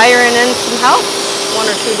hiring in some help 1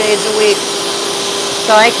 or 2 days a week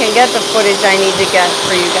so I can get the footage I need to get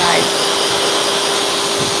for you guys.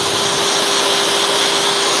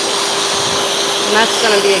 And that's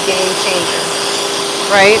going to be a game changer,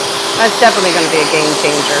 right? That's definitely going to be a game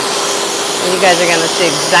changer. And you guys are going to see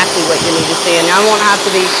exactly what you need to see. And I won't have to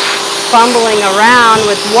be fumbling around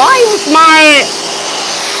with, why is my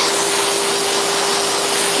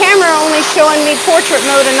camera only showing me portrait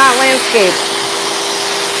mode and not landscape?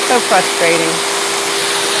 So frustrating.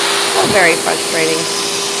 So very frustrating.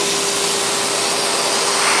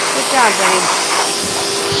 Good job, buddy.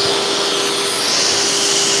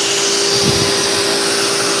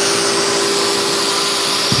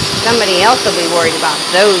 Somebody else will be worried about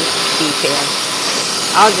those details.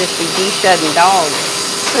 I'll just be de-shedding dogs.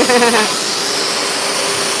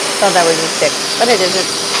 Thought that was a stick, but it isn't,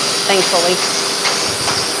 thankfully.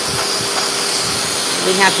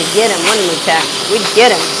 We'd have to get him, wouldn't we, Tech? We'd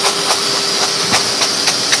get him.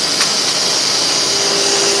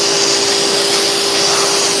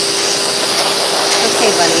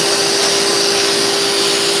 Okay, buddy.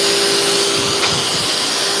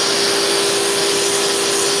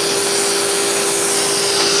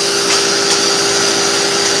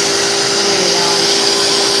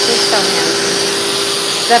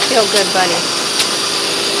 Does that feel good, buddy? I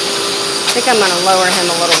think I'm going to lower him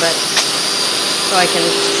a little bit so I can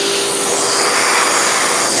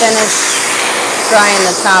finish drying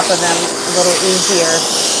the top of him a little easier.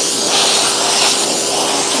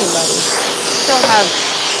 Okay, buddy. Still have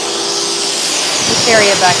this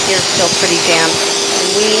area back here still pretty damp. And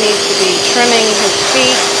we need to be trimming his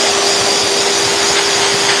feet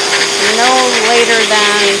no later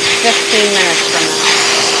than 15 minutes from now.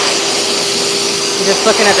 I'm just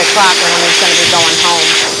looking at the clock and when he's going to be going home.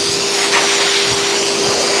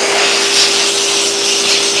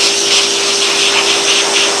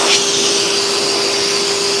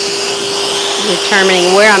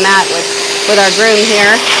 Determining where I'm at with our groom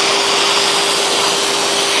here.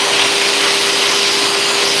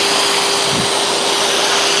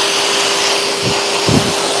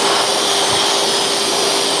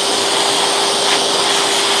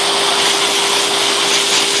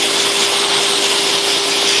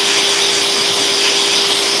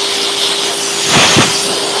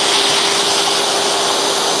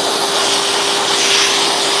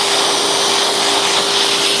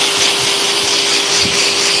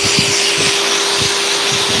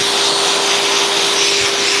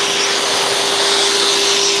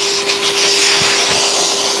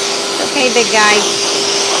 Okay, big guy.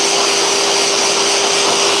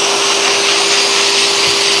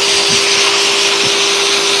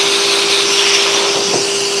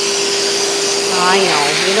 Oh, I know.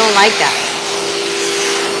 You don't like that.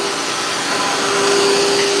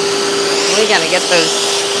 We gotta get those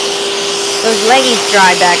leggies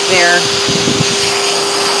dry back there.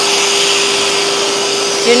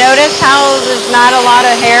 Do you notice how there's not a lot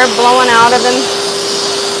of hair blowing out of him?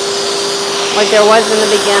 Like there was in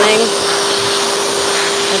the beginning?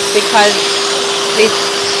 It's because he's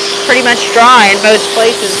pretty much dry in most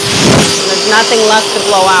places. There's nothing left to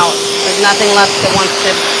blow out. There's nothing left that wants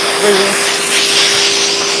to release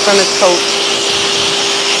from his coat.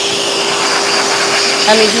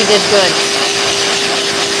 That means he did good.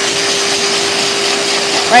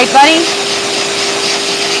 Right, buddy?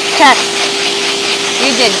 Check.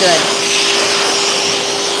 You did good.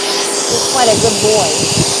 You're quite a good boy.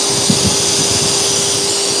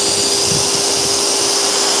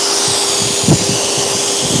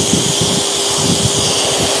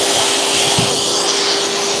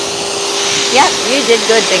 Yep, you did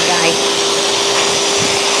good, big guy.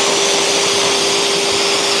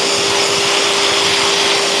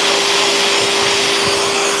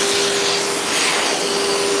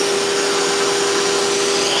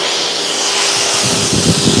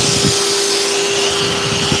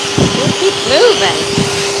 You keep moving.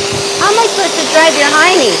 How am I supposed to drive your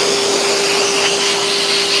hiney?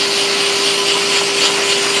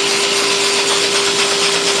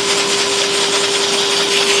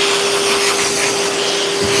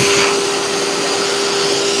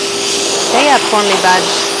 Stay up for me, bud.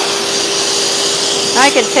 I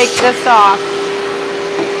could take this off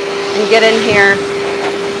and get in here.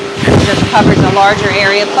 It just covers a larger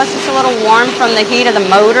area. Plus, it's a little warm from the heat of the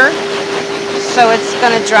motor, so it's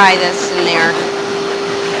going to dry this in there.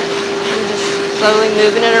 I'm just slowly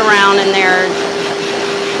moving it around in there.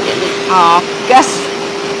 Oh, Gus,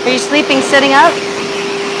 are you sleeping sitting up?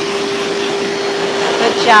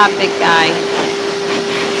 Good job, big guy.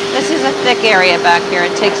 This is a thick area back here.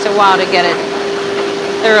 It takes a while to get it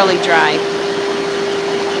thoroughly dry.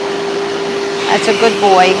 That's a good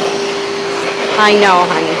boy. I know,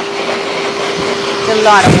 honey. It's a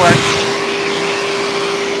lot of work.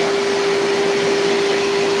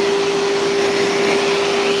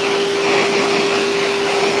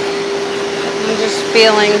 I'm just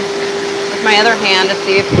feeling with my other hand to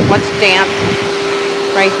see if what's damp.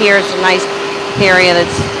 Right here is a nice area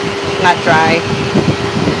that's not dry.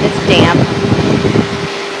 It's damp.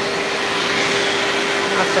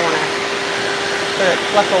 I also want to sort of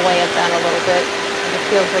pluck away at that a little bit. It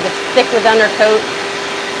feels like it's thick with undercoat.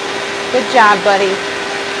 Good job, buddy.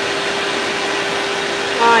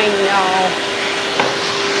 I know.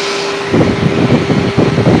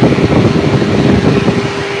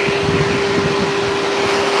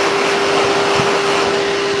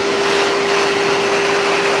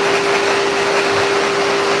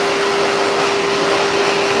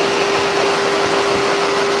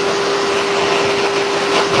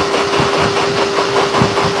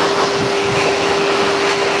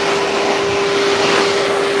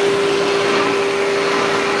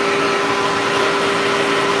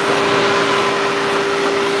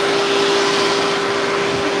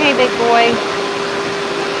 Okay, big boy.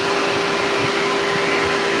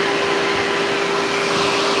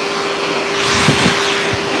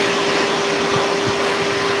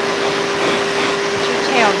 Get your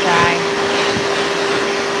tail dry.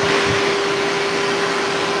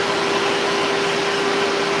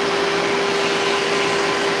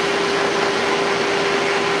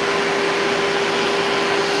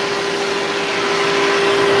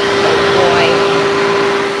 Good boy.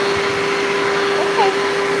 Okay.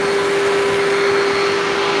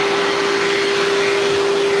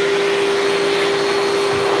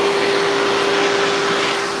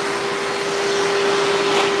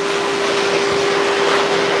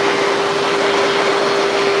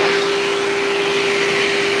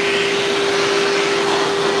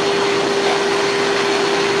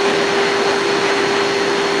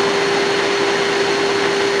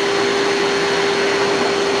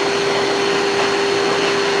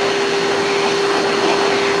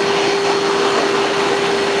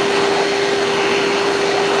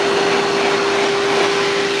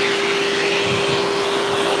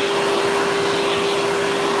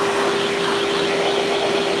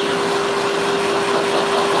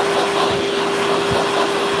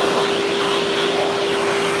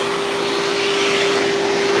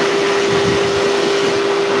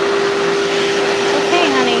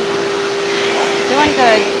 Doing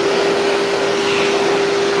good.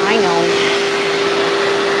 I know.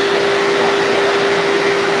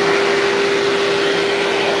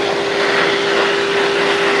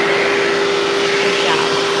 Good job.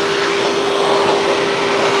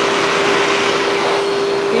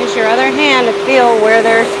 Use your other hand to feel where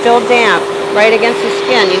they're still damp, right against the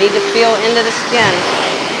skin. You need to feel into the skin.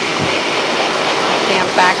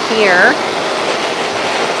 Damp back here.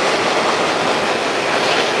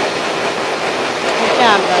 Good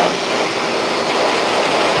job, though.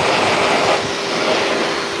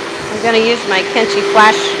 I'm going to use my Kinchy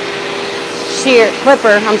flash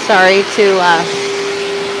clipper, to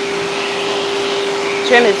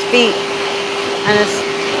trim his feet, and his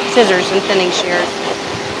scissors and thinning shears.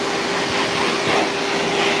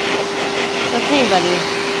 Okay, buddy.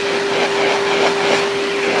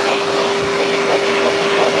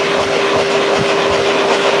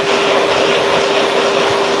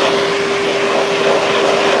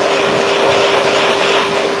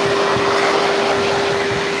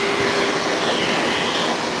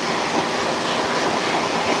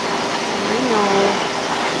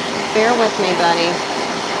 Bear with me, buddy.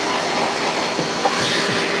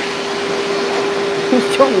 You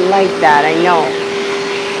don't like that, I know.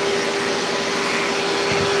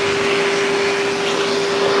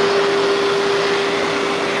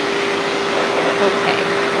 Okay.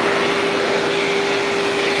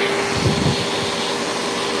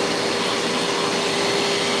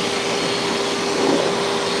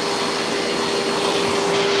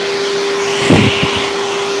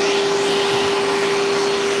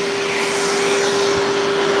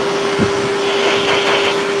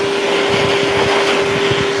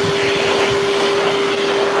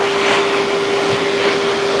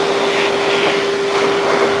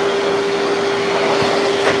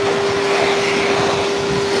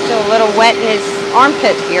 A little wet in his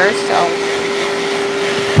armpit here, so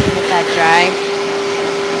get that dry.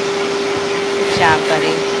 Good job,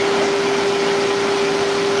 buddy.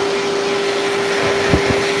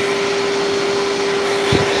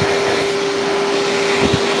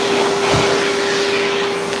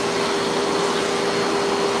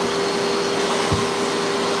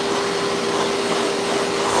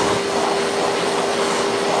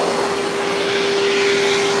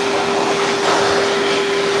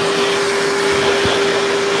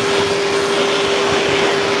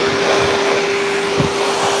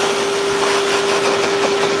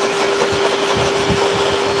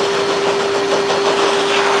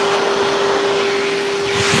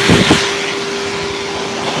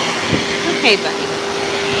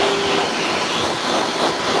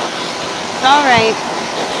 all right.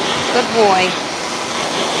 Good boy.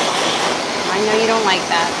 I know you don't like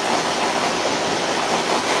that.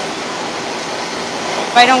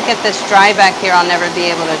 If I don't get this dry back here, I'll never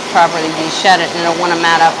be able to properly de-shed it, and it'll want to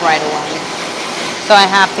mat up right away. So I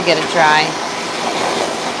have to get it dry.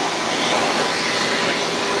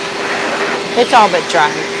 It's all but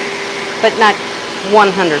dry, but not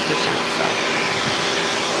 100%. So.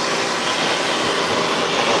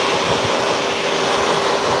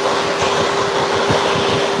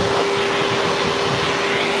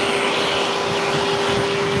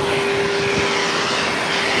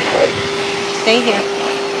 Stay here.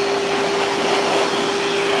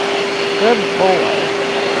 Good boy.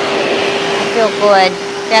 I feel good.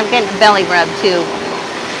 See, I'm getting a belly rub too.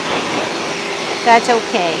 That's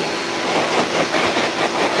okay.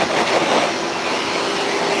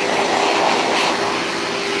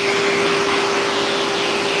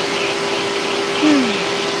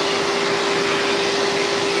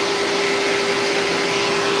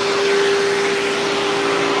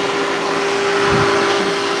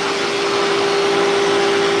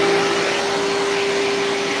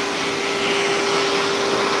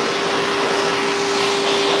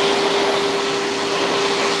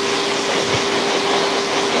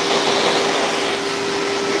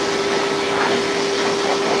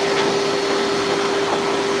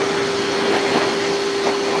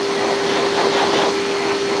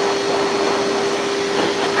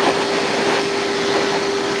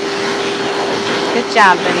 Good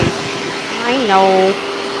job, Benny. I know.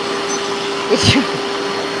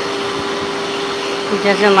 He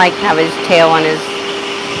doesn't like have his tail on his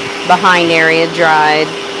behind area dried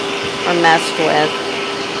or messed with.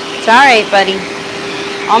 It's all right, buddy.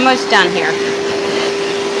 Almost done here.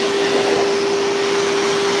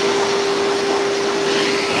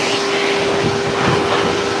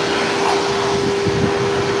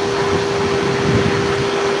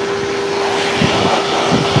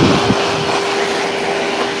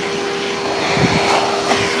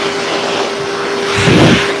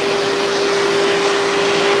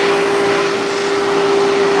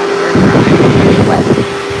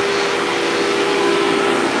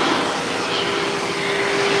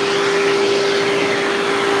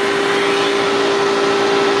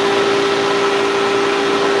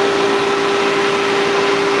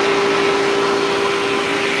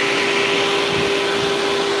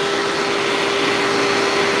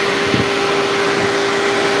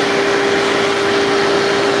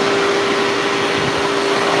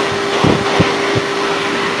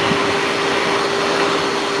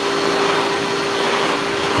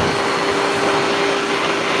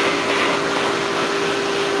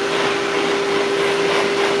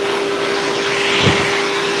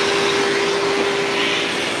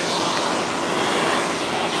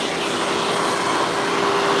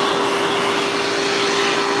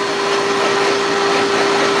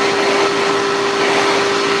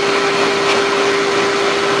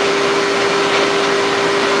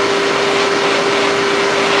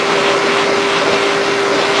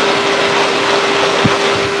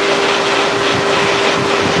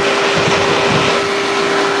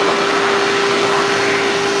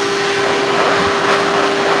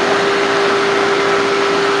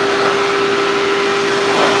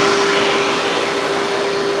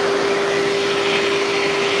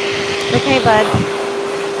 Okay, bud.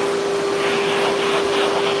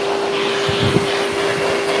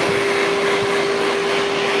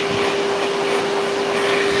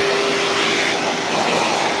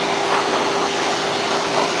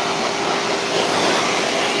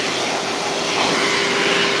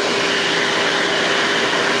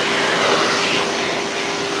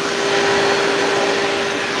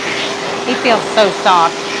 He feels so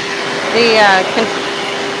soft. The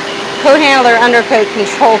coat handler undercoat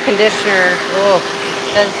control conditioner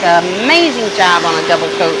does an amazing job on a double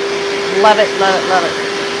coat. Love it, love it, love it.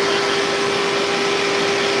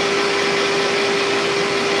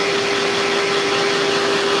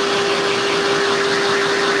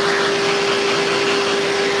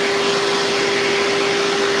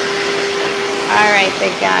 All right,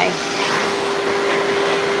 big guy.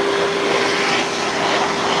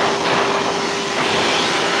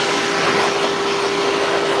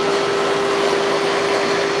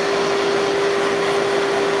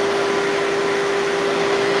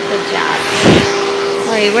 Good job.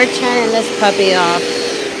 All right, we're turning this puppy off.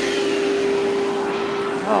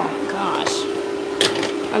 Oh, gosh.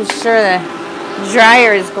 I'm sure the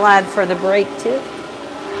dryer is glad for the break, too.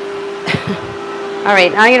 All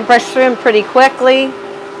right, now I'm going to brush through him pretty quickly.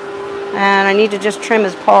 And I need to just trim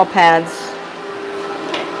his paw pads.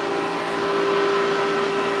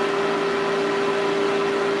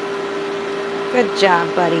 Good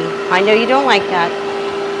job, buddy. I know you don't like that.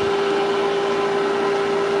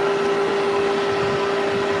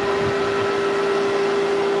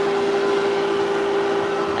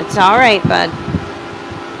 It's all right, bud.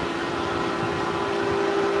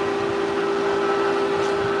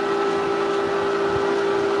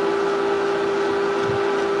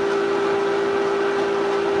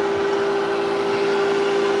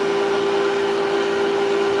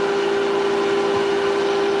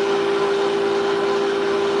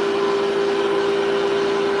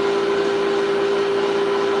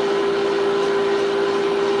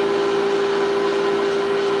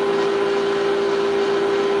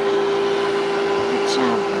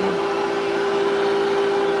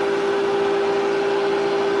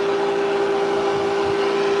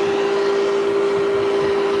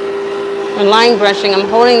 When line brushing, I'm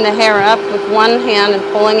holding the hair up with one hand and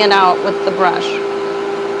pulling it out with the brush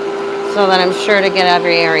so that I'm sure to get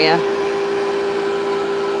every area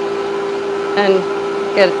and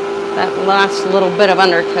get that last little bit of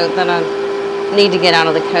undercoat that I need to get out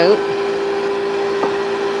of the coat.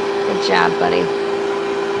 Good job, buddy.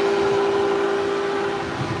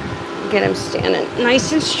 Get him standing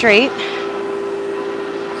nice and straight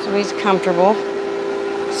so he's comfortable,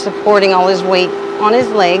 supporting all his weight on his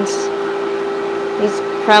legs. He's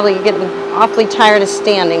probably getting awfully tired of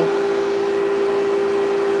standing.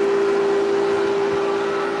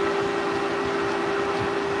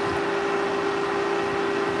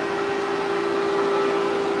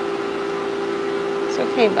 It's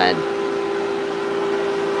okay, bud.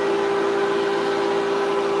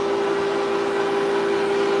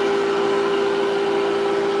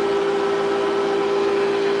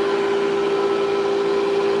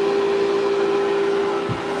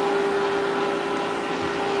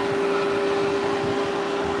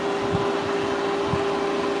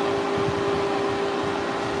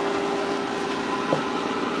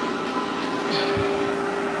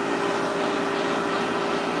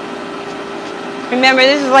 Remember,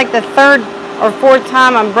 this is like the third or fourth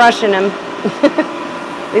time I'm brushing him.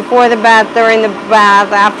 Before the bath, during the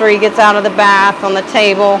bath, after he gets out of the bath, on the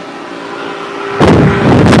table.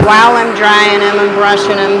 While I'm drying him and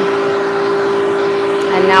brushing him.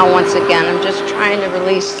 And now once again, I'm just trying to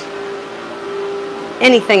release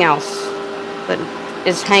anything else that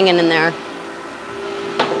is hanging in there.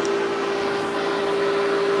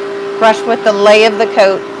 Brush with the lay of the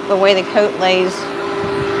coat, the way the coat lays.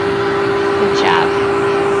 Good job.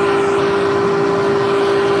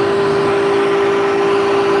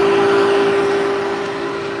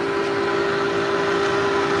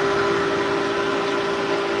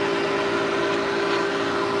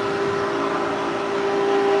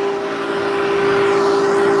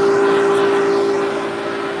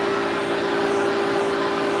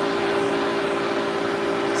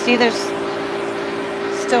 See, there's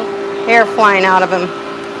still hair flying out of him.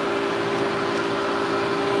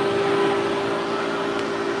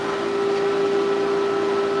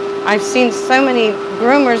 I've seen so many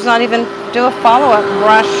groomers not even do a follow-up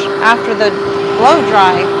brush after the blow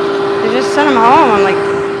dry. They just send them home. I'm like,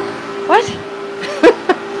 what?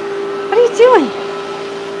 What are you doing?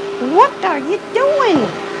 What are you doing?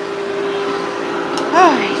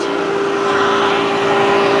 All right.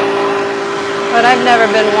 But I've never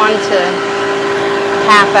been one to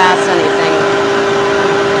half-ass anything.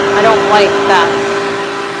 I don't like that.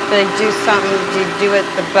 They do something, you do it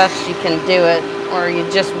the best you can do it, or you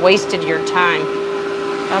just wasted your time.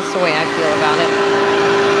 That's the way I feel about it.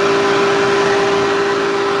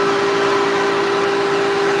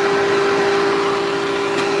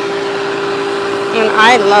 And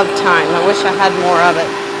I love time. I wish I had more of it,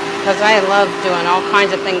 because I love doing all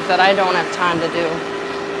kinds of things that I don't have time to do.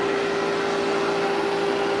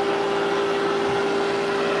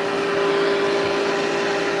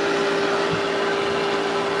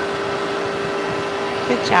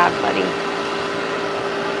 Good job, buddy.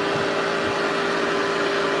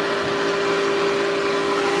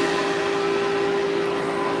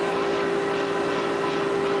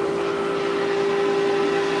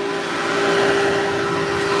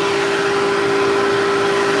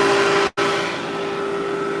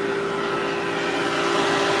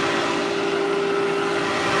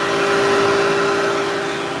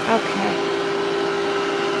 Okay.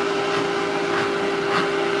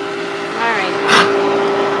 All right.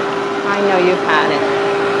 I know you've had it.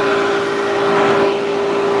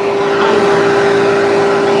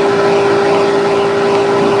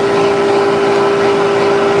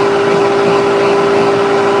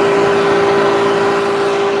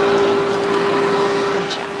 Good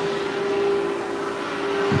job.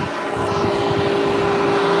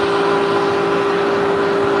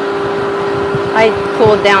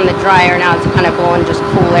 pulled down the dryer. Now it's kind of blowing just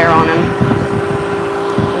cool air on him.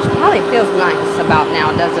 Which probably feels nice about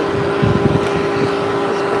now, doesn't it?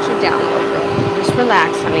 Just put you down a little bit. Just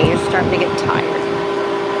relax, honey. You're starting to get tired.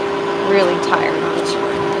 Really tired, aren't you?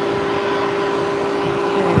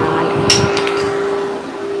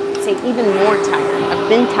 See, even more tired. I've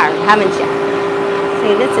been tired, haven't you?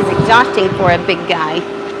 See, this is exhausting for a big guy.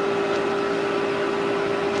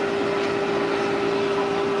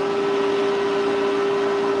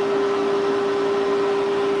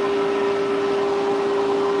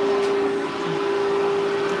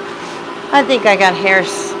 I think I got hair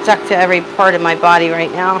stuck to every part of my body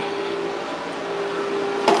right now.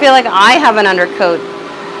 I feel like I have an undercoat.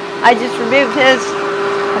 I just removed his,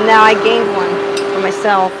 and now I gained one for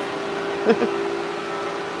myself.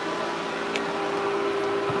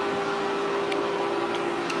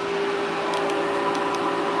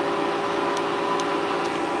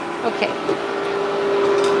 Okay.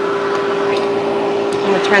 I'm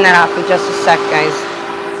going to turn that off in just a sec, guys.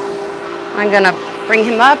 I'm going to bring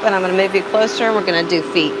him up, and I'm going to move you closer. We're going to do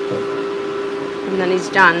feet. And then he's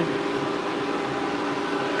done.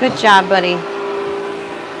 Good job, buddy.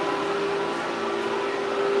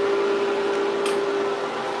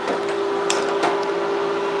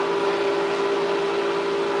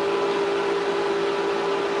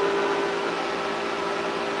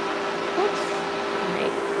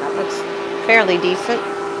 Fairly decent.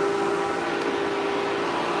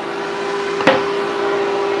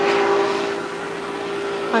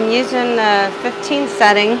 I'm using the 15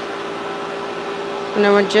 setting, and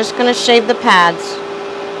then we're just going to shave the pads.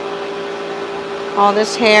 All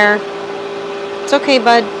this hair. It's okay,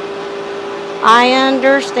 bud. I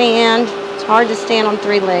understand. It's hard to stand on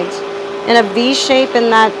 3 legs. In a V shape in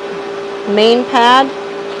that main pad,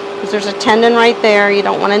 because there's a tendon right there. You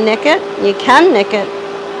don't want to nick it. You can nick it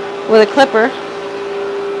with a clipper.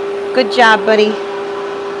 Good job, buddy.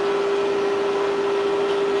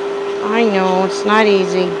 I know, it's not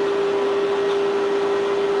easy.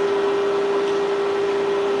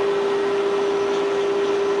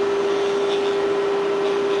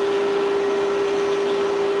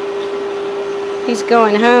 He's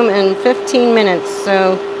going home in 15 minutes,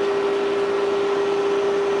 so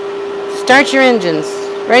start your engines.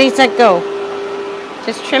 Ready, set, go.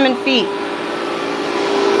 Just trimming feet.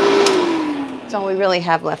 That's all we really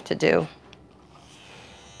have left to do.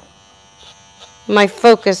 My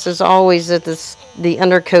focus is always that the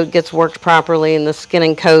undercoat gets worked properly and the skin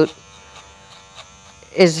and coat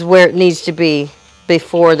is where it needs to be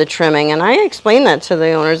before the trimming. And I explain that to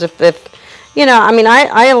the owners. If you know, I mean,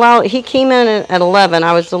 I allow, he came in at 11.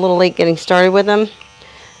 I was a little late getting started with him.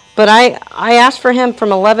 But I asked for him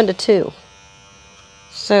from 11 to 2.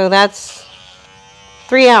 So that's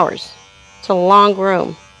 3 hours. It's a long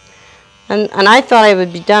groom. And I thought I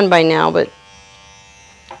would be done by now, but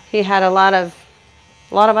he had a lot of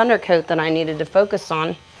undercoat that I needed to focus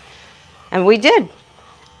on. And we did.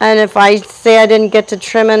 And if I say I didn't get to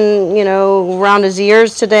trimming, you know, around his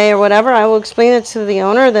ears today or whatever, I will explain it to the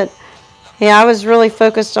owner that, yeah, I was really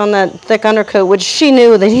focused on that thick undercoat, which she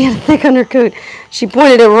knew that he had a thick undercoat. She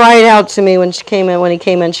pointed it right out to me when he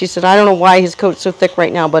came in. She said, I don't know why his coat's so thick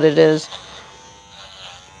right now, but it is.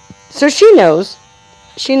 So she knows.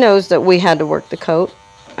 She knows that we had to work the coat.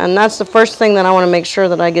 And that's the first thing that I want to make sure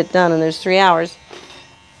that I get done in those 3 hours.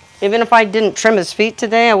 Even if I didn't trim his feet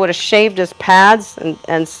today, I would have shaved his pads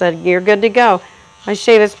and said, you're good to go. I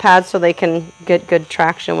shave his pads so they can get good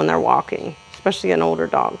traction when they're walking, especially an older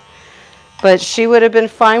dog. But she would have been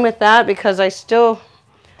fine with that because I still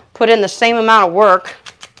put in the same amount of work.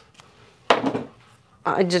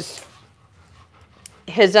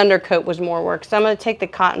 His undercoat was more work. So I'm going to take the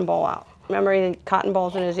cotton ball out. Remember, he had cotton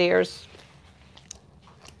balls in his ears?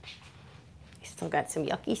 He's still got some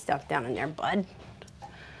yucky stuff down in there, bud.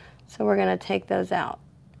 So we're going to take those out.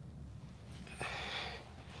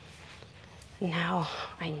 Now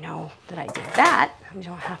I know that I did that. I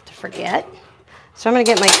don't have to forget. So I'm going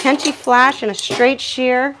to get my Kenchi Flash and a straight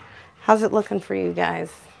shear. How's it looking for you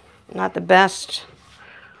guys? Not the best.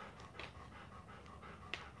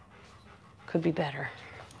 Could be better.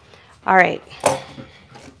 All right.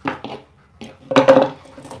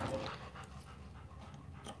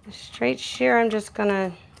 The straight shear, I'm just going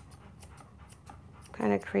to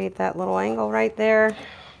kind of create that little angle right there.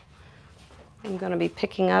 I'm going to be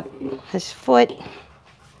picking up his foot.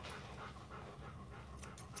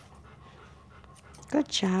 Good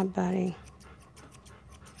job, buddy.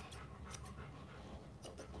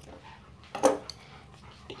 I'm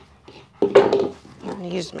going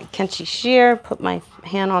to use my Kenchi shear, put my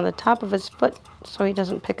hand on the top of his foot so he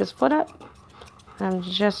doesn't pick his foot up. I'm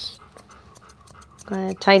just Going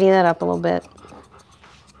to tidy that up a little bit.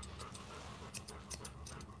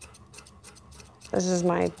 This is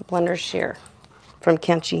my blender shear from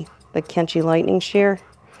Kenchi, the Kenchi Lightning shear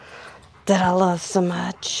that I love so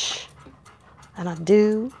much. And I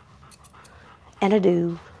do, and I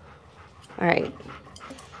do. All right,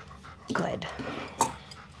 good.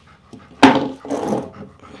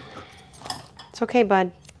 It's okay,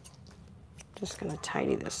 bud. Just gonna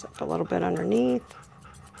tidy this up a little bit underneath.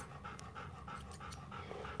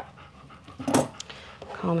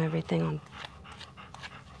 Comb everything on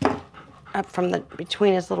up from the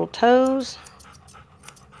between his little toes,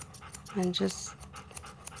 and just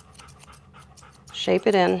shape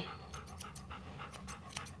it in.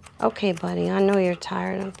 Okay, buddy, I know you're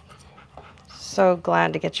tired. I'm so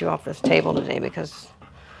glad to get you off this table today because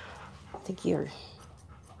I think you're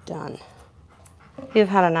done. You've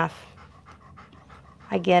had enough.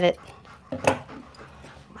 I get it.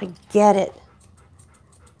 I get it.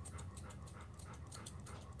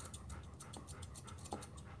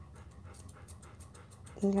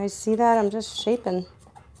 You guys see that? I'm just shaping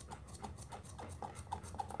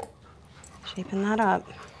that up.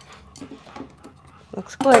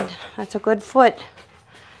 Looks good. That's a good foot.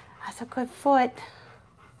 That's a good foot.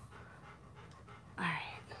 All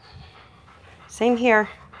right. Same here.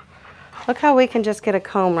 Look how we can just get a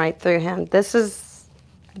comb right through him. This is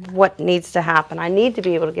what needs to happen. I need to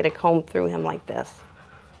be able to get a comb through him like this.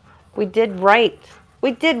 We did right.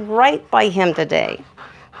 We did right by him today.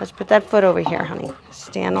 Let's put that foot over here, honey.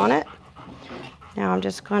 Stand on it. Now I'm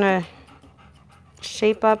just gonna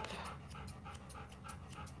shape up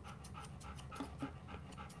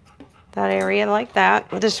that area like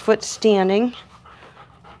that with his foot standing.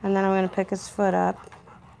 And then I'm gonna pick his foot up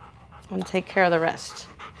and take care of the rest.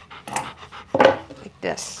 Like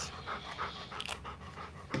this.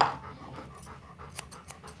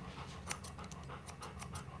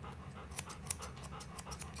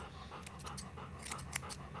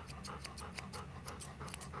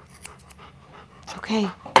 It's okay.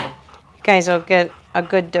 You guys will get a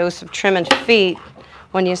good dose of trimming feet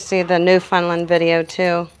when you see the Newfoundland video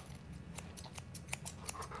too.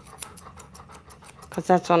 Because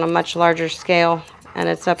that's on a much larger scale and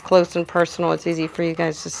it's up close and personal. It's easy for you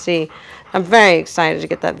guys to see. I'm very excited to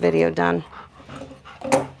get that video done.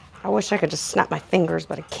 I wish I could just snap my fingers,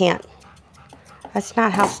 but I can't. That's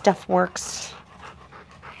not how stuff works.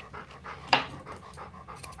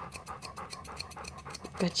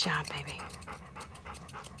 Good job, baby.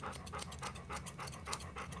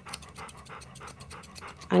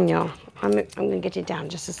 I know. I'm gonna get you down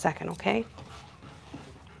just a second, okay?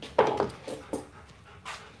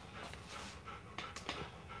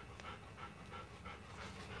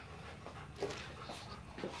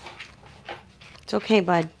 It's okay,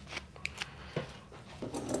 bud.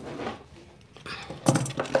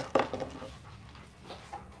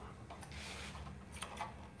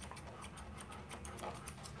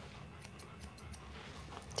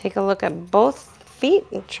 Take a look at both feet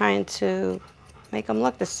and trying to make them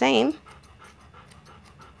look the same.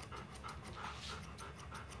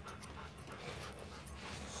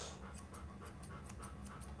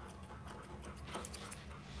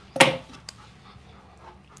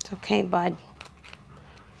 It's okay, bud.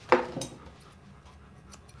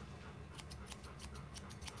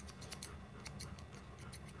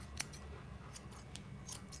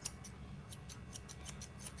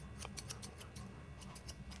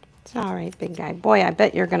 It's all right, big guy. Boy, I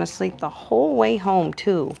bet you're gonna sleep the whole way home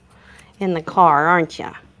too in the car, aren't you?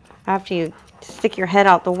 After you stick your head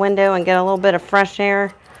out the window and get a little bit of fresh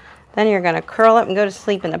air, then you're gonna curl up and go to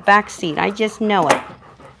sleep in the back seat. I just know it.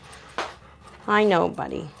 I know,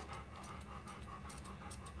 buddy.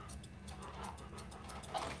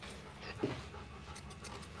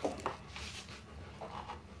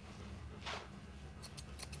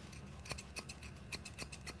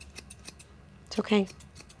 It's okay.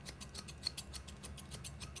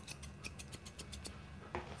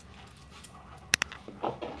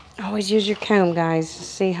 Always use your comb, guys, to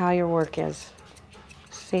see how your work is.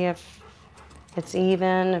 See if it's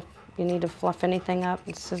even, if you need to fluff anything up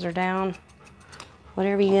and scissor down.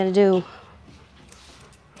 Whatever you gotta do.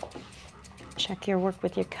 Check your work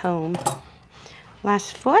with your comb.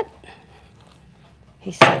 Last foot.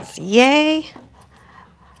 He says, yay,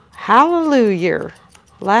 hallelujah.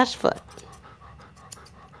 Last foot.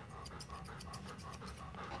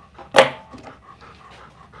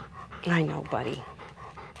 I know, buddy.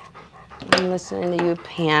 I'm listening to you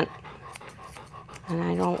pant, and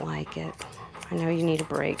I don't like it. I know you need a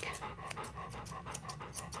break.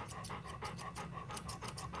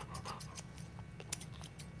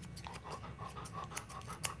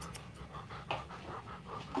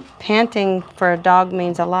 panting for a dog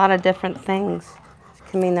means a lot of different things. It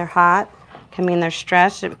can mean they're hot, it can mean they're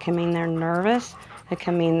stressed, it can mean they're nervous, it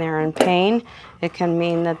can mean they're in pain, it can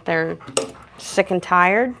mean that they're sick and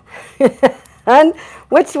tired. And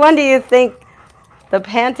which one do you think the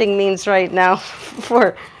panting means right now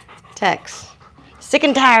for Tex? Sick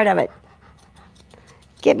and tired of it.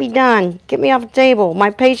 Get me done. Get me off the table. My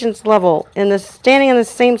patience level standing in the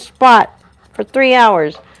same spot for 3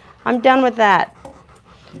 hours. I'm done with that.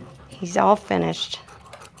 He's all finished.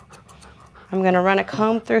 I'm going to run a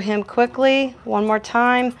comb through him quickly one more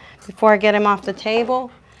time before I get him off the table.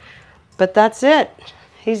 But that's it.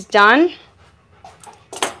 He's done.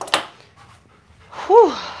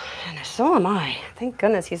 Whew. And so am I. Thank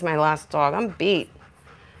goodness he's my last dog. I'm beat.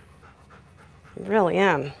 I really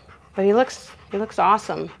am. But he looks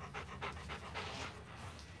awesome.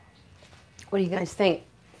 What do you guys think?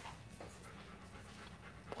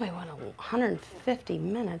 Boy, what 150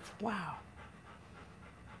 minutes. Wow.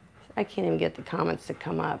 I can't even get the comments to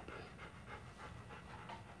come up.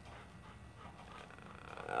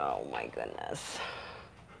 Oh my goodness.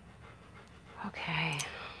 Okay.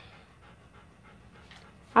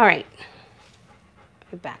 All right.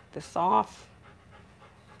 Let me back this off.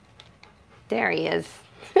 There he is.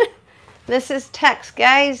 This is Tex,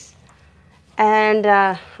 guys. And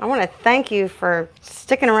I want to thank you for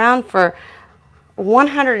sticking around for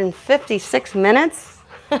 156 minutes.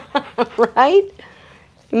 Right?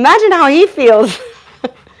 Imagine how he feels.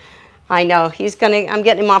 I know, I'm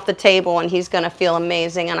getting him off the table and he's gonna feel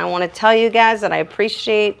amazing. And I want to tell you guys that I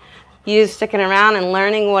appreciate you sticking around and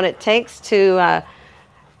learning what it takes to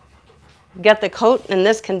get the coat in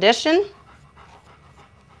this condition.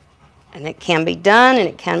 And it can be done, and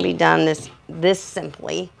it can be done this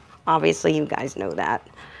simply. Obviously, you guys know that.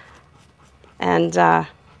 And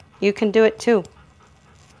you can do it too.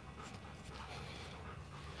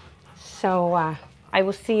 So I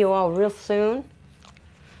will see you all real soon.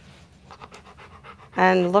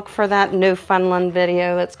 And look for that Newfoundland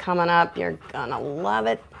video that's coming up. You're gonna love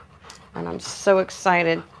it. And I'm so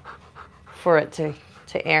excited for it to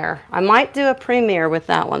air. I might do a premiere with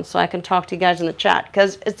that one so I can talk to you guys in the chat,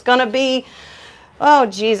 because it's gonna be, oh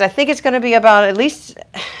geez, I think it's gonna be about at least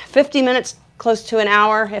 50 minutes, close to an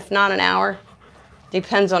hour, if not an hour.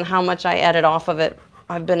 Depends on how much I edit off of it.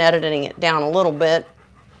 I've been editing it down a little bit.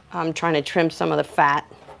 I'm trying to trim some of the fat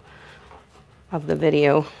of the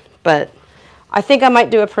video, but I think I might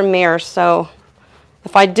do a premiere, so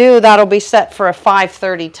if I do, that'll be set for a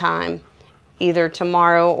 5:30 time, either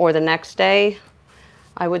tomorrow or the next day.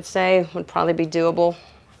 I would say would probably be doable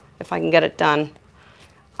if I can get it done.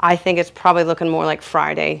 I think it's probably looking more like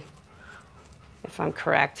Friday, if I'm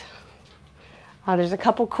correct. There's a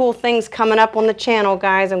couple cool things coming up on the channel,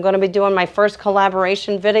 guys. I'm going to be doing my first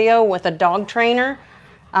collaboration video with a dog trainer.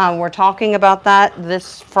 We're talking about that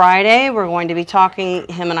this Friday. We're going to be talking,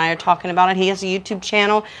 him and I are talking about it. He has a YouTube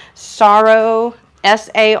channel, Saro,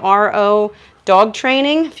 S-A-R-O, Dog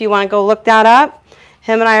Training, if you want to go look that up.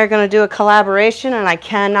 Him and I are going to do a collaboration, and I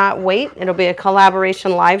cannot wait. It'll be a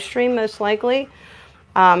collaboration live stream, most likely,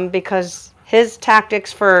 because his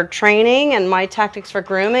tactics for training and my tactics for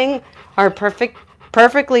grooming are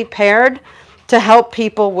perfectly paired to help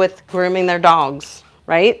people with grooming their dogs,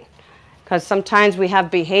 right? Because sometimes we have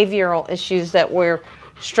behavioral issues that we're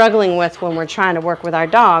struggling with when we're trying to work with our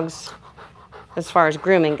dogs as far as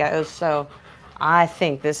grooming goes. So I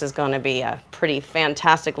think this is going to be a pretty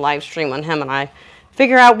fantastic live stream on him and I.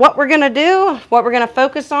 Figure out what we're going to do, what we're going to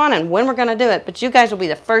focus on, and when we're going to do it. But you guys will be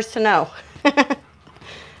the first to know.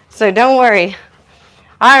 So don't worry.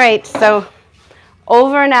 All right, so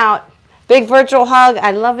over and out. Big virtual hug.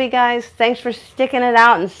 I love you guys. Thanks for sticking it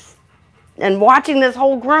out and watching this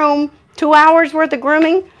whole groom. 2 hours worth of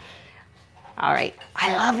grooming. All right.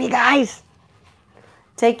 I love you guys.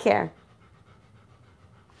 Take care.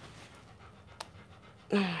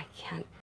 I can't.